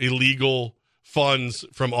 illegal funds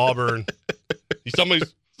from Auburn? Somebody,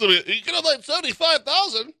 you could have like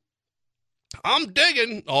 $75,000. I'm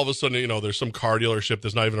digging. All of a sudden, there's some car dealership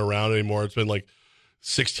that's not even around anymore. It's been like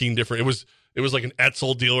 16 different. It was like an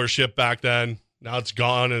Etzel dealership back then. Now it's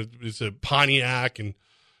gone. It's a Pontiac and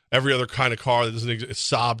every other kind of car that doesn't exist.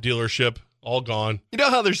 It's Saab dealership, all gone. You know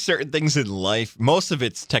how there's certain things in life, most of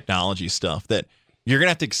it's technology stuff, that you're going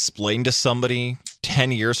to have to explain to somebody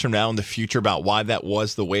 10 years from now in the future about why that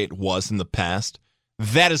was the way it was in the past?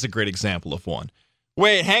 That is a great example of one.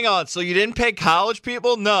 Wait, hang on. So you didn't pay college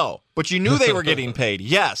people? No. But you knew they were getting paid?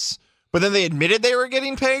 Yes. But then they admitted they were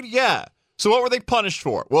getting paid? Yeah. So what were they punished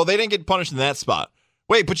for? Well, they didn't get punished in that spot.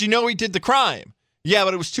 Wait, but you know he did the crime. Yeah,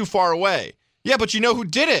 but it was too far away. Yeah, but you know who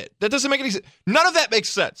did it. That doesn't make any sense. None of that makes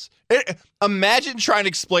sense. Imagine trying to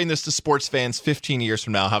explain this to sports fans 15 years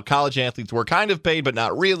from now, how college athletes were kind of paid, but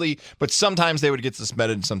not really. But sometimes they would get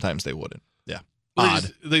suspended and sometimes they wouldn't. Yeah.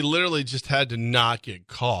 Odd. They literally just had to not get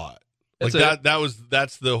caught. Like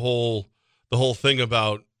that's the whole thing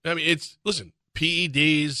about, I mean, listen,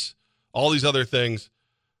 PEDs, all these other things.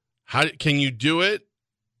 How can you do it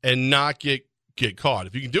and not get caught?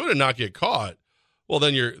 If you can do it and not get caught, well,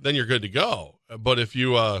 then you're good to go. But if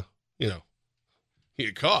you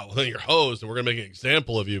get caught, well, then you're hosed, and we're gonna make an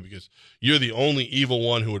example of you because you're the only evil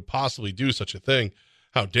one who would possibly do such a thing.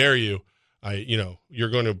 How dare you? You're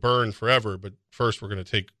going to burn forever. But first, we're going to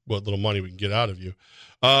take what little money we can get out of you.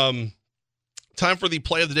 Time for the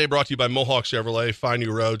play of the day, brought to you by Mohawk Chevrolet. Find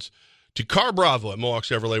new roads to Car Bravo at Mohawk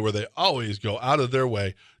Chevrolet, where they always go out of their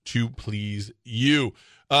way to please you.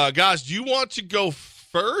 Guys, do you want to go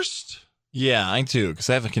first? Yeah, I do, because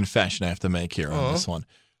I have a confession I have to make here on this one.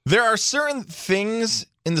 There are certain things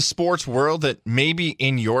in the sports world that maybe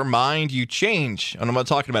in your mind you change. And what I'm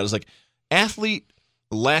talking about is like athlete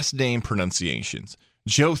last name pronunciations.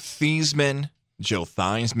 Joe Theismann,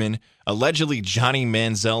 allegedly Johnny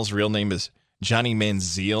Manziel's real name is Johnny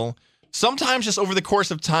Manziel. Sometimes just over the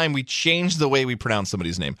course of time, we change the way we pronounce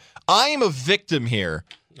somebody's name. I am a victim here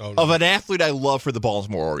of an athlete I love for the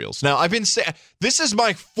Baltimore Orioles. Now, I've been saying this is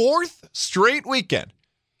my 4th straight weekend,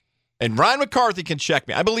 and Ryan McCarthy can check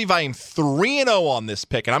me. I believe I am 3-0 on this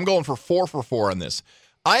pick, and I'm going for 4 for 4 on this.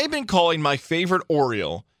 I have been calling my favorite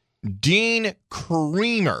Oriole Dean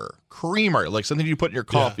Kremer, like something you put in your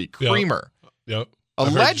coffee. Kremer. Yep.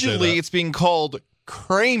 Allegedly, it's being called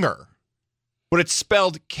Kramer, but it's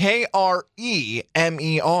spelled Kremer.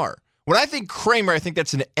 When I think Kramer, I think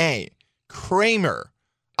that's an A. Kramer.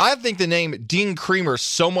 I think the name Dean Kremer is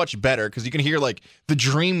so much better because you can hear like the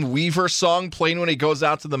Dream Weaver song playing when he goes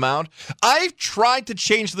out to the mound. I've tried to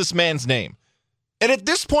change this man's name. And at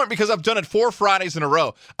this point, because I've done it 4 Fridays in a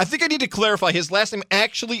row, I think I need to clarify his last name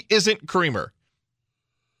actually isn't Kremer.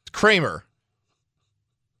 It's Kramer.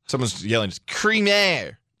 Someone's yelling, just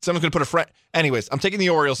Kremer. Someone's going to put a friend. Anyways, I'm taking the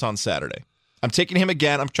Orioles on Saturday. I'm taking him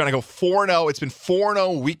again. I'm trying to go 4-0. It's been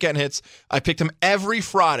 4-0 weekend hits. I picked him every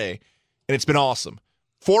Friday, and it's been awesome.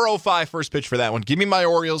 4:05 first pitch for that one. Give me my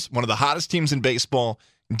Orioles, one of the hottest teams in baseball.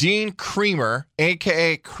 Dean Kremer,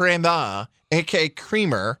 a.k.a. Kramer, a.k.a.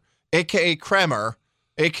 Kremer, a.k.a. Kramer,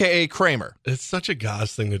 a.k.a. Kramer. It's such a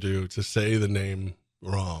Goss thing to do, to say the name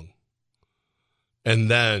wrong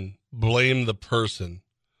and then blame the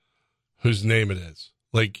whose name it is.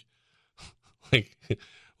 Like,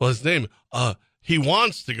 well, his name, he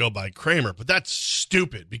wants to go by Kramer, but that's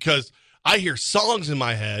stupid because I hear songs in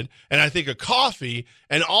my head and I think of coffee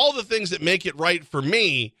and all the things that make it right for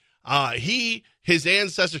me. His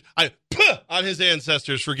ancestors, on his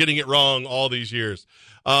ancestors for getting it wrong all these years.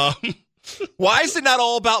 Why is it not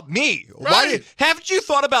all about me? Right. Haven't you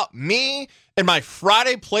thought about me and my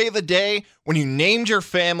Friday play of the day when you named your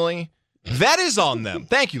family? That is on them.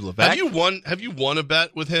 Thank you, Levack. Have you won a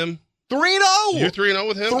bet with him? 3-0. You're 3-0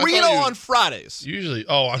 with him? 3-0 on Fridays. Usually,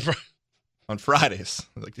 on Fridays.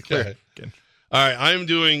 I like to clear it again. All right, I'm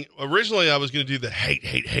doing. Originally, I was going to do the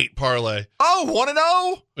hate parlay. Oh,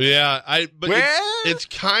 1-0. Yeah, it's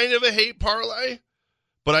kind of a hate parlay,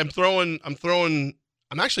 but I'm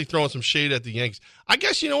actually throwing some shade at the Yankees. I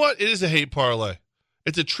guess you know what? It is a hate parlay.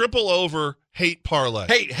 It's a triple over hate parlay.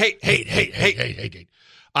 Hate.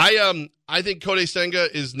 I think Kodai Senga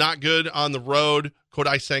is not good on the road.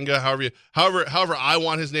 Kodai Senga, however I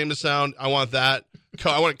want his name to sound. I want that.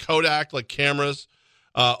 I want Kodak, like cameras.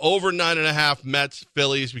 Over 9.5 Mets,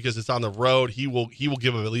 Phillies, because it's on the road. He will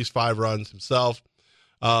give him at least 5 runs himself.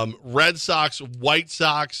 Red Sox, White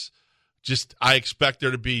Sox, I expect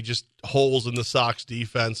there to be just holes in the Sox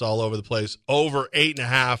defense all over the place. Over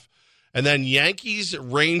 8.5. And then Yankees,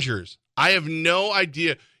 Rangers. I have no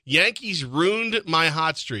idea. Yankees ruined my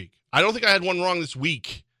hot streak. I don't think I had one wrong this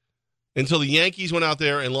week until the Yankees went out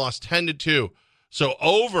there and lost 10-2. So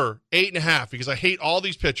over 8.5, because I hate all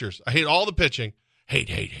these pitchers. I hate all the pitching.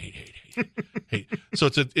 Hate. So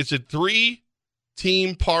it's a 3-team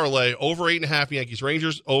 6-team parlay over 8.5 Yankees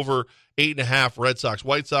Rangers, over 8.5 Red Sox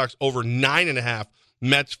White Sox, over 9.5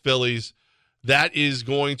 Mets Phillies. That is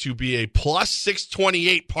going to be a plus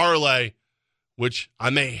 628 parlay, which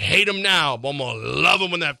I may hate them now, but I'm going to love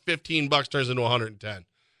them when that $15 turns into 110.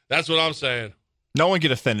 That's what I'm saying. No one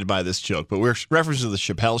get offended by this joke, but we're referencing the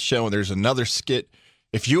Chappelle Show, and there's another skit.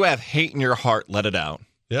 If you have hate in your heart, let it out.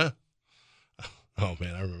 Yeah. Oh,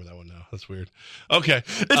 man, I remember that one now. That's weird. Okay.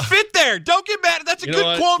 It fit there. Don't get mad. That's a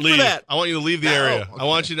good quote for that. I want you to leave the area. Okay. I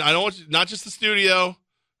don't want you, not just the studio,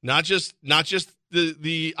 not just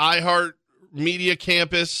the iHeart Media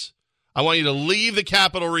campus. I want you to leave the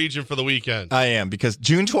capital region for the weekend. I am, because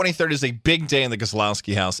June 23rd is a big day in the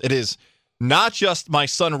Kozlowski house. It is not just my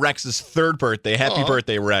son Rex's 3rd birthday. Happy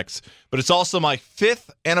birthday, Rex. But it's also my 5th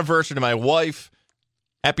anniversary to my wife.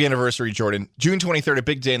 Happy anniversary, Jordan. June 23rd, a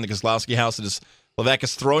big day in the Kozlowski house. It is Levack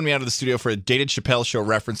has thrown me out of the studio for a dated Chappelle Show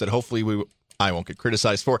reference that hopefully I won't get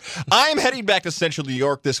criticized for. I am heading back to Central New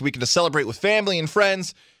York this weekend to celebrate with family and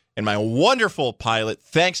friends and my wonderful pilot,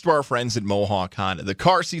 thanks to our friends at Mohawk Honda. The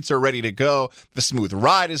car seats are ready to go. The smooth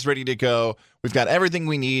ride is ready to go. We've got everything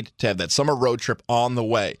we need to have that summer road trip on the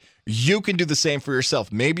way. You can do the same for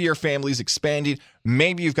yourself. Maybe your family's expanding.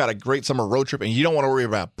 Maybe you've got a great summer road trip and you don't want to worry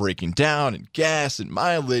about breaking down and gas and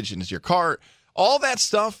mileage and is your car, all that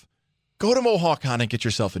stuff. Go to Mohawk Honda and get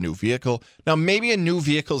yourself a new vehicle. Now, maybe a new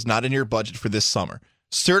vehicle is not in your budget for this summer.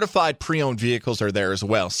 Certified pre-owned vehicles are there as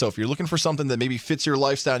well. So if you're looking for something that maybe fits your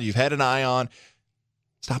lifestyle, you've had an eye on,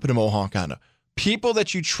 stop at a Mohawk Honda. People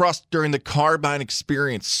that you trust during the car buying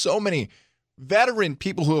experience, so many veteran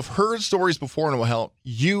people who have heard stories before and will help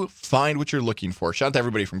you find what you're looking for. Shout out to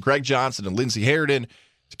everybody from Greg Johnson and Lindsey Harridan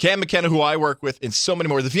to Cam McKenna, who I work with, and so many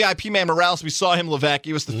more. The VIP man Morales, we saw him, Levack.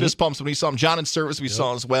 He was the fist pumps when we saw him. John in service, we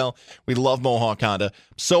saw as well. We love Mohawk Honda.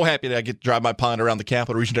 I'm so happy that I get to drive my pilot around the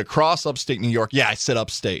capital region across upstate New York. Yeah, I said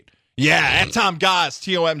upstate. Yeah, at Tom Goss,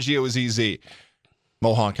 TOMGOZZ.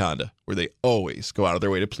 Mohawk Honda, where they always go out of their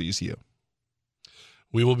way to please you.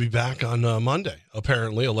 We will be back on Monday,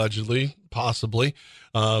 apparently, allegedly, possibly.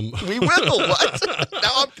 We will. What?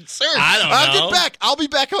 Now I'm concerned. I don't know. I'll be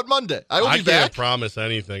back on Monday. I can't back. Promise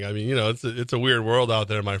anything. I mean, it's a weird world out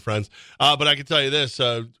there, my friends. But I can tell you this: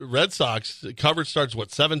 Red Sox coverage starts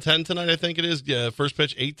 7:10 tonight. I think it is. First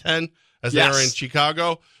pitch 8:10 as they are in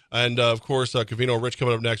Chicago. And of course, Covino Rich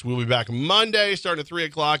coming up next. We'll be back Monday, starting at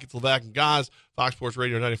 3:00. It's Levack and Goz, Fox Sports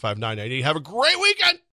Radio 95.9 90. Have a great weekend.